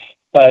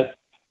 But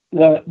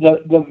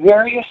the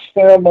various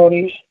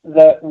ceremonies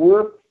that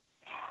were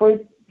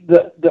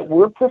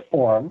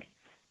performed,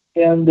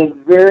 and the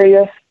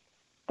various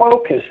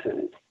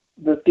focuses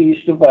that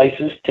these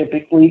devices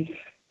typically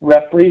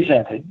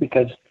represented,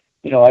 because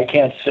I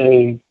can't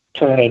say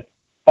turn it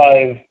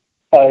 5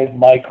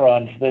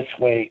 microns this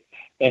way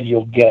and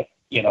you'll get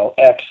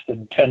X,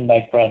 and 10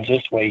 microns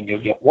this way and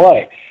you'll get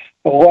Y.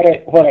 But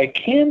what I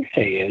can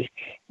say is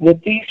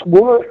that these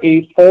were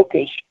a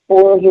focus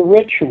for the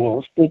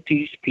rituals that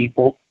these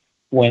people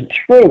went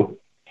through.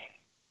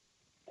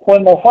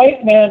 When the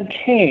white man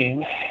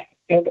came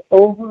and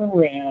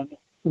overran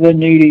the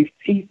native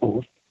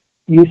peoples,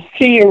 you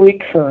see a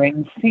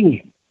recurring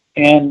theme.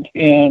 And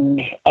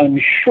I'm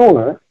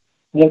sure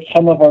that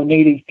some of our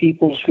native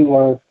peoples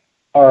who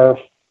are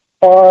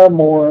far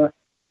more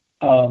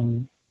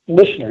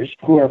listeners,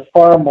 who are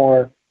far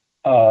more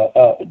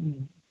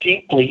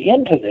deeply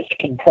into this,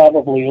 can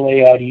probably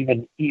lay out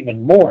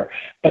even more.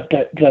 But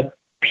the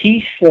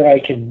piece that I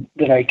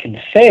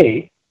can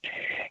say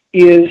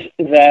is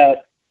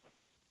that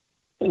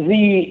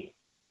the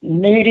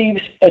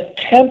natives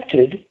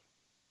attempted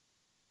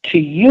to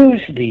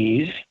use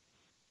these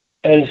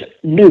as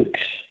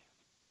nukes,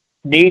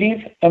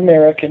 Native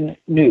American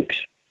nukes.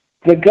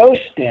 The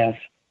ghost dance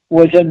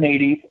was a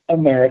Native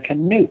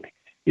American nuke.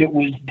 It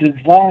was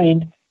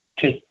designed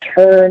to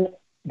turn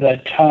the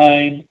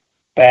time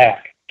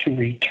back, to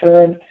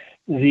return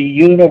the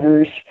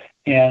universe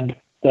and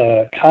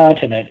the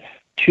continent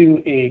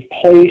to a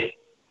place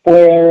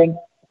where,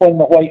 when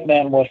the white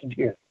man wasn't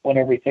here, when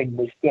everything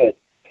was good.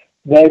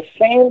 The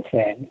same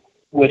thing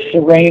with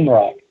the rain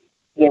rock.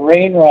 The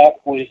rain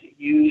rock was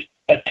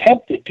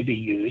attempted to be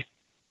used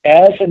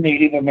as a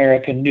Native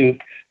American nuke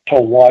to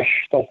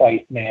wash the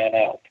white man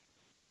out.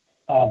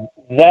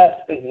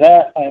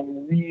 That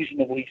I'm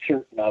reasonably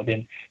certain of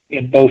in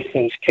both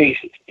those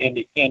cases,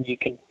 and you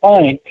can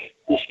find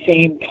the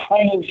same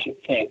kinds of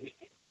things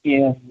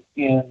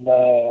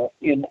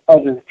in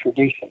other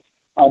traditions.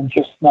 I'm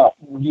just not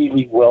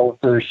really well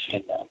versed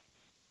in them,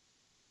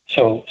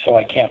 so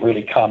I can't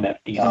really comment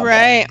beyond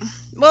right. that.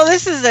 Well,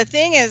 this is the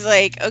thing is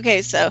like,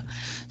 okay, so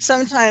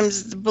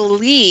sometimes the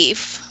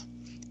belief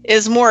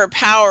is more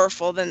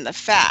powerful than the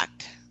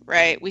fact,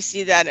 right? We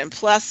see that in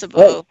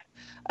placebo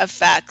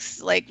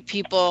effects. Like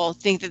people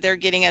think that they're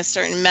getting a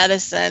certain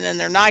medicine and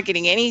they're not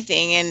getting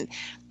anything, and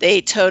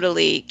they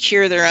totally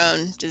cure their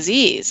own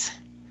disease.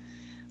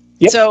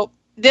 Yep. So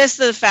this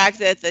is the fact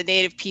that the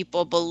native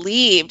people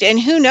believed, and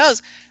who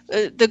knows,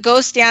 the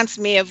ghost dance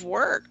may have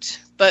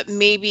worked, but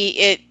maybe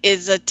it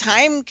is a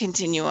time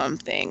continuum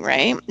thing,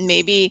 right?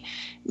 Maybe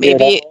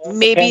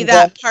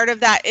that part of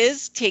that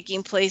is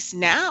taking place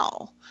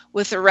now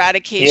with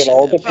eradication. It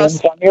all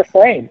depends on your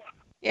frame.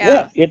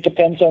 Yeah, it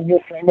depends on your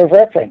frame of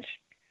reference.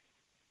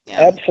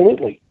 Yeah.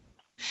 Absolutely.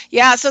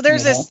 Yeah, so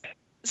there's this,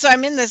 so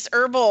I'm in this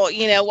herbal,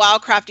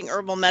 wildcrafting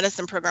herbal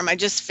medicine program. I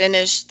just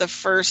finished the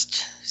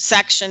first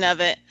section of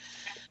it.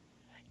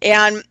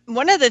 And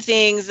one of the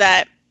things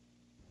that,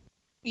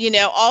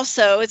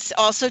 it's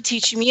also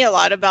teaching me a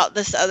lot about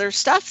this other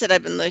stuff that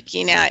I've been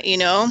looking at,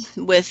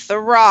 with the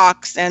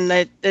rocks and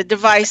the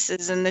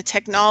devices and the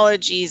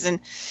technologies and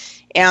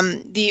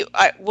the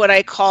what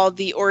I call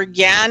the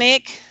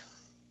organic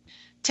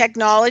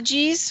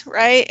technologies,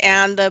 right?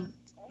 And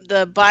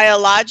the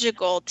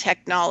biological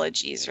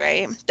technologies,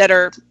 right, that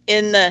are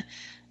in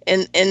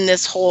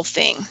this whole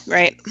thing,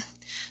 right?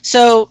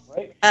 So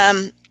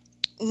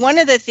one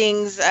of the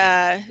things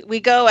we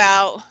go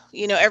out,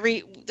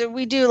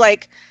 we do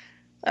like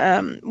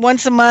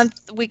once a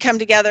month we come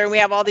together and we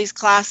have all these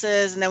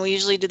classes, and then we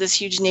usually do this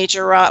huge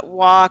nature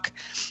walk,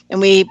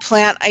 and we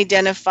plant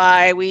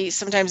identify. We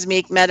sometimes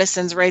make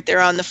medicines right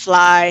there on the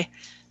fly,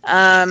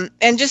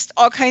 and just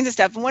all kinds of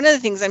stuff. And one of the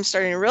things I'm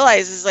starting to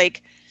realize is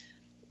like,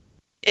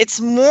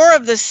 it's more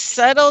of the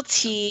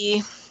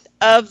subtlety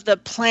of the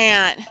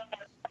plant,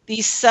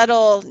 these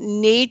subtle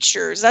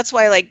natures. That's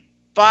why like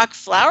Bach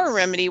flower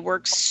remedy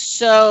works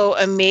so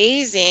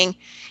amazing.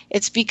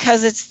 It's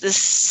because it's the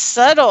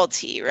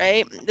subtlety,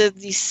 right?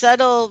 These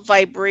subtle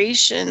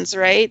vibrations,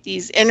 right?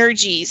 These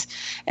energies.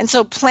 And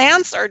so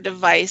plants are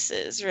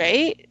devices,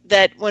 right?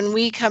 That when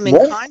we come in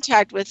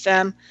contact with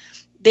them,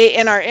 they,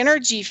 in our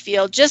energy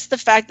field, just the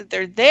fact that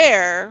they're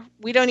there,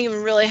 we don't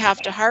even really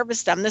have to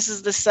harvest them. This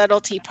is the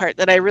subtlety part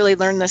that I really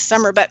learned this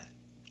summer. But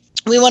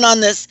we went on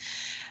this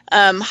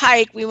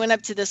hike. We went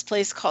up to this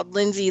place called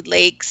Lindsay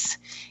Lakes,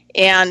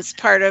 and it's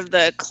part of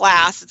the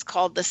class. It's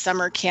called the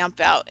summer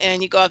camp out.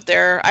 And you go up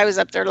there. I was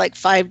up there like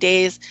 5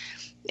 days.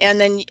 And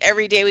then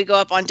every day we go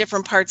up on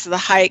different parts of the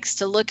hikes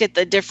to look at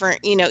the different,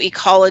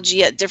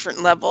 ecology at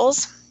different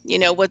levels,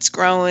 what's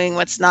growing,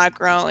 what's not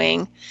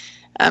growing.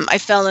 I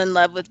fell in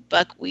love with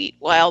buckwheat,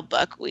 wild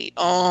buckwheat.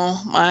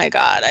 Oh my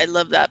God. I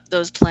love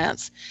those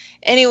plants.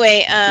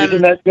 Anyway.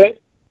 Isn't that good?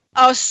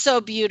 Oh,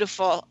 so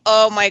beautiful.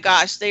 Oh my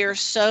gosh. They are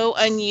so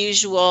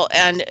unusual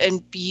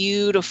and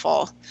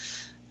beautiful.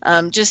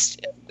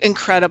 Just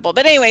incredible.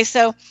 But anyway,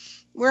 so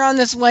we're on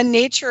this one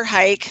nature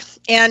hike,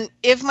 and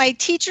if my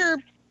teacher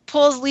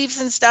pulls leaves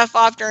and stuff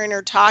off during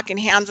her talk and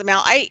hands them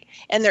out,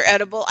 and they're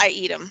edible, I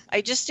eat them.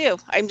 I just do.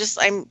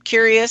 I'm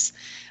curious.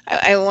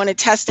 I want to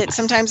test it.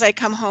 Sometimes I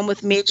come home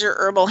with major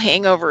herbal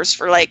hangovers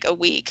for like a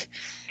week.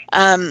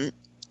 And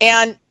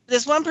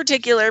this one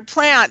particular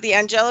plant, the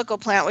angelical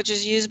plant, which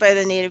is used by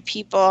the native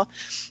people,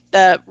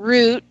 the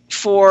root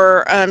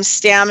for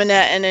stamina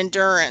and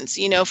endurance,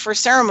 for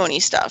ceremony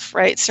stuff,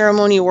 right?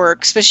 Ceremony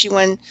work, especially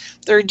when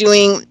they're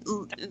doing,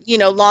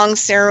 long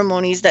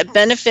ceremonies that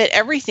benefit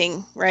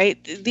everything,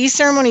 right? These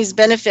ceremonies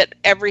benefit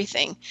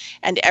everything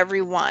and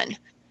everyone.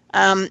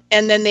 And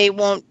then they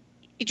won't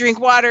drink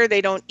water,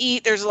 they don't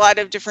eat. There's a lot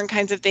of different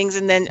kinds of things.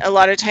 And then a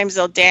lot of times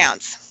they'll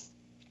dance.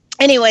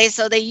 Anyway,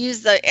 so they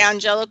use the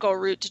angelical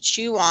root to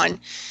chew on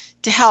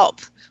to help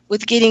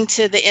with getting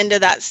to the end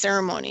of that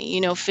ceremony,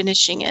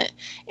 finishing it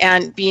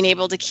and being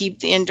able to keep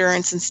the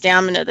endurance and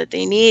stamina that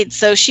they need.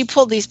 So she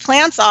pulled these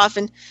plants off,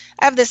 and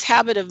I have this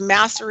habit of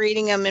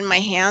macerating them in my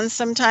hands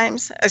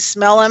sometimes. I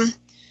smell them,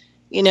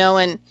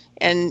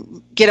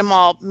 and get them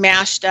all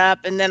mashed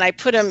up. And then I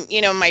put them,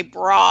 in my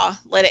bra,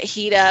 let it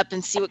heat up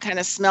and see what kind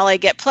of smell I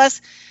get. Plus,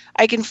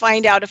 I can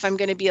find out if I'm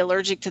going to be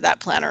allergic to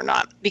that plant or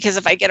not. Because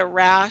if I get a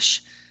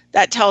rash,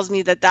 that tells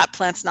me that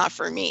plant's not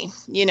for me.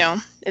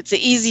 It's an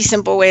easy,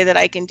 simple way that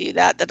I can do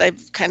that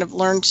I've kind of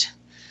learned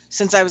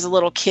since I was a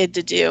little kid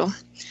to do.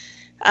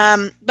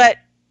 But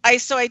I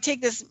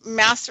take this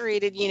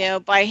macerated,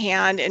 by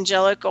hand,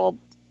 angelical,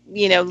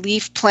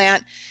 leaf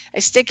plant. I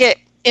stick it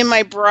in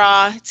my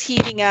bra. It's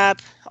heating up,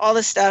 all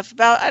this stuff.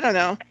 About,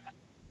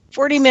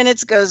 40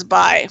 minutes goes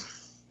by.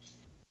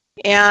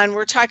 And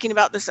we're talking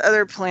about this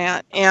other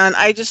plant, and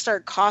I just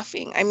start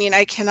coughing. I mean,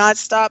 I can't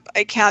stop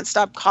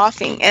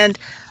coughing, and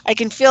I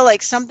can feel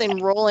like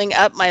something rolling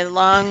up my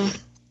lung.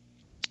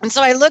 And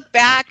so I look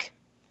back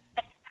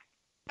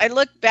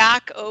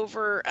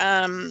over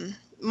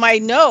my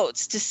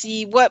notes to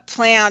see what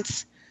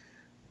plants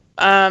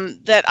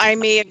that I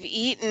may have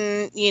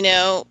eaten,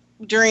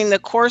 during the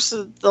course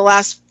of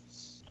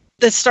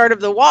the start of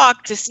the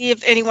walk, to see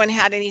if anyone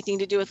had anything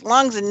to do with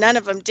lungs, and none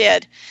of them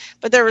did.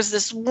 But there was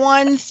this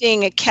one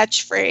thing, a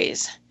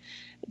catchphrase,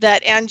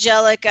 that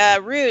angelica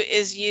root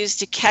is used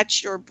to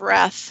catch your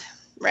breath,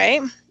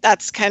 right?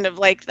 That's kind of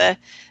like the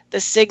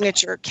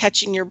signature,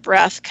 catching your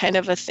breath kind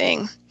of a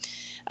thing.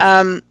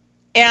 And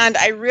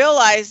I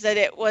realized that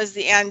it was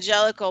the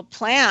angelical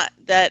plant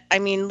that,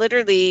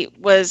 literally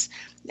was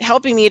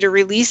helping me to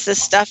release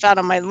this stuff out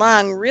of my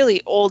lung,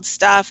 really old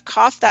stuff,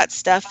 cough that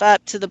stuff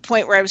up to the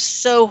point where I was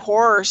so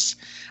hoarse,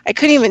 I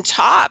couldn't even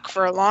talk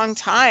for a long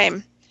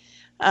time.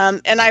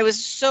 And I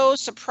was so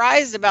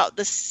surprised about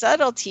the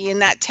subtlety in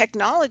that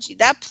technology.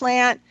 That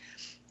plant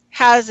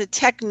has a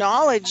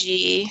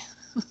technology,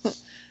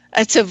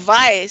 a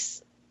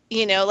device,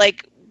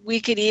 like we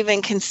could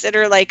even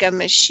consider like a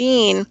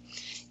machine,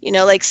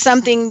 like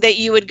something that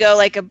you would go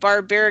like a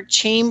barbaric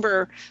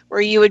chamber where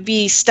you would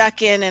be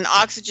stuck in and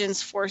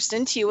oxygen's forced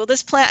into you. Well,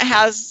 this plant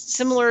has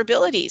similar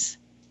abilities.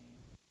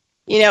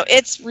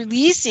 It's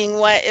releasing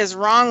what is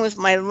wrong with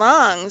my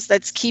lungs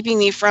that's keeping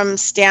me from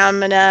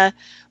stamina,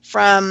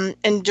 from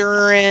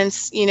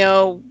endurance,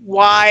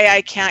 why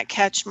I can't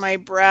catch my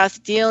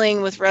breath,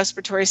 dealing with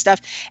respiratory stuff.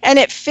 And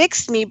it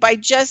fixed me by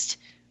just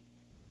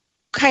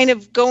kind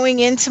of going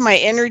into my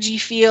energy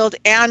field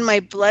and my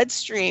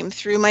bloodstream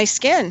through my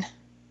skin.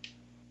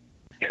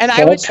 And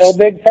Don't tell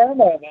Big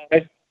Pharma about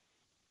it.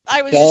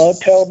 Don't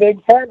tell Big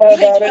Pharma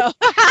about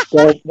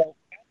it.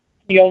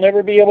 You'll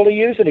never be able to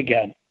use it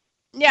again.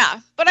 Yeah,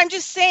 but I'm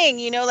just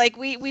saying, like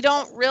we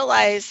don't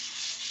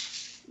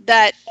realize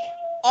that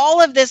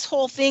all of this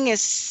whole thing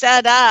is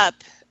set up.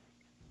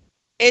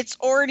 It's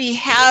already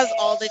has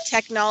all the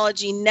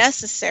technology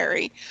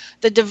necessary,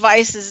 the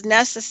devices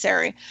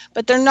necessary,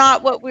 but they're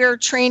not what we're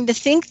trained to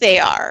think they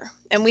are.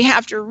 And we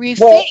have to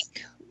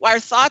rethink our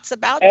thoughts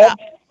about that.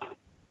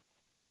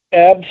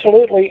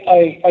 Absolutely.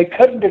 I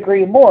couldn't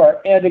agree more.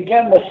 And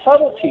again, the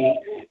subtlety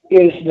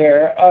is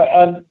there.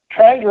 I'm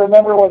trying to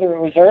remember whether it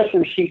was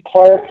Arthur C.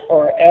 Clarke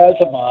or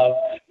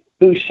Asimov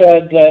who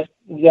said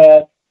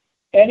that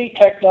any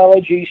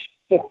technology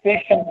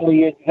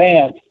sufficiently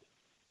advanced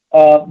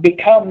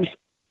becomes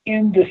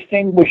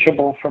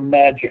indistinguishable from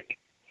magic.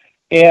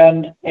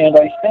 And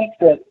I think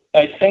that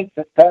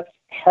that's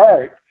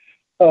part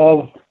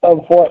of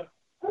what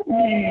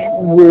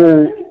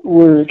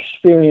we're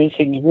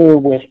experiencing here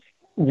with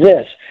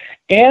this.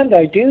 And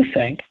I do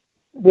think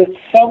that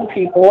some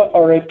people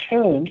are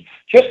attuned,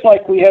 just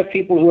like we have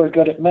people who are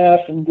good at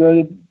math and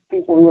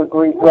people who are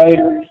great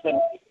writers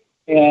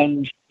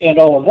and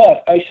all of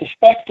that. I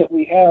suspect that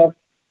we have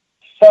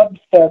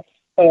subsets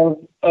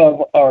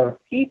of our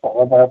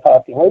people, of our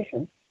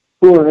population,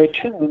 who are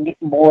attuned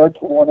more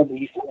to one of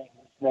these things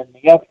than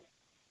the other.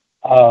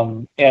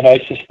 And I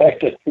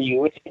suspect that for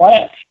you it's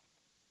plants.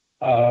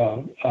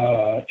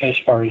 As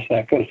far as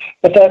that goes.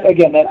 But that,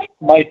 again, that's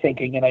my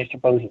thinking, and I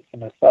suppose it's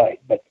an aside,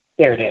 but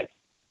there it is.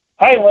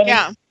 Hi, Lenny.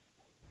 Yeah.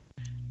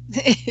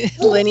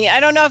 Lenny, I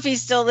don't know if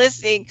he's still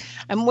listening.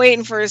 I'm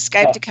waiting for his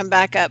Skype to come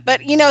back up.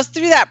 But,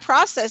 through that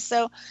process,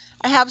 so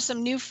I have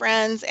some new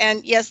friends,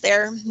 and yes,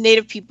 they're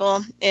Native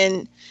people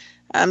in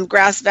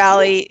Grass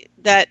Valley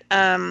that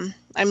I'm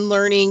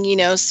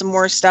learning, some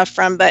more stuff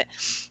from. But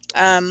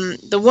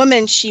the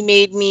woman, she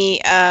made me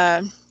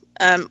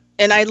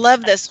and I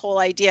love this whole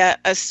idea,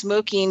 a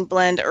smoking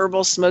blend,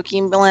 herbal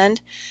smoking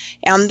blend.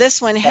 And this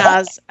one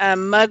has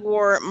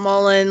mugwort,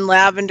 mullein,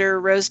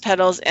 lavender, rose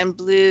petals, and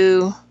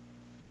blue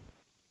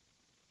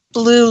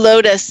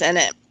lotus in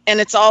it. And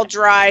it's all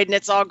dried and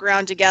it's all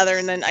ground together.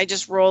 And then I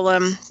just roll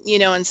them,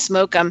 and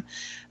smoke them.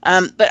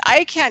 But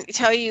I can't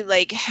tell you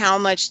how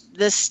much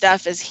this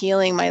stuff is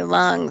healing my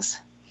lungs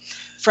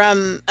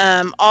from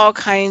all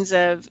kinds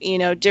of,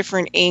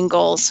 different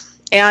angles.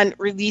 And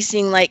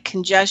releasing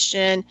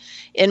congestion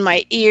in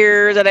my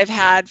ear that I've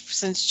had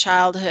since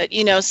childhood,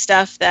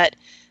 stuff that,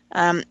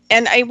 and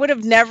I would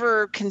have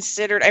never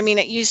considered,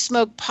 you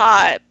smoke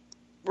pot,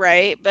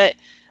 right? But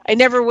I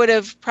never would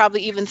have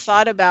probably even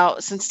thought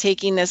about, since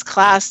taking this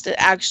class, to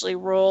actually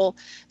roll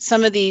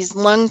some of these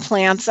lung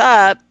plants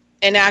up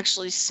and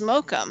actually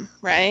smoke them,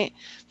 right?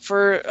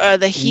 For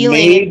the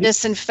healing and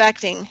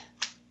disinfecting.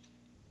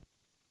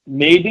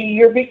 Maybe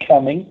you're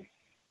becoming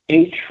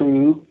a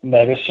true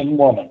medicine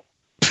woman.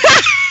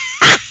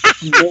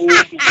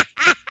 Maybe.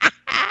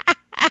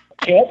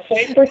 Can't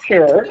say for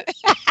sure.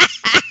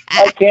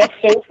 I can't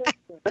say for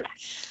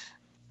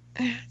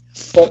sure.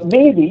 But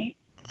maybe,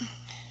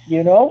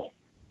 and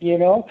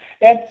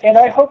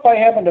I hope I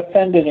haven't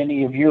offended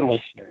any of your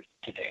listeners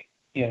today.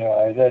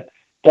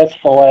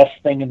 That's the last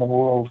thing in the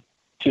world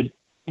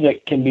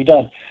that can be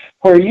done.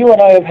 Where you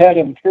and I have had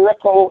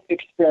empirical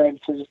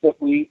experiences that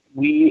we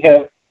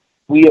have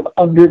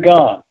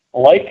undergone,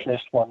 like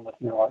this one with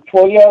neurons.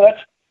 Well, yeah,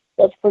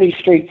 that's pretty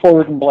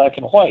straightforward and black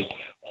and white.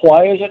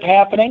 Why is it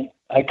happening?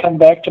 I come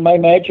back to my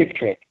magic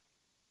trick.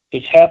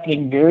 It's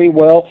happening very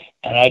well,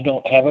 and I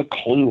don't have a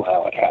clue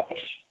how it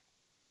happens.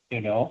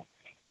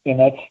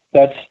 And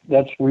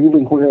that's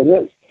really where it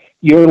is.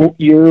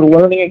 You're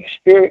learning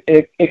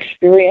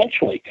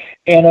experientially,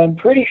 and I'm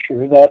pretty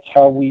sure that's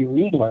how we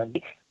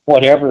relearned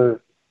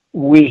whatever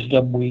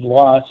wisdom we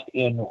lost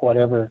in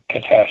whatever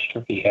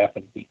catastrophe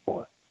happened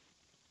before.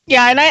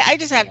 Yeah, and I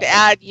just have to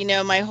add,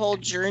 my whole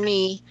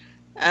journey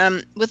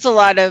with a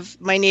lot of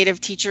my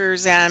native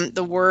teachers and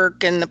the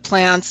work and the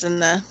plants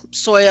and the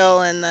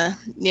soil and the,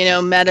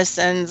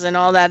 medicines and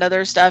all that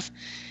other stuff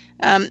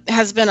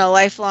has been a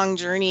lifelong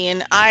journey.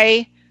 And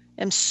I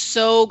am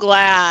so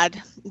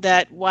glad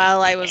that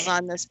while I was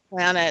on this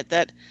planet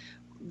that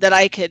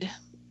I could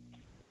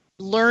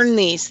learn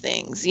these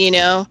things,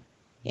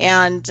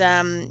 and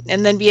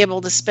then be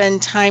able to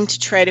spend time to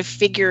try to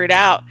figure it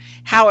out,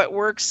 how it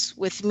works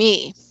with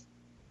me.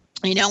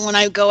 When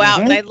I go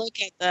out and I look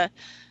at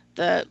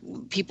the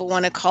people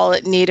want to call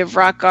it native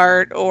rock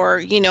art,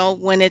 or,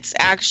 when it's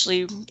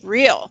actually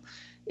real,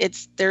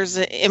 there's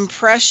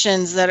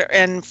impressions that are,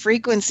 and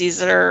frequencies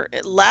that are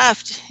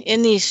left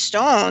in these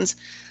stones.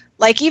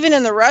 Like even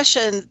in the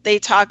Russian, they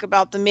talk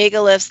about the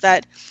megaliths,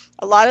 that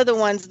a lot of the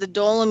ones, the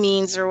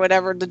dolomines or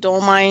whatever, the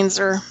dolmines,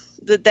 or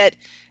that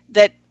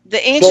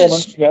the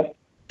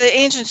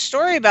ancient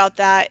story about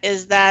that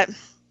is that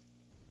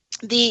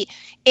the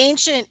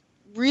ancient,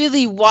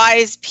 really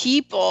wise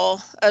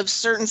people of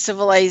certain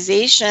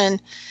civilization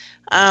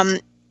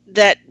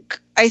that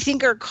I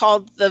think are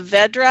called the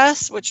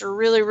Vedras, which are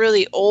really,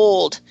 really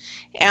old,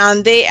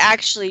 and they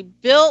actually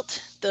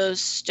built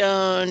those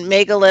stone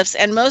megaliths,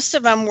 and most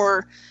of them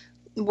were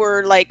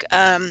like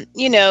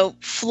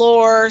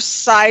floor,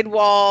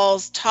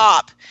 sidewalls,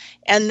 top,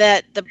 and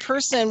that the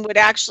person would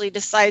actually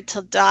decide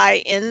to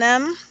die in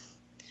them.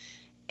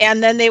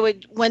 And then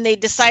when they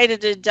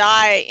decided to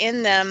die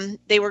in them,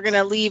 they were going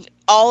to leave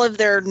all of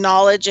their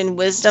knowledge and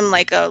wisdom,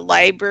 like a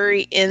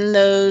library, in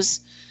those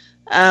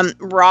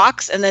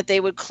rocks, and that they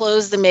would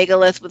close the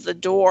megalith with a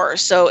door.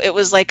 So it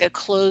was like a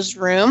closed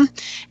room.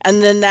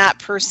 And then that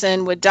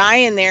person would die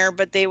in there,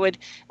 but they would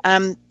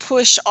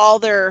push all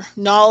their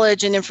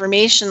knowledge and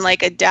information,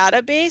 like a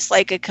database,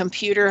 like a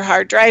computer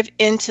hard drive,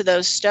 into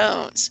those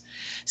stones.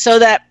 So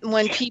that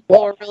when people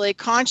are really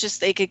conscious,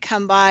 they could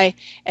come by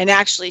and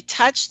actually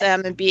touch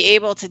them and be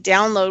able to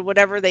download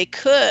whatever they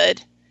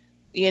could,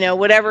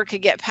 whatever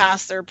could get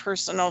past their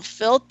personal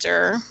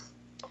filter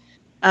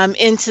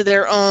into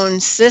their own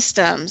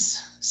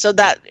systems, so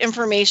that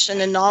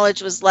information and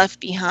knowledge was left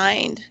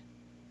behind.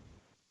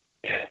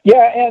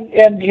 Yeah,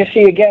 and you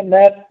see, again,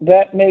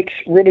 that makes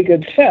really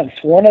good sense.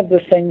 One of the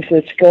things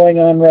that's going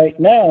on right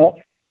now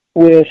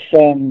with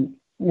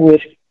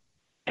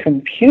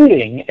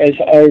computing, as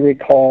I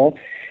recall,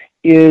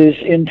 is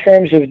in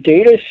terms of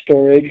data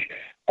storage,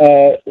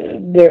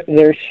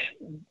 there's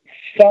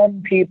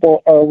some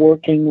people are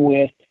working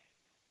with,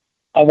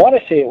 I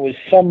want to say it was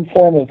some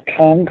form of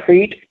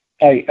concrete.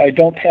 I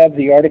don't have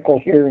the article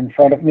here in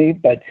front of me,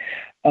 but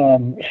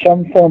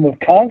some form of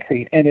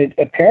concrete, and it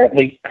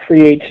apparently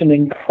creates an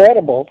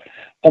incredible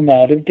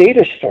amount of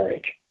data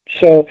storage.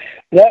 So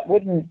that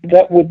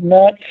would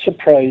not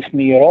surprise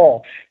me at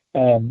all.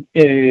 And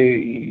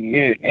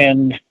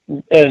again,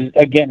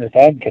 as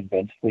I'm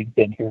convinced, we've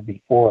been here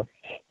before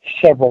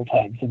several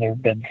times, and there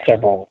have been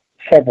several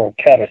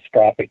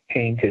catastrophic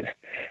changes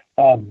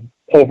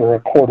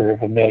over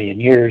 250,000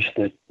 years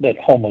that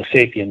Homo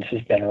sapiens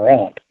has been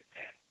around.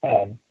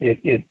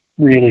 It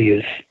really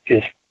is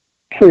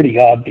pretty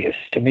obvious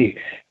to me.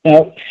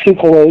 Now,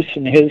 Tsoukalos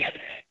and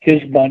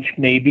his bunch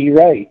may be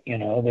right.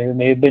 There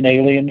may have been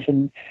aliens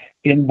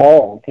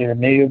involved. There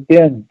may have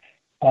been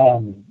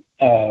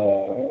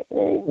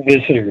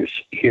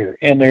visitors here,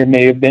 and there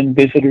may have been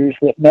visitors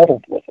that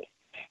meddled with it.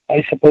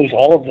 I suppose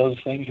all of those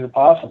things are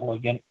possible.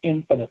 Again,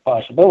 infinite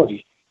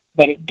possibilities.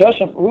 But it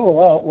doesn't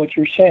rule out what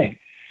you're saying.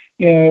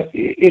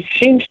 It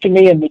seems to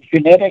me in the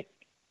genetic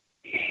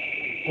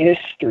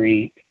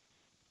history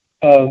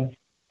of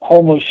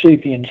Homo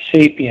sapiens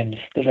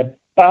that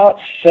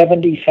about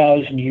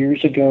 70,000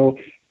 years ago,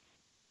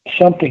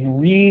 something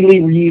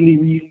really, really,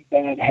 really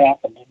bad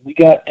happened. And we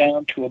got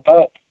down to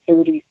about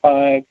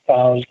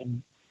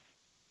 35,000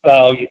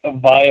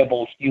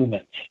 viable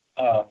humans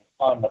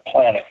on the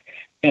planet.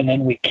 And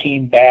then we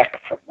came back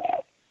from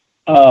that.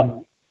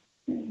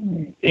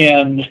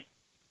 And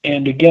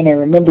again, I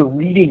remember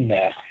reading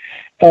that.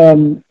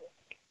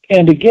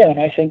 And again,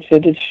 I think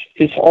that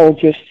it's all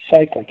just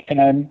cyclic,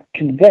 and I'm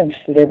convinced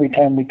that every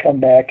time we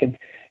come back and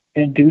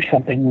do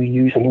something, we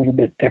use a little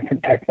bit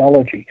different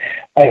technology.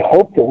 I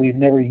hope that we've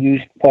never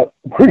used what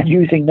we're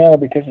using now,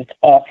 because it's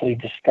awfully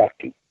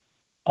destructive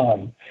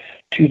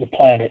to the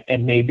planet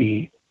and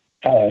maybe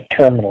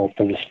terminal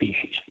for the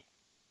species.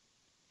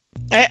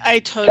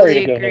 I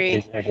totally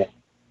agree.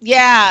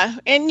 Yeah,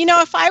 and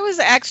if I was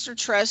an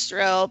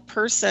extraterrestrial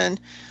person,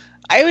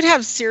 I would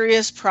have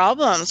serious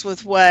problems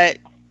with what,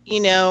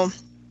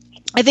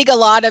 I think a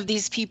lot of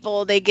these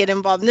people, they get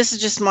involved, and this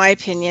is just my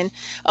opinion.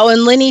 Oh,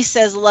 and Lenny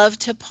says, love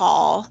to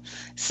Paul.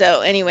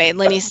 So anyway,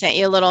 Lenny sent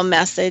you a little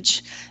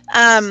message.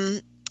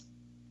 If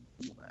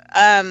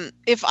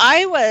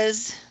I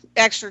was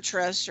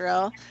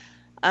extraterrestrial,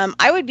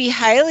 I would be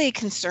highly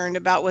concerned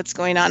about what's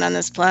going on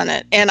this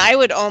planet, and I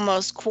would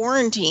almost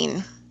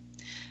quarantine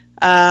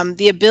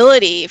the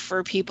ability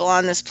for people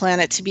on this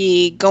planet to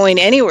be going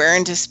anywhere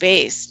into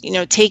space,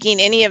 taking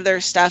any of their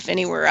stuff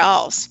anywhere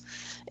else,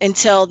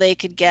 until they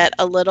could get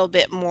a little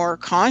bit more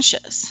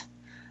conscious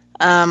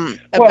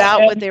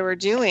about what they were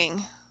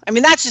doing. I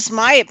mean, that's just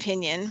my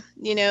opinion,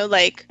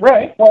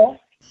 Right. Well,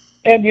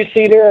 and you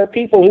see, there are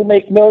people who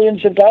make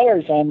millions of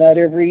dollars on that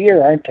every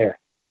year, aren't there?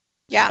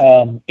 Yeah.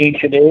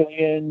 Ancient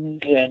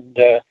Aliens, and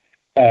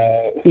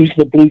who's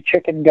the blue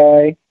chicken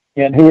guy?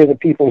 And who are the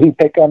people who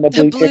pick on the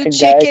blue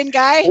chicken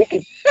guy?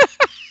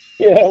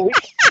 Yeah.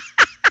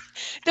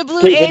 The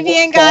blue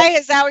avian guy?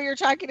 Is that what you're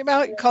talking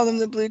about? You call them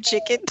the blue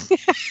chicken?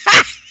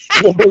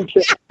 The blue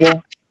chicken,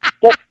 yeah.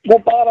 The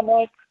bottom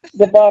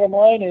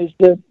line is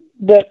that,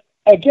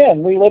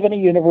 again, we live in a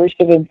universe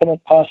of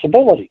infinite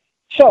possibility.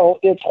 So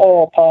it's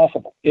all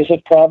possible. Is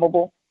it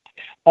probable?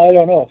 I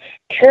don't know.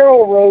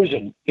 Carol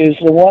Rosen is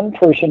the one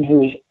person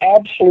who has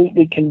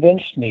absolutely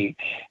convinced me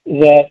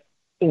that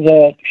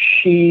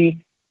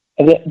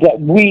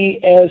we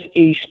as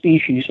a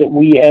species, that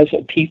we as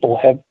a people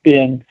have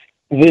been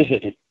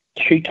visited.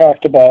 She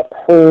talked about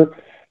her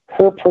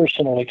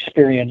personal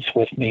experience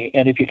with me,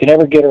 and if you can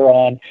ever get her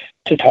on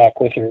to talk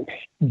with her,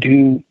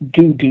 do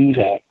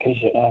that, because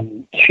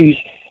she's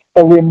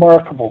a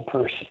remarkable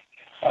person.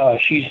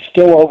 She's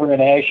still over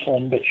in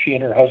Ashland, but she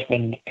and her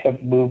husband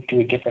have moved to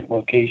a different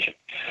location.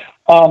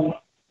 So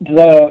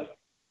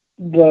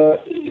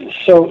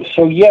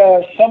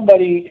yeah,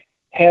 somebody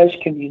has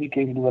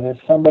communicated with us.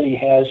 Somebody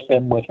has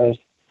been with us,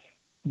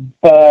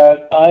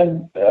 but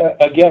I'm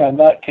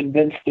not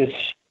convinced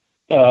it's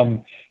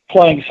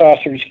flying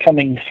saucers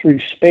coming through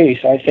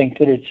space. I think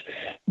that it's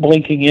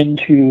blinking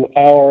into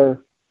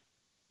our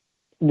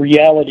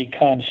reality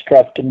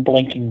construct and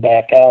blinking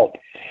back out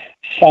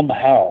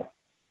somehow.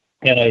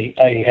 And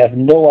I have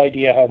no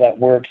idea how that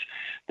works.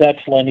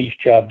 That's Lenny's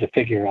job to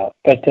figure out.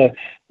 But the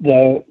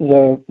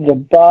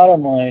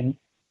bottom line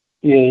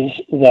is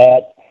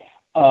that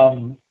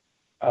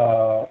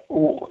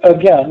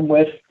again,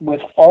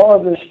 with all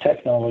of this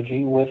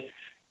technology, with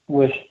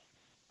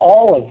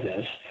all of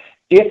this,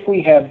 if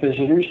we have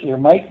visitors, there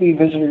might be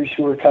visitors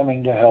who are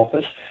coming to help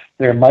us.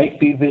 There might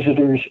be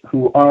visitors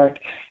who aren't.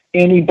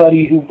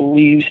 Anybody who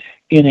believes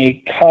in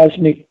a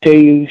cosmic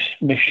deus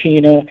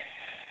machina,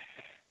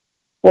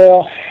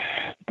 well,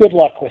 good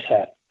luck with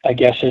that, I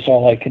guess is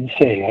all I can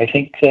say. I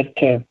think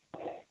that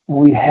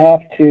we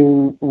have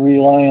to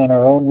rely on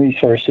our own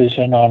resources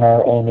and on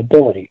our own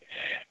ability.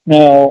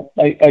 Now,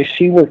 I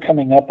see we're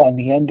coming up on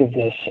the end of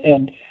this,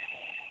 and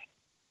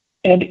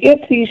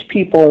if these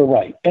people are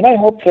right, and I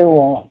hope they're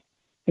wrong,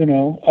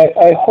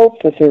 I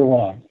hope that they're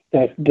wrong,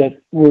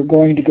 that we're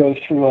going to go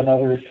through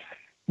another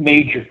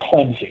major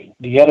cleansing.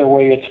 The other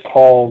way it's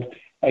called,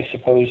 I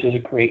suppose, is a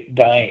great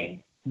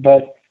dying.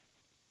 But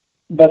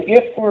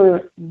if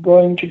we're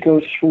going to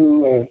go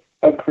through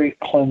a great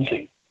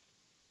cleansing,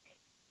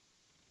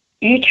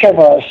 each of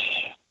us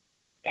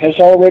has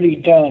already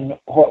done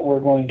what we're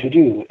going to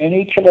do, and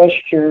each of us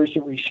shares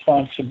a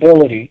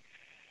responsibility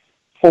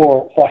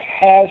for what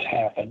has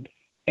happened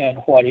and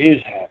what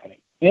is happening.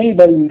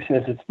 Anybody who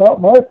says, it's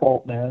not my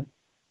fault, man,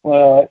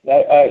 well,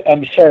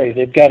 I'm sorry,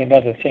 they've got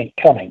another thing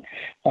coming.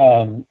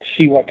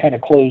 See what kind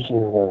of clothes they're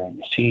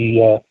wearing, see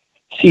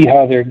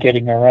how they're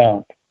getting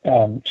around,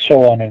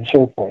 so on and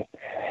so forth.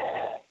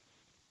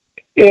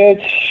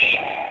 It's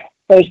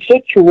a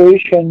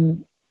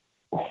situation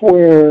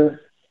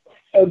where,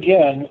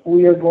 again,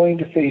 we are going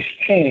to face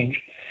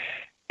change,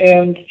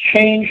 and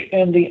change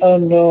and the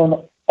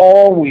unknown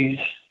always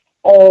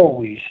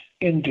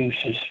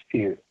induces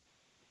fear.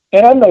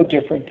 And I'm no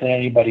different than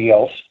anybody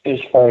else as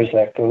far as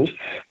that goes.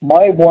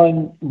 My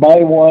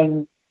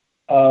one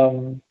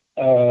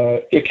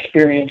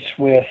experience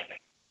with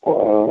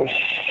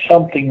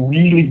something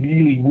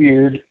really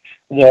weird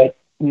that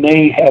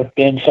may have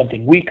been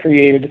something we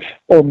created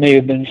or may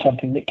have been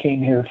something that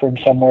came here from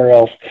somewhere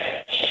else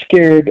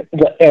scared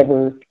the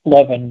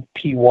ever-loving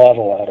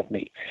pee-waddle out of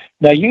me.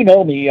 Now, you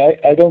know me,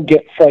 I don't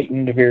get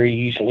frightened very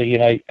easily,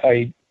 and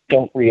I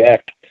don't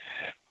react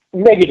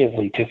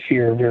negatively to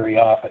fear very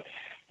often.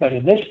 But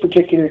in this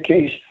particular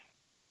case,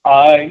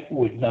 I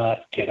would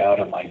not get out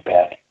of my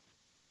bed.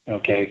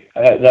 Okay?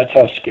 That's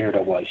how scared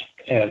I was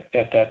at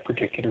that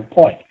particular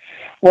point.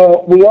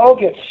 Well, we all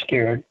get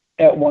scared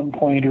at one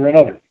point or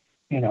another.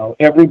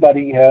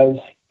 Everybody has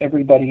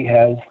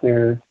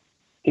their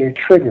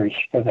triggers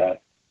for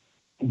that.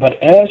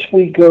 But as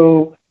we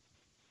go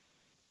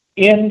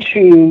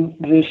into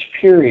this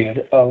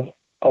period of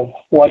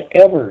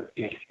whatever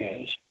it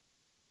is,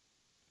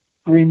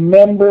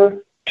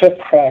 remember to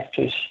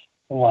practice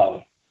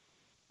love.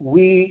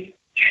 We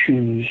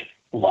choose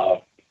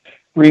love.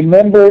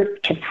 Remember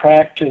to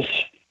practice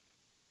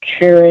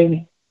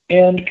caring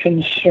and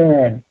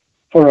concern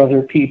for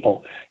other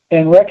people,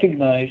 and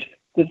recognize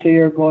that they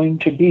are going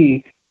to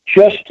be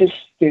just as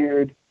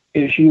scared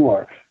as you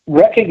are.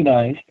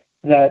 Recognize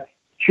that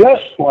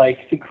just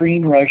like the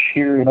green rush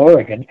here in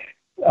Oregon,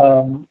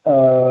 there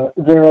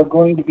are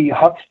going to be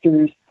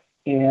hucksters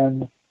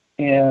and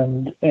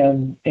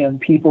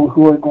people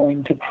who are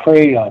going to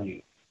prey on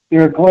you.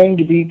 There are going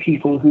to be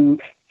people who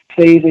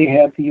say they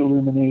have the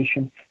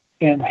illumination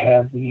and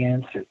have the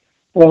answer.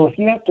 Well, if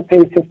you have to pay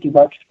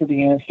 $50 for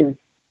the answer,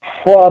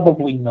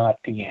 probably not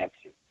the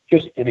answer.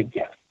 Just at a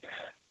guess.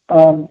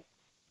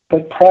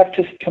 But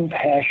practice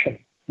compassion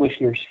with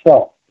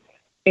yourself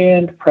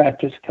and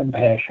practice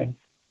compassion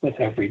with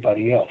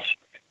everybody else.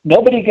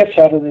 Nobody gets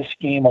out of this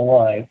game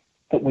alive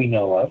that we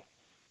know of.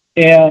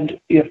 And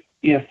if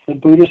the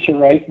Buddhists are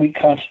right, we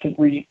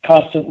constantly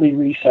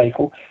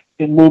recycle,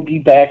 and we'll be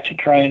back to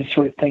try and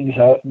sort things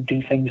out and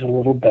do things a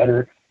little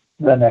better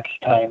the next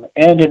time,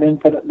 and an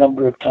infinite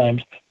number of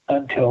times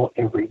until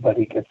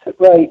everybody gets it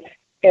right,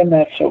 and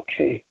that's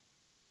okay.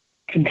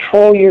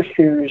 Control your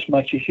fear as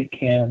much as you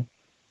can.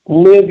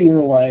 Live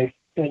your life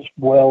as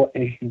well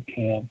as you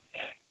can.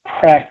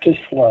 Practice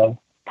love,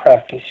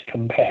 practice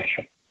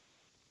compassion.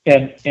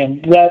 And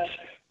that's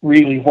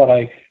really what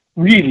I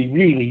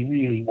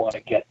really want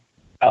to get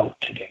out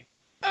today.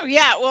 Oh,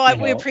 yeah. Well,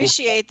 we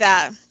appreciate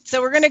that.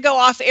 So we're going to go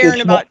off air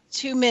in about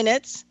 2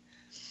 minutes.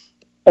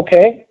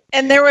 Okay.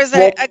 And there was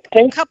a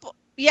couple.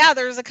 Yeah,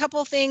 there's a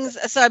couple things.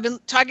 So I've been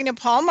talking to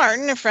Paul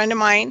Martin, a friend of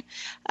mine.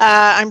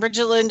 I'm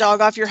Bridgette Lyn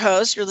Dolgoff, your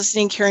host. You're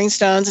listening to Carrying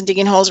Stones and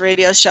Digging Holes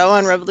radio show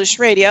on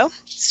Revolution Radio,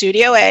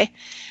 Studio A,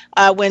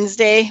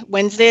 Wednesday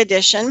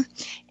edition.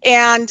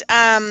 And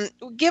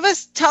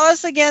tell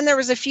us again, there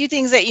was a few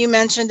things that you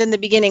mentioned in the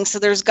beginning. So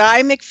there's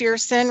Guy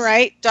McPherson,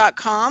 right,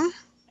 .com?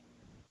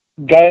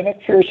 Guy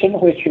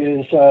McPherson, which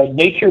is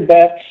Nature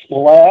Bats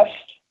Last,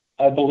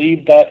 I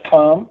believe,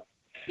 .com.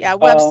 Yeah,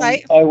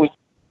 website.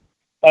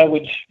 I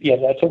would, yeah,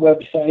 that's a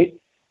website.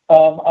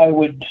 I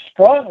would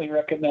strongly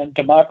recommend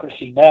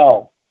Democracy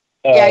Now!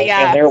 And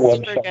their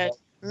super website. Good.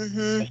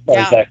 Mm-hmm. As far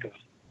as that goes.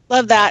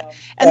 Love that.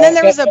 And then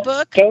there was a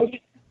book.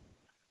 Jody?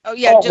 Oh,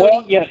 yeah, Jody.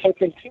 Well, yes,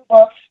 okay,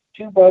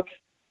 two books.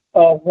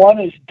 One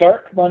is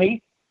Dark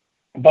Money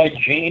by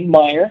Jane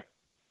Meyer,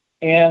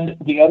 and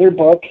the other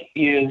book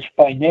is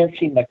by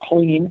Nancy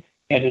McLean,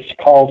 and it's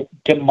called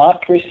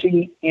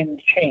Democracy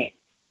in Chains.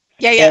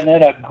 Yeah. And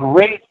then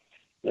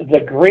the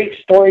great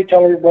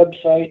storyteller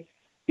website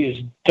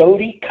is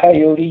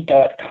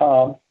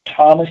dotycoyote.com,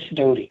 Thomas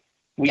Doty.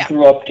 We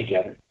grew up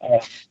together.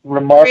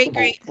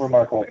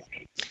 Remarkable.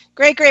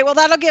 Great. Well,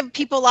 that'll give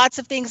people lots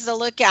of things to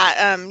look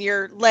at,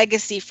 your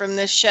legacy from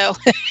this show.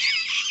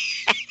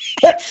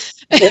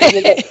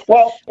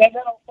 Well, and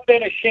then I'll put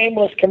in a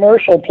shameless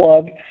commercial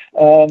plug.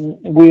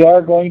 We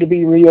are going to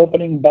be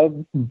reopening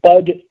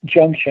Bud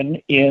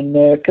Junction in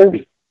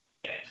Kirby.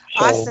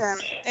 So, awesome.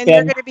 And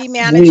you're going to be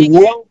managing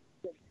it?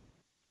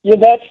 Yeah,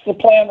 that's the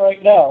plan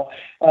right now.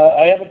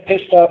 I haven't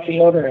pissed off the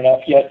owner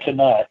enough yet to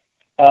not.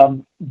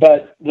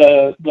 But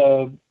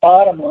the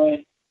bottom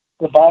line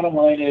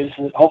is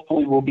that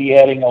hopefully we'll be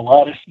adding a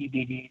lot of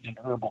CBDs and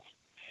herbals.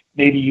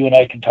 Maybe you and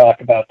I can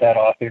talk about that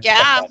off air.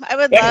 Yeah, I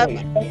would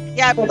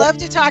I'd love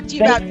to talk to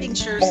you about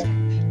tinctures.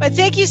 But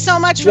thank you so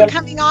much for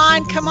coming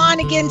on. Come on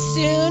again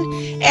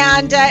soon.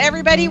 And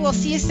everybody, we'll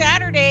see you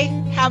Saturday.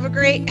 Have a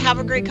great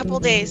couple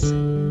days.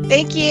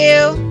 Thank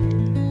you.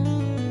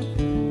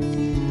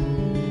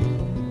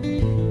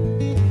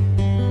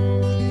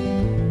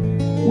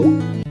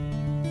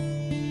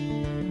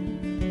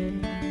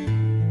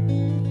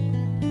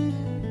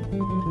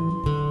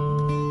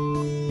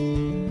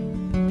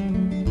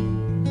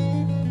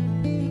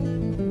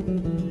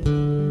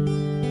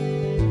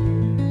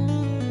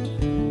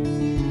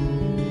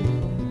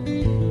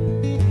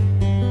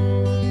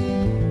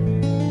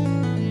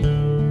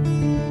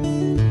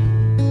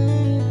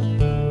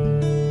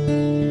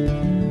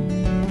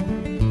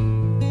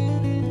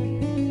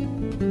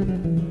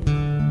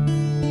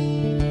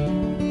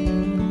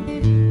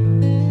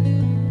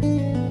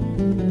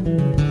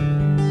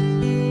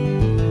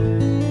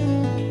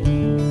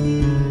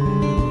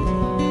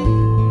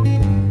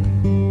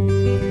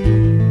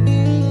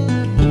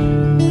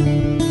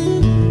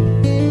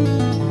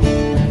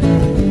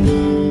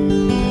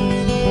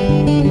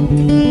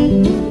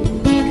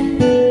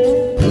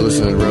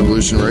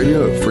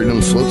 Radio at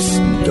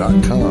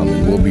freedomslips.com,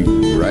 and we'll be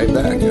right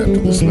back after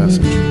this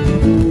message.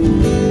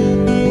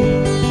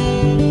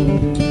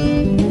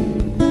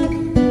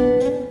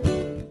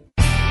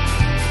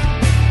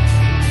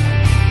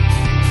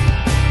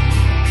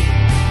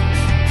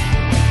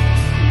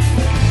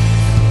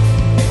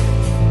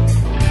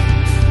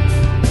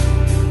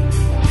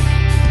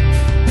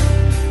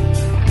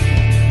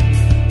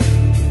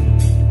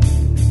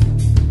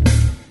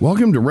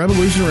 Welcome to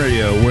Revolution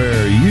Radio,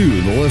 where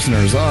you, the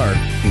listeners, are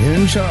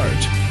in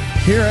charge.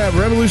 Here at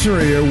Revolution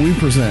Radio, we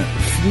present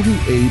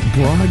 48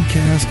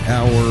 broadcast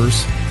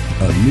hours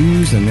of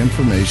news and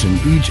information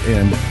each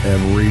and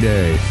every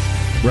day.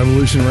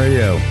 Revolution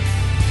Radio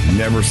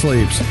never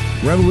sleeps.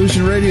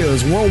 Revolution Radio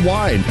is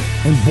worldwide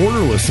and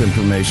borderless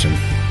information.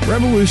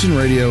 Revolution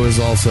Radio is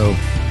also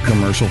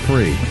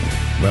commercial-free.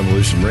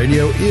 Revolution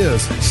Radio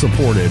is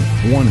supported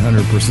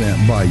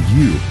 100% by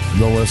you,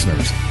 the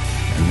listeners.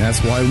 And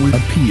that's why we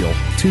appeal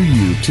to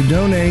you to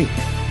donate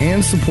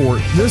and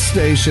support this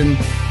station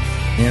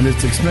and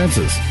its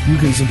expenses. You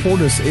can support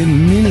us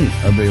in many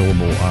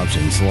available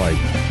options like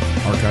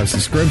archive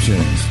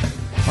subscriptions,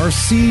 our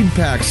seed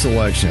pack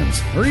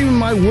selections, or even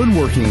my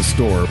woodworking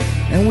store.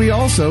 And we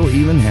also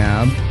even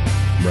have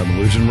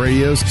Revolution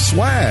Radio's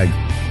swag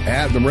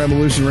at the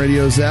Revolution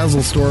Radio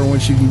Zazzle store, in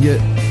which you can get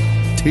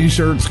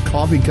t-shirts,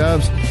 coffee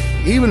cups,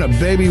 even a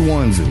baby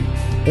onesie.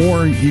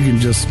 Or you can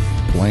just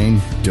plain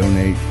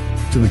donate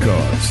to the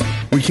cause.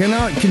 We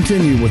cannot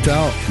continue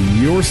without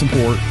your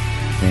support,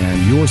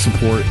 and your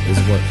support is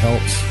what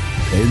helps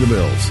pay the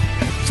bills.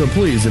 So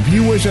please, if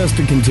you wish us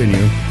to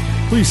continue,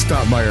 please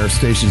stop by our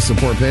station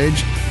support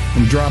page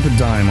and drop a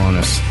dime on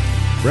us.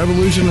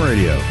 Revolution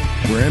Radio,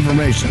 where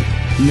information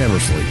never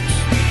sleeps.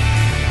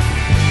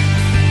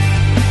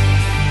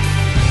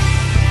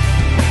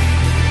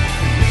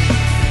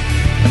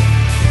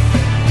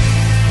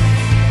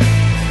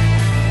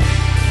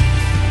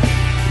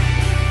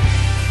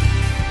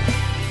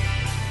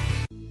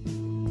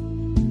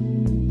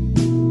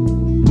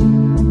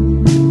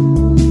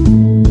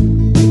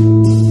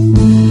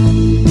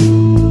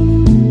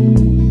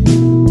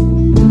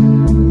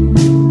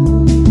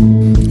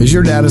 Is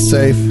your data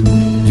safe?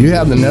 Do you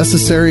have the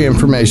necessary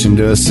information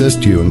to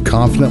assist you in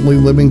confidently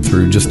living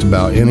through just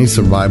about any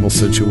survival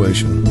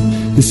situation?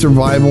 Is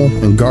survival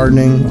and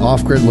gardening,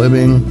 off-grid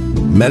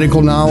living,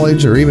 medical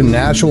knowledge, or even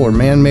natural or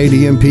man-made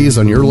EMPs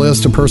on your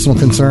list of personal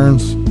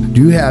concerns?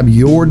 Do you have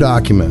your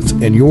documents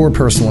and your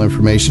personal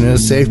information in a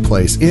safe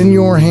place in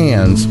your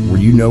hands where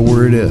you know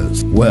where it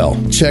is? Well,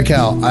 check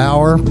out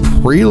our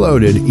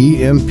preloaded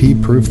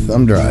EMP-proof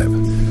thumb drive.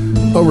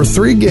 Over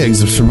 3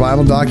 gigs of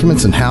survival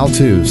documents and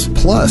how-tos,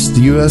 plus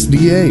the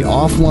USDA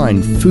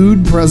offline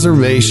food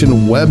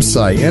preservation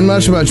website, and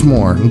much, much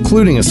more,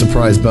 including a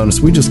surprise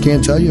bonus we just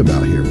can't tell you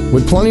about here.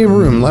 With plenty of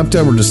room left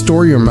over to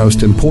store your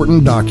most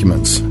important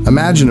documents.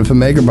 Imagine if a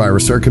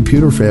megavirus or a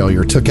computer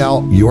failure took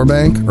out your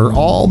bank or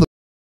all the